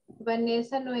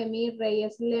 Vanessa Noemí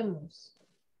Reyes Lemus.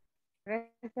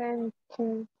 Present.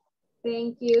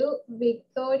 Thank you.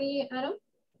 Victoria, no.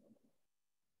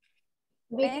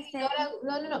 Vicky Present.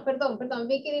 Dinora, perdón.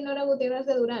 Vicky Dinora Gutiérrez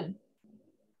de Durán.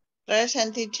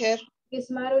 Present, teacher.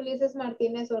 Ismar Ulises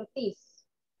Martínez Ortiz.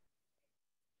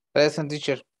 Present,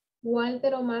 teacher.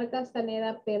 Walter Omar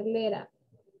Castaneda Perlera.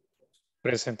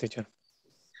 Present, teacher.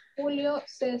 Julio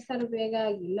César Vega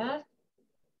Aguilar.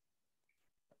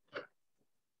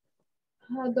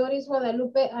 Doris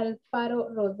Guadalupe Alfaro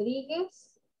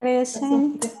Rodríguez.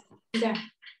 Present.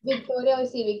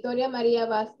 Victoria María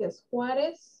Vázquez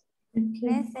Juárez.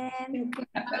 Present.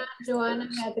 Joana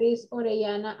Beatriz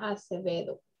Orellana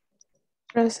Acevedo.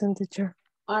 Present, teacher.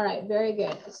 All right, very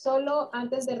good. Solo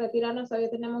antes de retirarnos, todavía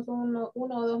tenemos uno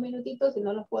o dos minutitos y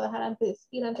no los puedo dejar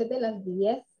ir antes de las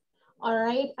 10. All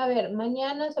right, a ver,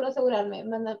 mañana, solo asegurarme,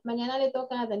 mañana le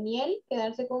toca a Daniel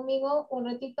quedarse conmigo un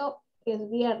ratito, que es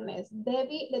viernes.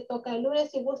 Debbie le toca el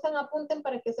lunes. Si gustan, apunten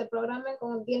para que se programen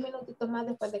con 10 minutitos más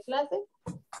después de clase.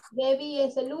 Debbie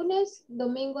es el lunes,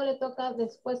 domingo le toca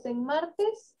después en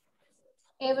martes.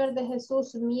 Ever de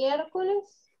Jesús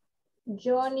miércoles,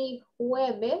 Johnny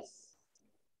jueves,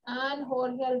 and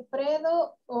Jorge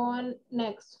Alfredo on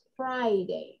next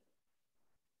Friday.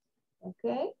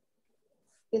 Ok.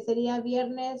 Que sería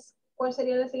viernes. ¿Cuál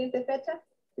sería la siguiente fecha?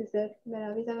 Si se me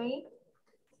avisan ahí.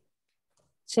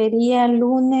 Sería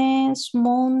lunes,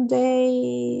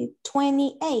 Monday,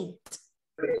 28.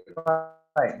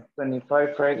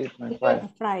 25, Friday,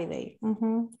 25. Friday.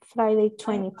 Friday,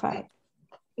 25.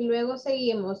 Y luego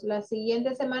seguimos. La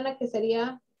siguiente semana que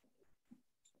sería...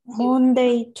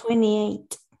 Monday,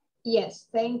 28. Yes,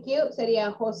 thank you.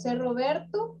 Sería José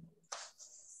Roberto,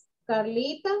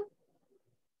 Carlita,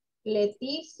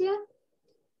 Leticia,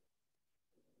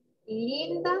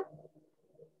 Linda,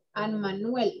 and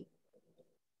Manuel.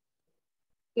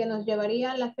 Que nos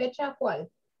llevaría la fecha,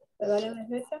 ¿cuál? ¿Te la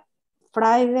fecha?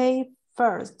 Friday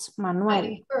 1st, Manuel.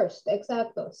 Friday 1st,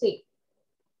 exacto, sí.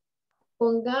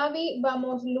 Con Gaby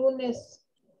vamos lunes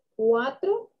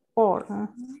 4.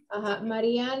 Ajá,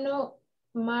 Mariano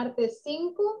martes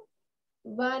 5.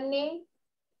 Vane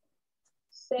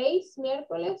 6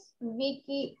 miércoles.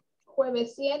 Vicky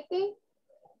jueves 7.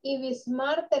 Y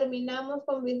Bismar, terminamos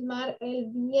con Bismar el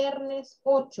viernes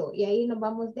 8. Y ahí nos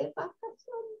vamos de vacaciones.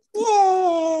 Yeah.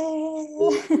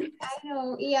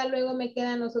 Y ya luego me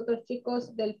quedan los otros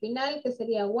chicos del final, que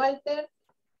sería Walter,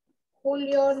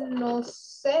 Julio, no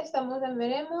sé, estamos en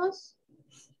veremos,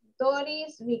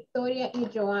 Doris, Victoria y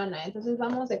Joana. Entonces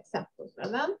vamos exactos,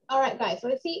 ¿verdad? All right, guys. So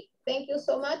sí, thank you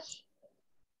so much.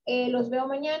 Los veo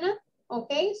mañana.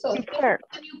 Okay, so Teacher.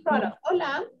 A new product.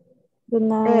 Hola. Good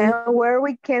night. Where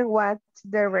we can watch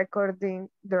the recording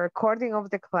of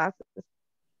the classes.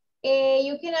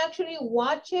 You can actually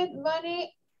watch it, Vane,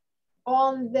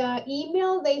 on the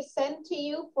email they sent to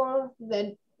you for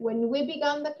when we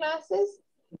began the classes.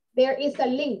 There is a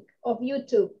link of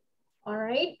YouTube. All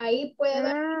right. Ahí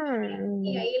puede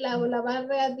y ahí la va a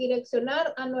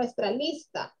redireccionar a nuestra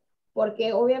lista,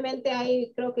 porque obviamente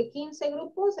hay creo que 15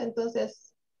 grupos,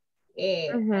 entonces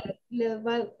les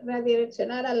va a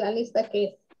redireccionar a la lista que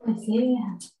es.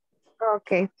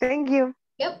 Okay, thank you.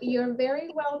 Yep, you're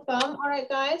very welcome. All right,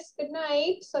 guys. Good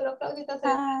night. Solo Claudita se...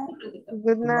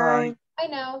 Good night. Bye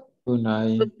now. Good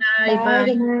night. Good night. Bye.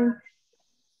 Good night.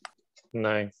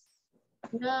 Night.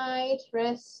 Night.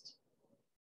 Rest.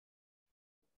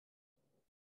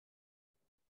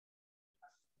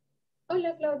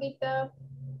 Hola, Claudita.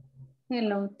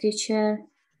 Hello, teacher.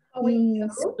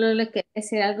 Solo le quería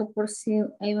decir algo por si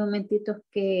hay momentitos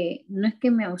que no es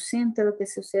que me ausente, lo que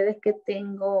sucede es que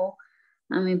tengo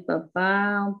a mi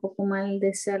papá un poco mal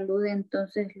de salud,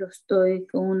 entonces lo estoy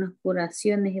con unas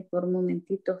curaciones y por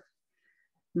momentitos,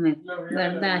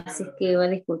 ¿verdad? Así es que va a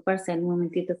disculparse en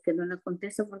momentitos que no lo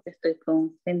contesto porque estoy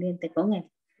pendiente con él.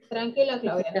 Tranquila,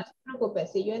 Claudia, no se preocupe,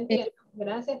 si yo entiendo.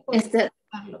 Gracias por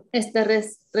está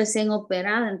recién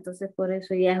operada, entonces por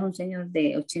eso ya es un señor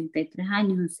de 83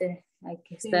 años, entonces hay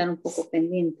que estar un poco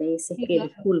pendiente y es que claro.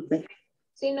 Disculpe.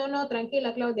 Sí, no,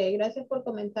 tranquila, Claudia, y gracias por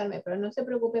comentarme, pero no se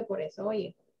preocupe por eso,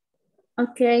 oye.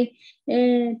 Okay,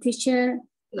 teacher,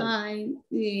 I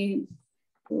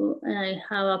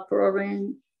have a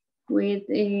problem with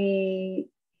a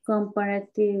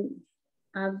comparative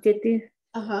adjective.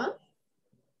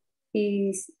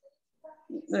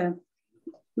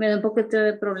 Me da un poquito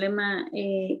de problema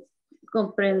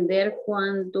comprender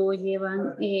cuando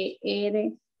llevan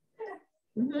R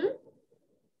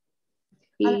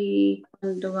y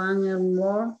cuando van en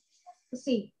more.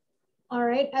 Sí. All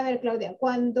right. A ver, Claudia,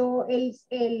 cuando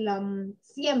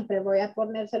siempre voy a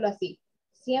ponérselo así,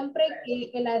 siempre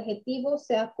que el adjetivo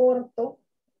sea corto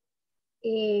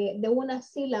de una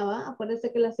sílaba,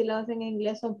 acuérdense que las sílabas en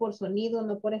inglés son por sonido,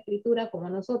 no por escritura como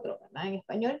nosotros, ¿verdad? En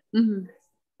español.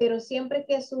 Pero siempre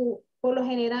que por lo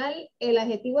general, el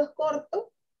adjetivo es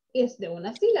corto, es de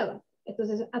una sílaba.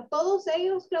 Entonces, a todos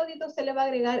ellos, Claudito, se le va a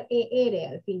agregar ER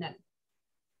al final.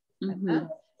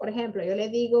 Por ejemplo, yo le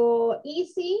digo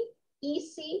easy,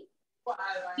 easy,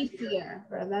 easier,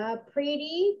 ¿verdad?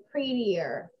 Pretty,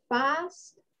 prettier.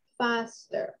 Fast,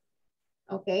 faster.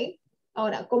 ¿Ok?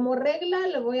 Ahora, como regla,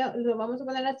 lo vamos a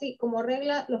poner así, como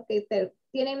regla, los que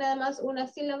tienen nada más una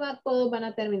sílaba, todos van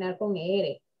a terminar con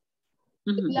ER.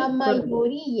 La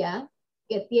mayoría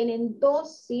que tienen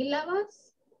 2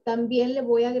 sílabas, también le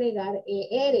voy a agregar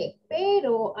ER,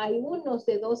 pero hay unos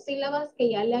de 2 sílabas que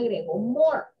ya le agrego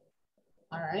more.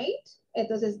 All right.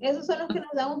 Entonces, esos son los que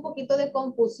nos dan un poquito de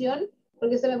confusión,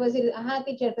 porque usted me puede decir, ajá,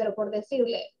 teacher, pero por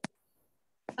decirle,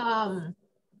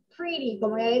 pretty,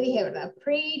 como ya le dije, ¿verdad?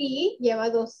 Pretty lleva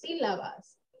 2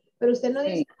 sílabas, pero usted no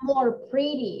dice more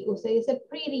pretty, usted dice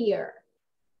prettier.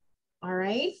 All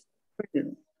right.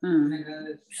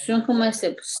 Son como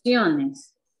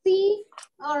excepciones. Sí,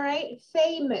 all right.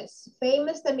 Famous.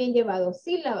 Famous también lleva 2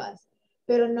 sílabas,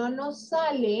 pero no nos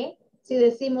sale si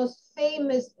decimos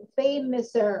famous,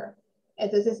 famouser.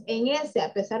 Entonces, en ese,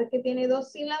 a pesar que tiene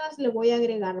 2 sílabas, le voy a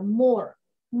agregar more.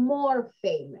 More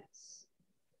famous.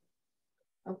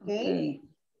 Okay.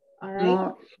 All right.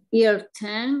 More. Y el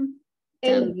tan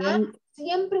también.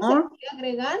 Siempre se puede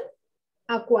agregar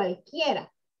a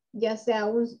cualquiera, ya sea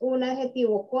un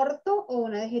adjetivo corto o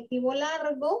un adjetivo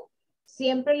largo,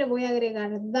 siempre le voy a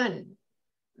agregar than,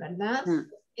 ¿verdad?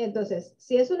 Entonces,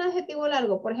 si es un adjetivo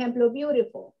largo, por ejemplo,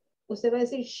 beautiful, usted va a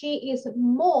decir, she is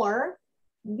more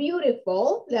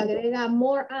beautiful, le agrega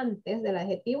more antes del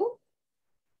adjetivo,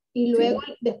 y luego,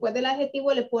 después del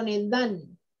adjetivo, le pone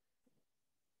than.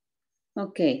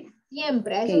 Ok.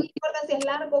 Siempre, a eso no importa si es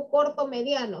largo, corto,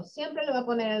 mediano, siempre le va a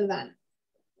poner el than.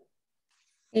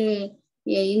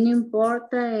 Y ahí no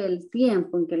importa el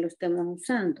tiempo en que lo estemos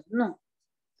usando, ¿no?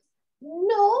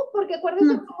 No, porque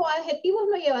acuérdense que como adjetivos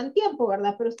no llevan tiempo,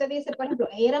 ¿verdad? Pero usted dice, por ejemplo,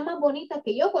 ella era más bonita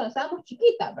que yo cuando estábamos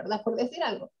chiquitas, ¿verdad? Por decir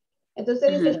algo.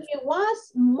 Entonces dice, she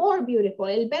was more beautiful.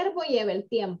 El verbo lleva el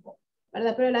tiempo,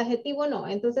 ¿verdad? Pero el adjetivo no.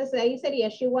 Entonces ahí sería,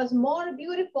 she was more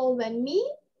beautiful than me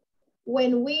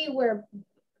when we were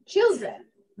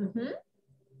children.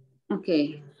 Ok.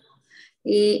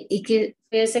 Y que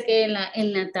fíjese que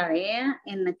en la tarea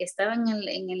en la que estaba en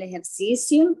el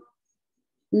ejercicio,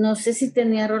 no sé si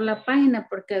tenía error la página,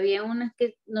 porque había unas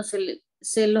que no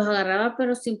se los agarraba,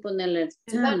 pero sin ponerle el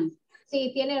tan.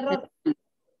 Sí, tiene error.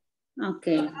 Ok.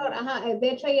 Ajá, de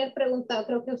hecho ayer preguntaba,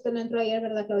 creo que usted no entró ayer,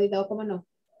 ¿verdad, Claudita? ¿O cómo no?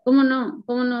 ¿Cómo no?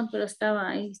 ¿Cómo no? Pero estaba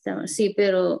ahí, estaba. Sí,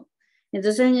 pero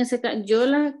entonces en ese caso, yo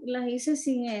las hice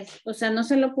sin eso. O sea, no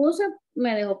se lo puse,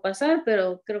 me dejó pasar,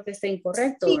 pero creo que está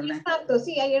incorrecto, Sí, ¿verdad? exacto,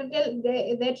 sí, ayer,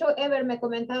 de hecho, Ever me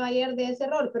comentaba ayer de ese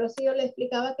error, pero sí yo le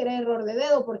explicaba que era error de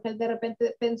dedo, porque él de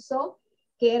repente pensó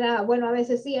que era, bueno, a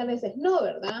veces sí, a veces no,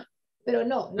 ¿verdad? Pero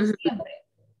no, no siempre.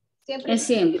 Siempre. Es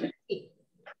siempre. Sí.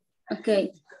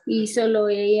 Ok, y solo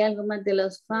hay algo más de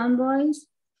los fanboys.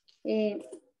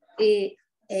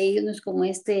 Hay unos como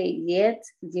yet,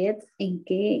 ¿en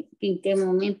qué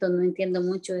momento? No entiendo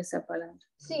mucho esa palabra.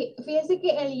 Sí, fíjense que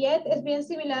el yet es bien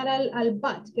similar al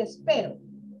but, que es pero,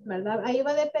 ¿verdad? Ahí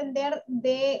va a depender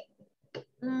de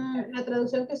la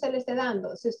traducción que usted le esté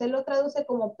dando. Si usted lo traduce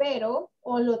como pero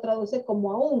o lo traduce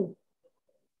como aún,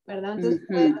 ¿verdad? Entonces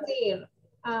puede decir,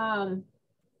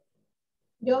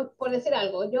 yo, por decir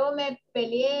algo, yo me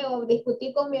peleé o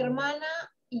discutí con mi hermana,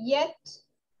 yet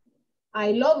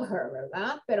I love her,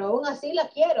 ¿verdad? Pero aún así la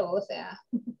quiero, o sea.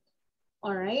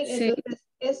 All right. Sí.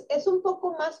 Entonces, es un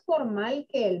poco más formal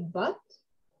que el but.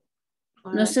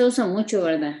 No se usa mucho,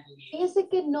 ¿verdad? Fíjese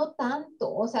que no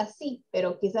tanto, o sea, sí,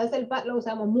 pero quizás el but lo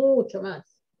usamos mucho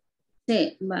más.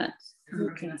 Sí, but.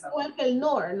 Okay. Igual que el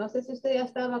nor, no sé si usted ya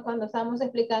estaba cuando estábamos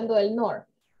explicando el nor.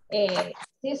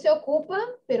 Sí se ocupa,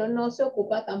 pero no se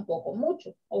ocupa tampoco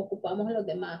mucho. Ocupamos los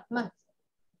demás más.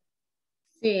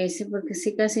 Sí, porque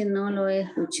sí casi no lo he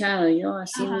escuchado yo,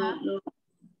 así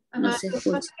no se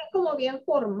escucha. Es como bien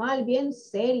formal, bien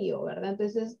serio, ¿verdad?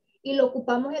 Entonces, y lo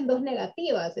ocupamos en 2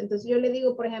 negativas. Entonces yo le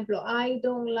digo, por ejemplo, I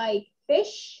don't like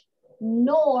fish,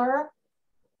 nor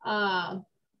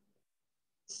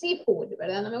seafood,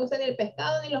 ¿verdad? No me gusta ni el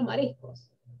pescado ni los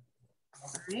mariscos.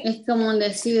 Es como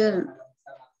decir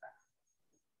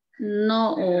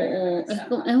no,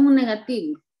 es un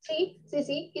negativo. Sí, sí,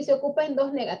 sí, y se ocupa en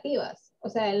 2 negativas. O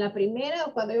sea, en la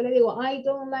primera, cuando yo le digo, I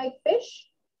don't like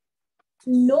fish,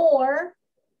 nor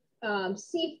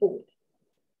seafood.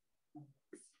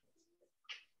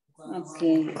 Ok.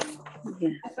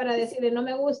 Es para decirle, no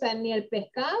me gusta ni el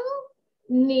pescado,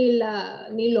 ni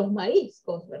los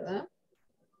mariscos, ¿verdad?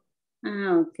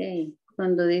 Ah, ok.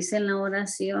 Cuando dicen la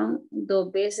oración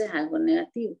 2 veces algo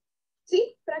negativo.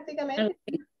 Sí, prácticamente.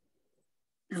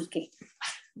 Ok.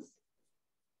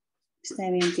 Está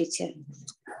bien, teacher.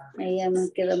 Ahí ya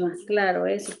me quedó más claro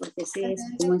eso, porque sí, es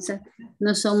como esas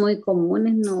no son muy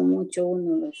comunes, no mucho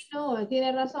uno los... No,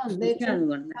 tiene razón. De hecho,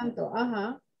 tanto.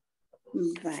 Ajá.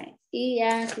 Vale. Y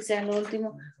ya quizás lo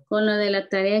último, con lo de la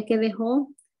tarea que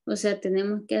dejó, o sea,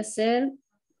 tenemos que hacer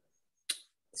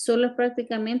solo es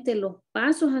prácticamente los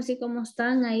pasos así como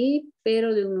están ahí,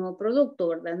 pero de un nuevo producto,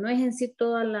 ¿verdad? No es en sí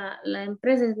toda la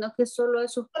empresa, sino que solo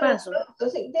esos pasos.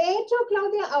 Entonces, de hecho,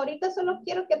 Claudia, ahorita solo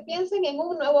quiero que piensen en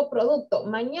un nuevo producto.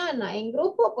 Mañana en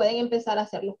grupo pueden empezar a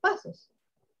hacer los pasos.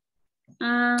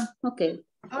 Ah, ok.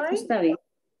 Está bien.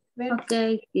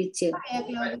 Ok, teacher.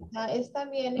 Claudia, está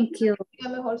bien. Thank you.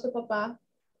 Mejor su papá.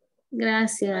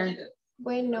 Gracias.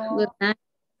 Bueno. Good night.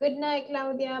 Good night,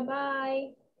 Claudia.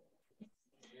 Bye.